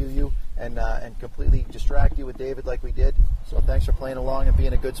to interview you and completely distract you with David like we did. So thanks for playing along and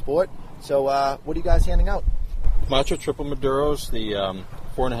being a good sport. So what are you guys handing out? Macho Triple Maduros, the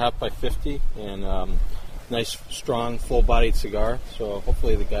 4.5 by 50, and nice, strong, full-bodied cigar. So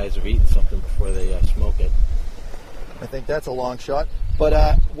hopefully the guys have eaten something before they smoke it. I think that's a long shot.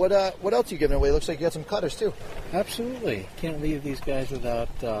 But what else are you giving away? Looks like you got some cutters, too. Absolutely. Can't leave these guys without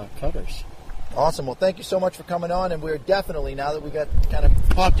cutters. Awesome. Well, thank you so much for coming on, and we're definitely, now that we got kind of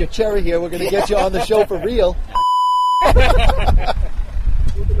popped your cherry here, we're going to get you on the show for real. With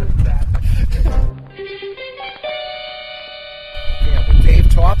Dave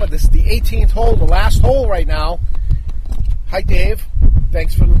Topper. This is the 18th hole, the last hole right now. Hi, Dave.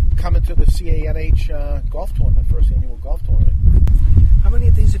 Thanks for coming to the CANH golf tournament, first annual golf tournament. How many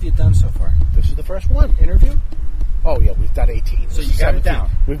of these have you done so far? This is the first one. Interview? Oh, yeah, we've done 18. So you got it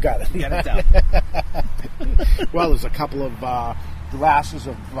down. We've got it. You got it down. Well, there's a couple of glasses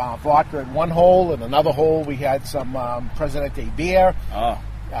of vodka in one hole. In another hole, we had some Presidente beer. Oh.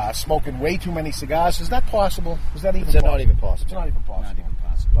 Smoking way too many cigars. Is that possible? Is that even It's possible? not even possible. It's not even possible. Not even possible.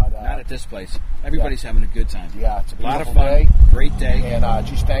 But, not at this place. Everybody's having a good time. Yeah, it's a lot of beautiful fun. day. Great day. And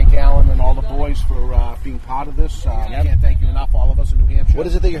just thank Alan and all the boys for being part of this. I can't thank you enough, all of us in New Hampshire. What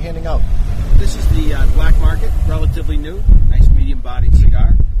is it that you're handing out? This is the Black Market, relatively new. Nice medium-bodied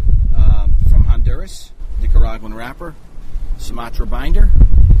cigar from Honduras. Nicaraguan wrapper, Sumatra binder,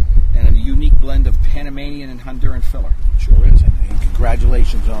 and a unique blend of Panamanian and Honduran filler. Sure is. And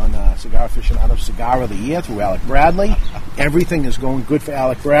congratulations on Cigar Aficionado Cigar of the Year through Alec Bradley. Everything is going good for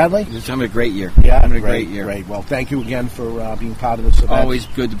Alec Bradley. It's having a great year. Yeah, having a great, great year. Great. Well, thank you again for being part of this event. Always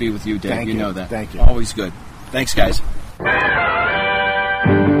good to be with you, Dave. Thank you know that. Thank you. Always good. Thanks, guys.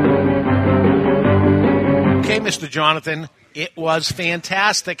 Okay, Mr. Jonathan, it was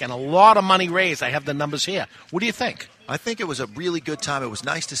fantastic and a lot of money raised. I have the numbers here. What do you think? I think it was a really good time. It was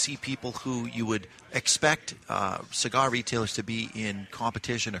nice to see people who you would expect cigar retailers to be in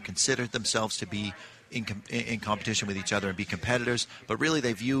competition or consider themselves to be in competition with each other and be competitors, but really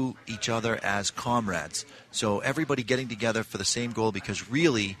they view each other as comrades. So everybody getting together for the same goal, because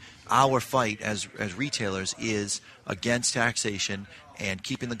really our fight as retailers is against taxation and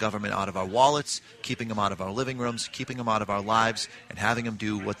keeping the government out of our wallets, keeping them out of our living rooms, keeping them out of our lives, and having them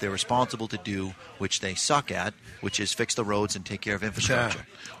do what they're responsible to do, which they suck at, which is fix the roads and take care of infrastructure.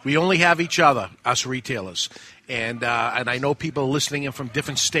 Yeah. We only have each other, us retailers. And I know people listening in from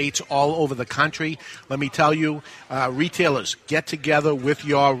different states all over the country. Let me tell you, retailers, get together with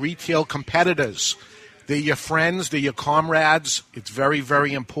your retail competitors. They're your friends. They're your comrades. It's very,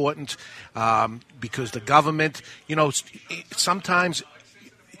 very important because the government, sometimes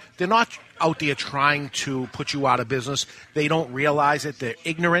they're not out there trying to put you out of business. They don't realize it. They're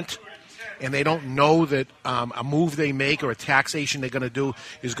ignorant. And they don't know that a move they make or a taxation they're going to do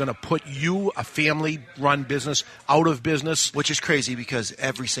is going to put you, a family-run business, out of business. Which is crazy because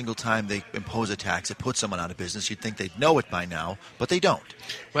every single time they impose a tax, it puts someone out of business. You'd think they'd know it by now, but they don't.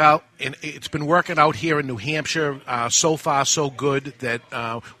 Well, and it's been working out here in New Hampshire so far so good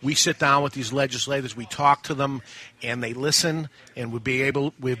that we sit down with these legislators, we talk to them, and they listen, and we've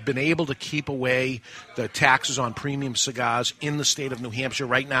been able to keep away the taxes on premium cigars in the state of New Hampshire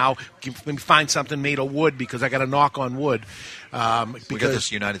right now. Let me find something made of wood because I got to knock on wood. We got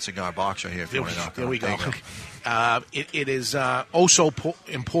this United Cigar box right here if you want to knock on. There we go. It is so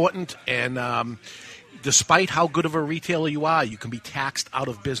important, and despite how good of a retailer you are, you can be taxed out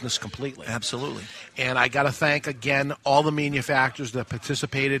of business completely. Absolutely. And I got to thank, again, all the manufacturers that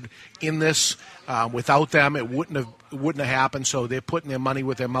participated in this. Without them, it wouldn't have happened. So they're putting their money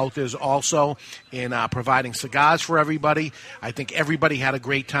where their mouth is also in providing cigars for everybody. I think everybody had a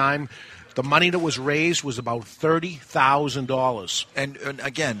great time. The money that was raised was about $30,000. And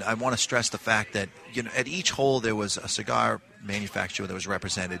again, I want to stress the fact that at each hole there was a cigar manufacturer that was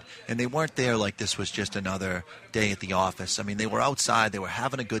represented, and they weren't there like this was just another day at the office. I mean, they were outside. They were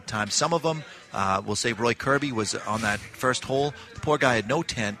having a good time. Some of them, we'll say Roy Kirby was on that first hole. The poor guy had no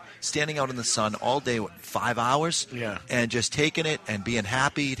tent, standing out in the sun all day, 5 hours? Yeah. And just taking it and being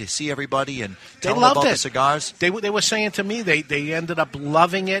happy to see everybody and tell them loved about it. the cigars. They were saying to me they ended up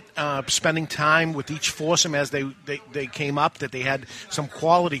loving it, spending time with each foursome as they came up, that they had some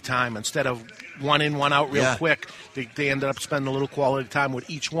quality time instead of one in, one out real quick. They ended up spending a little quality time with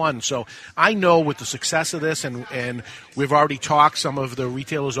each one. So I know with the success of this, and we've already talked some of the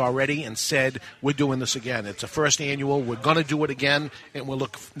retailers already and said we're doing this again. It's a first annual. We're going to do it again, and we're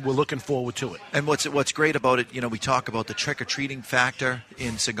looking forward to it. And what's great about it, we talk about the trick-or-treating factor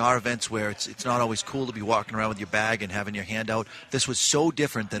in cigar events where it's not always cool to be walking around with your bag and having your hand out. This was so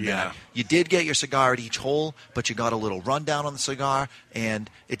different than that. You did get your cigar at each hole, but you got a little rundown on the cigar, and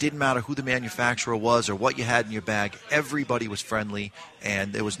it didn't matter who the manufacturer was or what you had in your bag. Everybody was friendly,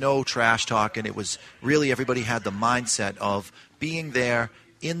 and there was no trash talking. It was really everybody had the mindset of being there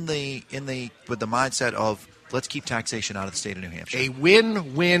with the mindset of let's keep taxation out of the state of New Hampshire. A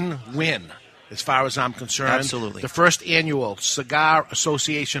win-win-win, as far as I'm concerned. Absolutely. The first annual Cigar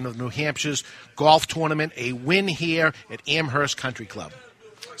Association of New Hampshire's golf tournament, a win here at Amherst Country Club.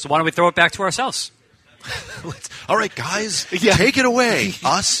 So why don't we throw it back to ourselves? All right, guys, take it away.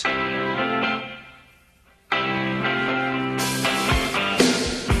 Us.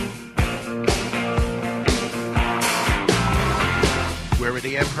 We're at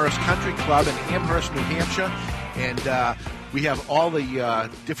the Amherst Country Club in Amherst, New Hampshire, and we have all the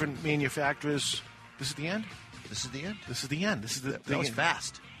different manufacturers. This is the end? This is the end? This is the end. This is the That was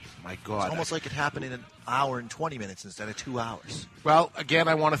fast. My God. It's almost like it happened in an hour and 20 minutes instead of 2 hours. Well, again,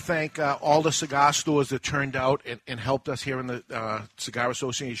 I want to thank all the cigar stores that turned out and helped us here in the Cigar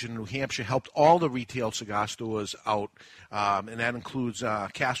Association in New Hampshire, helped all the retail cigar stores out, and that includes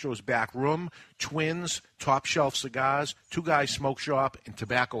Castro's Back Room, Twins, Top Shelf Cigars, Two Guys Smoke Shop, and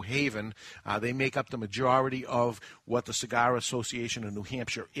Tobacco Haven. They make up the majority of what the Cigar Association in New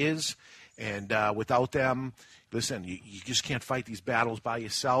Hampshire is, and without them, listen, you just can't fight these battles by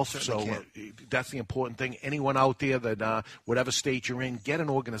yourself. Certainly so that's the important thing. Anyone out there that, whatever state you're in, get an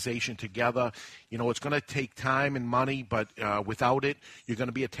organization together. You know, it's going to take time and money, but without it, you're going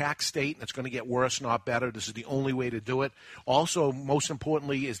to be a tax state, and it's going to get worse, not better. This is the only way to do it. Also, most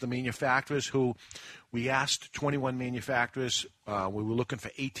importantly, is the manufacturers who we asked 21 manufacturers. We were looking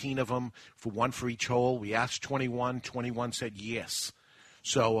for 18 of them, for one for each hole. We asked 21. 21 said yes.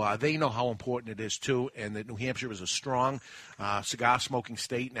 So they know how important it is, too, and that New Hampshire is a strong cigar smoking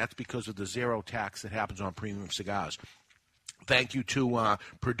state, and that's because of the zero tax that happens on premium cigars. Thank you to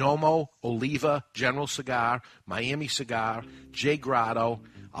Perdormo, Oliva, General Cigar, Miami Cigar, J. Grotto,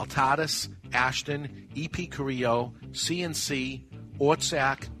 Altadis, Ashton, E.P. Carrillo, C&C,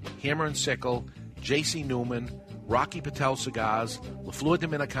 Ortsac, Hammer and Sickle, J.C. Newman, Rocky Patel Cigars, La Flor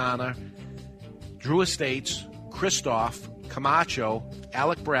Dominicana, Drew Estates, Kristoff, Camacho,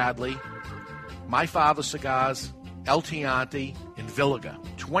 Alec Bradley, My Father Cigars, El Tiante, and Villiger.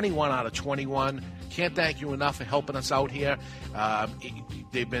 21 out of 21. Can't thank you enough for helping us out here.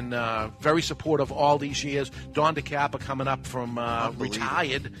 They've been very supportive all these years. Don DeCappa coming up from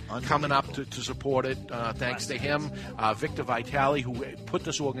retired, coming up to support it. Thanks to him. Victor Vitale, who put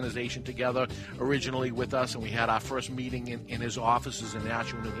this organization together originally with us, and we had our first meeting in his offices in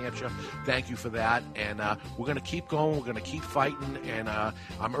Ashton, New Hampshire. Thank you for that. And we're going to keep going. We're going to keep fighting. And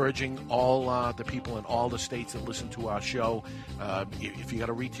I'm urging all the people in all the states that listen to our show, if you got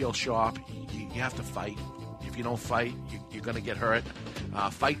a retail shop, you have to fight. If you don't fight, you're going to get hurt.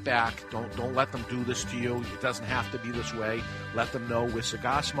 Fight back. Don't let them do this to you. It doesn't have to be this way. Let them know we're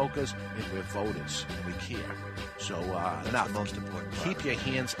cigar smokers and we're voters and we care. So that's the most important part. Keep your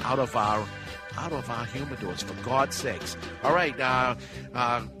hands out of our humidors, for God's sakes. All right,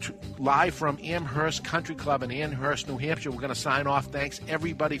 live from Amherst Country Club in Amherst, New Hampshire, we're going to sign off. Thanks,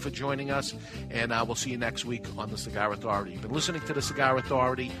 everybody, for joining us, and we'll see you next week on the Cigar Authority. You've been listening to the Cigar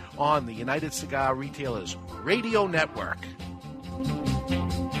Authority on the United Cigar Retailers Radio Network.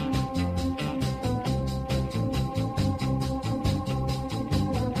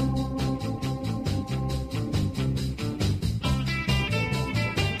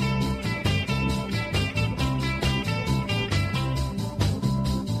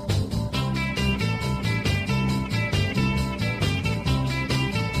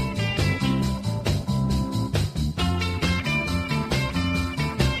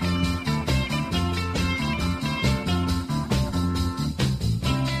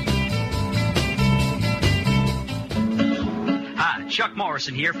 Chuck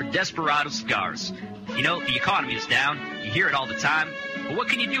Morrison here for Desperado Cigars. You know, the economy is down. You hear it all the time. But what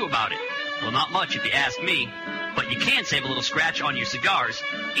can you do about it? Well, not much if you ask me. But you can save a little scratch on your cigars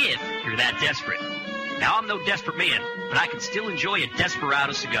if you're that desperate. Now, I'm no desperate man, but I can still enjoy a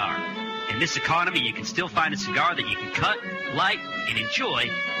Desperado cigar. In this economy, you can still find a cigar that you can cut, light, and enjoy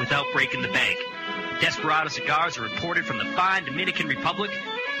without breaking the bank. Desperado cigars are imported from the fine Dominican Republic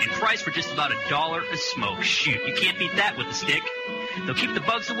and priced for just about $1 a smoke. Shoot, you can't beat that with a stick. They'll keep the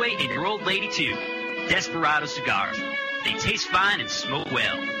bugs away and your old lady, too. Desperado Cigars. They taste fine and smoke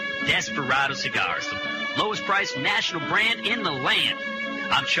well. Desperado Cigars, the lowest priced national brand in the land.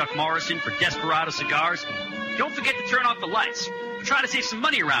 I'm Chuck Morrison for Desperado Cigars. Don't forget to turn off the lights. We're trying to save some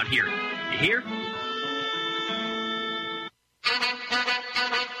money around here. You hear?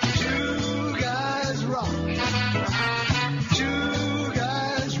 Two guys rock. Two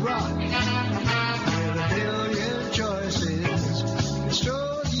guys rock. With a billion choices.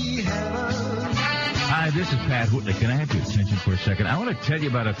 Story heaven. Hi, this is Pat Whitley. Can I have your attention for a second? I want to tell you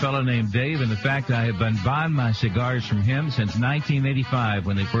about a fellow named Dave and the fact I have been buying my cigars from him since 1985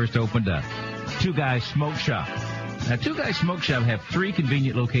 when they first opened up. Two Guys Smoke Shop. Now, Two Guys Smoke Shop have 3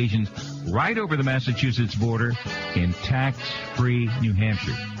 convenient locations right over the Massachusetts border in tax-free New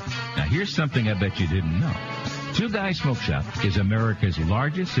Hampshire. Now, here's something I bet you didn't know. Two Guys Smoke Shop is America's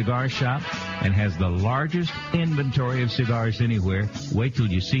largest cigar shop and has the largest inventory of cigars anywhere. Wait till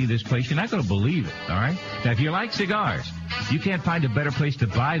you see this place. You're not going to believe it, all right? Now, if you like cigars, you can't find a better place to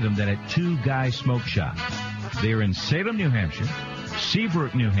buy them than at Two Guys Smoke Shop. They're in Salem, New Hampshire,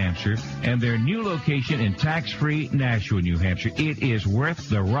 Seabrook, New Hampshire, and their new location in tax-free Nashua, New Hampshire. It is worth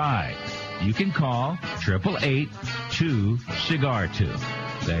the ride. You can call 888-2-CIGAR-2.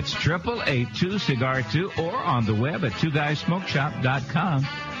 That's 888-2-CIGAR-2 or on the web at twoguysmokeshop.com.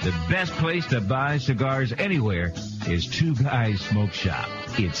 The best place to buy cigars anywhere is Two Guys Smoke Shop.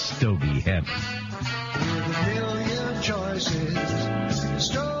 It's Stogie Heaven. With a million choices.